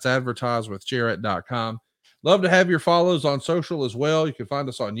advertisewithjarrett.com. That's advertisewithjarrett.com. Love to have your follows on social as well. You can find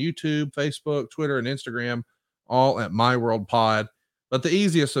us on YouTube, Facebook, Twitter, and Instagram, all at My World Pod. But the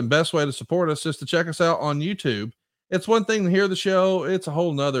easiest and best way to support us is to check us out on YouTube. It's one thing to hear the show. It's a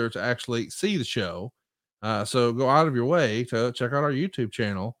whole nother to actually see the show. So go out of your way to check out our YouTube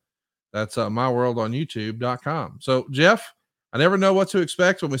channel. That's myworldonyoutube.com. So Jeff, I never know what to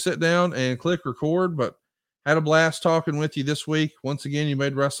expect when we sit down and click record, but had a blast talking with you this week. Once again, you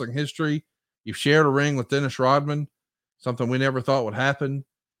made wrestling history. You've shared a ring with Dennis Rodman, something we never thought would happen.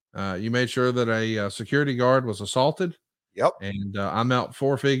 You made sure that a security guard was assaulted. Yep. And I'm out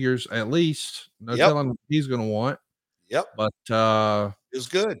 4 figures at least. No telling what he's going to want. Yep. But feels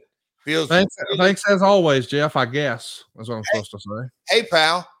good. Thanks as always, Jeff. I guess that's what I'm supposed to say. Hey,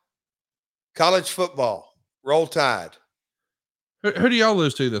 pal. College football. Roll Tide. Who do y'all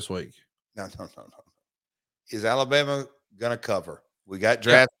lose to this week? No. Is Alabama gonna cover? We got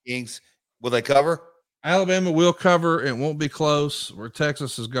DraftKings. Will they cover? Alabama will cover. It won't be close. Where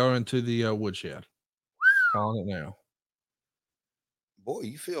Texas is going to the woodshed. Calling it now. Boy,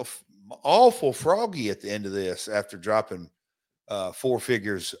 you feel awful froggy at the end of this after dropping 4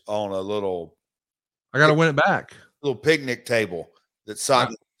 figures on a little. I got to win it back. Little picnic table that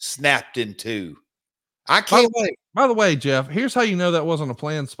snapped in 2. I can't wait. By the way, Jeff, here's how you know that wasn't a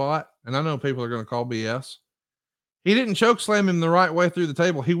planned spot. And I know people are going to call BS. He didn't choke slam him the right way through the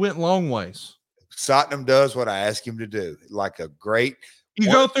table. He went long ways. Satnam does what I ask him to do. Like a great.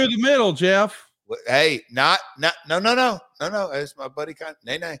 You go through the middle, Jeff. Hey, no. It's my buddy.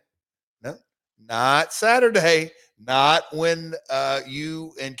 No, not Saturday. Not when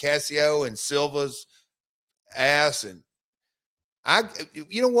you and Casio and Silva's ass and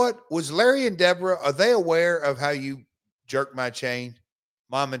you know what? Was Larry and Deborah, are they aware of how you jerk my chain?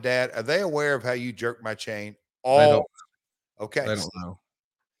 Mom and Dad, are they aware of how you jerk my chain? Okay. They don't know.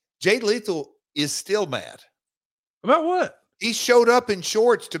 Jay Lethal is still mad. About what? He showed up in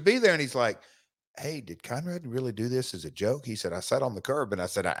shorts to be there and he's like, hey, did Conrad really do this as a joke? He said, I sat on the curb and I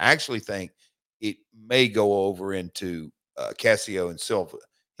said, I actually think it may go over into Casio and Silva.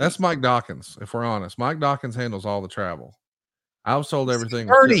 That's Mike Dawkins, if we're honest. Mike Dawkins handles all the travel. I was told everything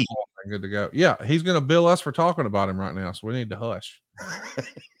was good to go. Yeah, he's going to bill us for talking about him right now, so we need to hush.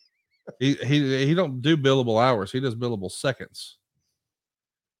 he don't do billable hours. He does billable seconds.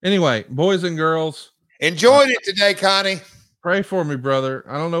 Anyway, boys and girls. Enjoyed it today, Connie. Pray for me, brother.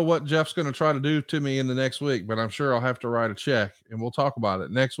 I don't know what Jeff's going to try to do to me in the next week, but I'm sure I'll have to write a check, and we'll talk about it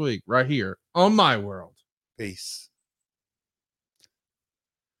next week right here on My World. Peace.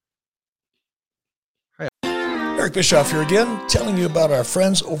 Eric Bischoff here again, telling you about our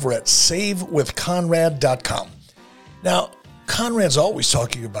friends over at SaveWithConrad.com. Now, Conrad's always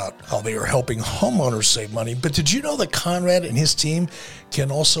talking about how they are helping homeowners save money, but did you know that Conrad and his team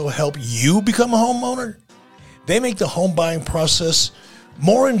can also help you become a homeowner? They make the home buying process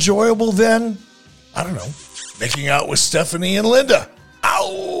more enjoyable than, I don't know, making out with Stephanie and Linda.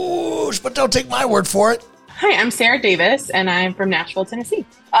 Ouch! But don't take my word for it. Hi, I'm Sarah Davis, and I'm from Nashville, Tennessee.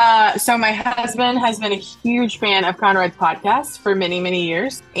 So my husband has been a huge fan of Conrad's podcast for many, many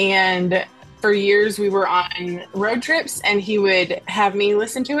years. And for years, we were on road trips, and he would have me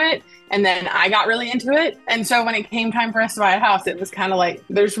listen to it. And then I got really into it. And so when it came time for us to buy a house, it was kind of like,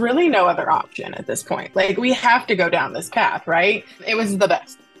 there's really no other option at this point. Like, we have to go down this path, right? It was the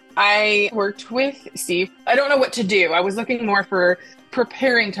best. I worked with Steve. I don't know what to do. I was looking more for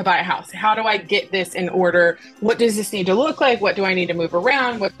preparing to buy a house. How do I get this in order? What does this need to look like? What do I need to move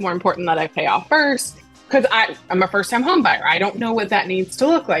around? What's more important that I pay off first? Because I'm a first-time home buyer. I don't know what that needs to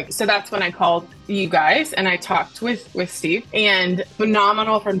look like. So that's when I called you guys and I talked with Steve, and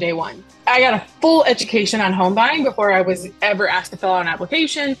phenomenal from day one. I got a full education on home buying before I was ever asked to fill out an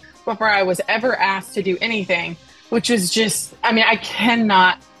application, before I was ever asked to do anything, which is just, I mean, I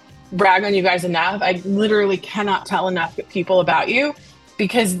cannot brag on you guys enough. I literally cannot tell enough people about you,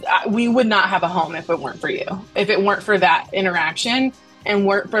 because we would not have a home if it weren't for you, if it weren't for that interaction and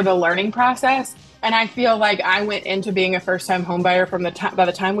weren't for the learning process. And I feel like I went into being a first-time home buyer by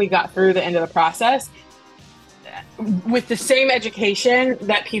the time we got through the end of the process with the same education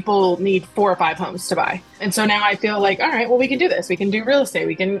that people need 4 or 5 homes to buy. And so now I feel like, all right, well, we can do this. We can do real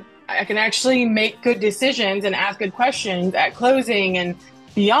estate. I can actually make good decisions and ask good questions at closing and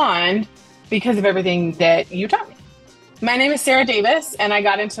beyond because of everything that you taught me. My name is Sarah Davis, and I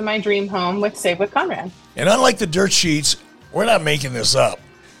got into my dream home with Save with Conrad. And unlike the dirt sheets, we're not making this up.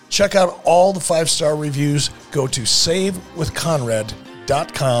 Check out all the 5-star reviews. Go to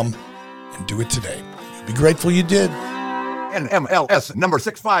savewithconrad.com and do it today. You'll be grateful you did. NMLS number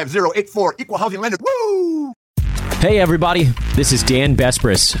 65084, Equal Housing Lender. Woo! Hey everybody, this is Dan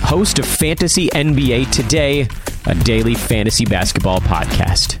Bespris, host of Fantasy NBA Today, a daily fantasy basketball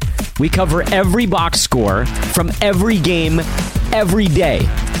podcast. We cover every box score from every game, every day.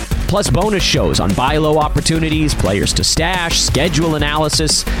 Plus bonus shows on buy low opportunities, players to stash, schedule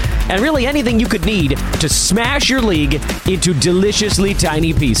analysis, and really anything you could need to smash your league into deliciously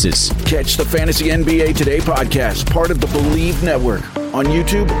tiny pieces. Catch the Fantasy NBA Today podcast, part of the Believe Network, on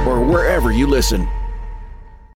YouTube or wherever you listen.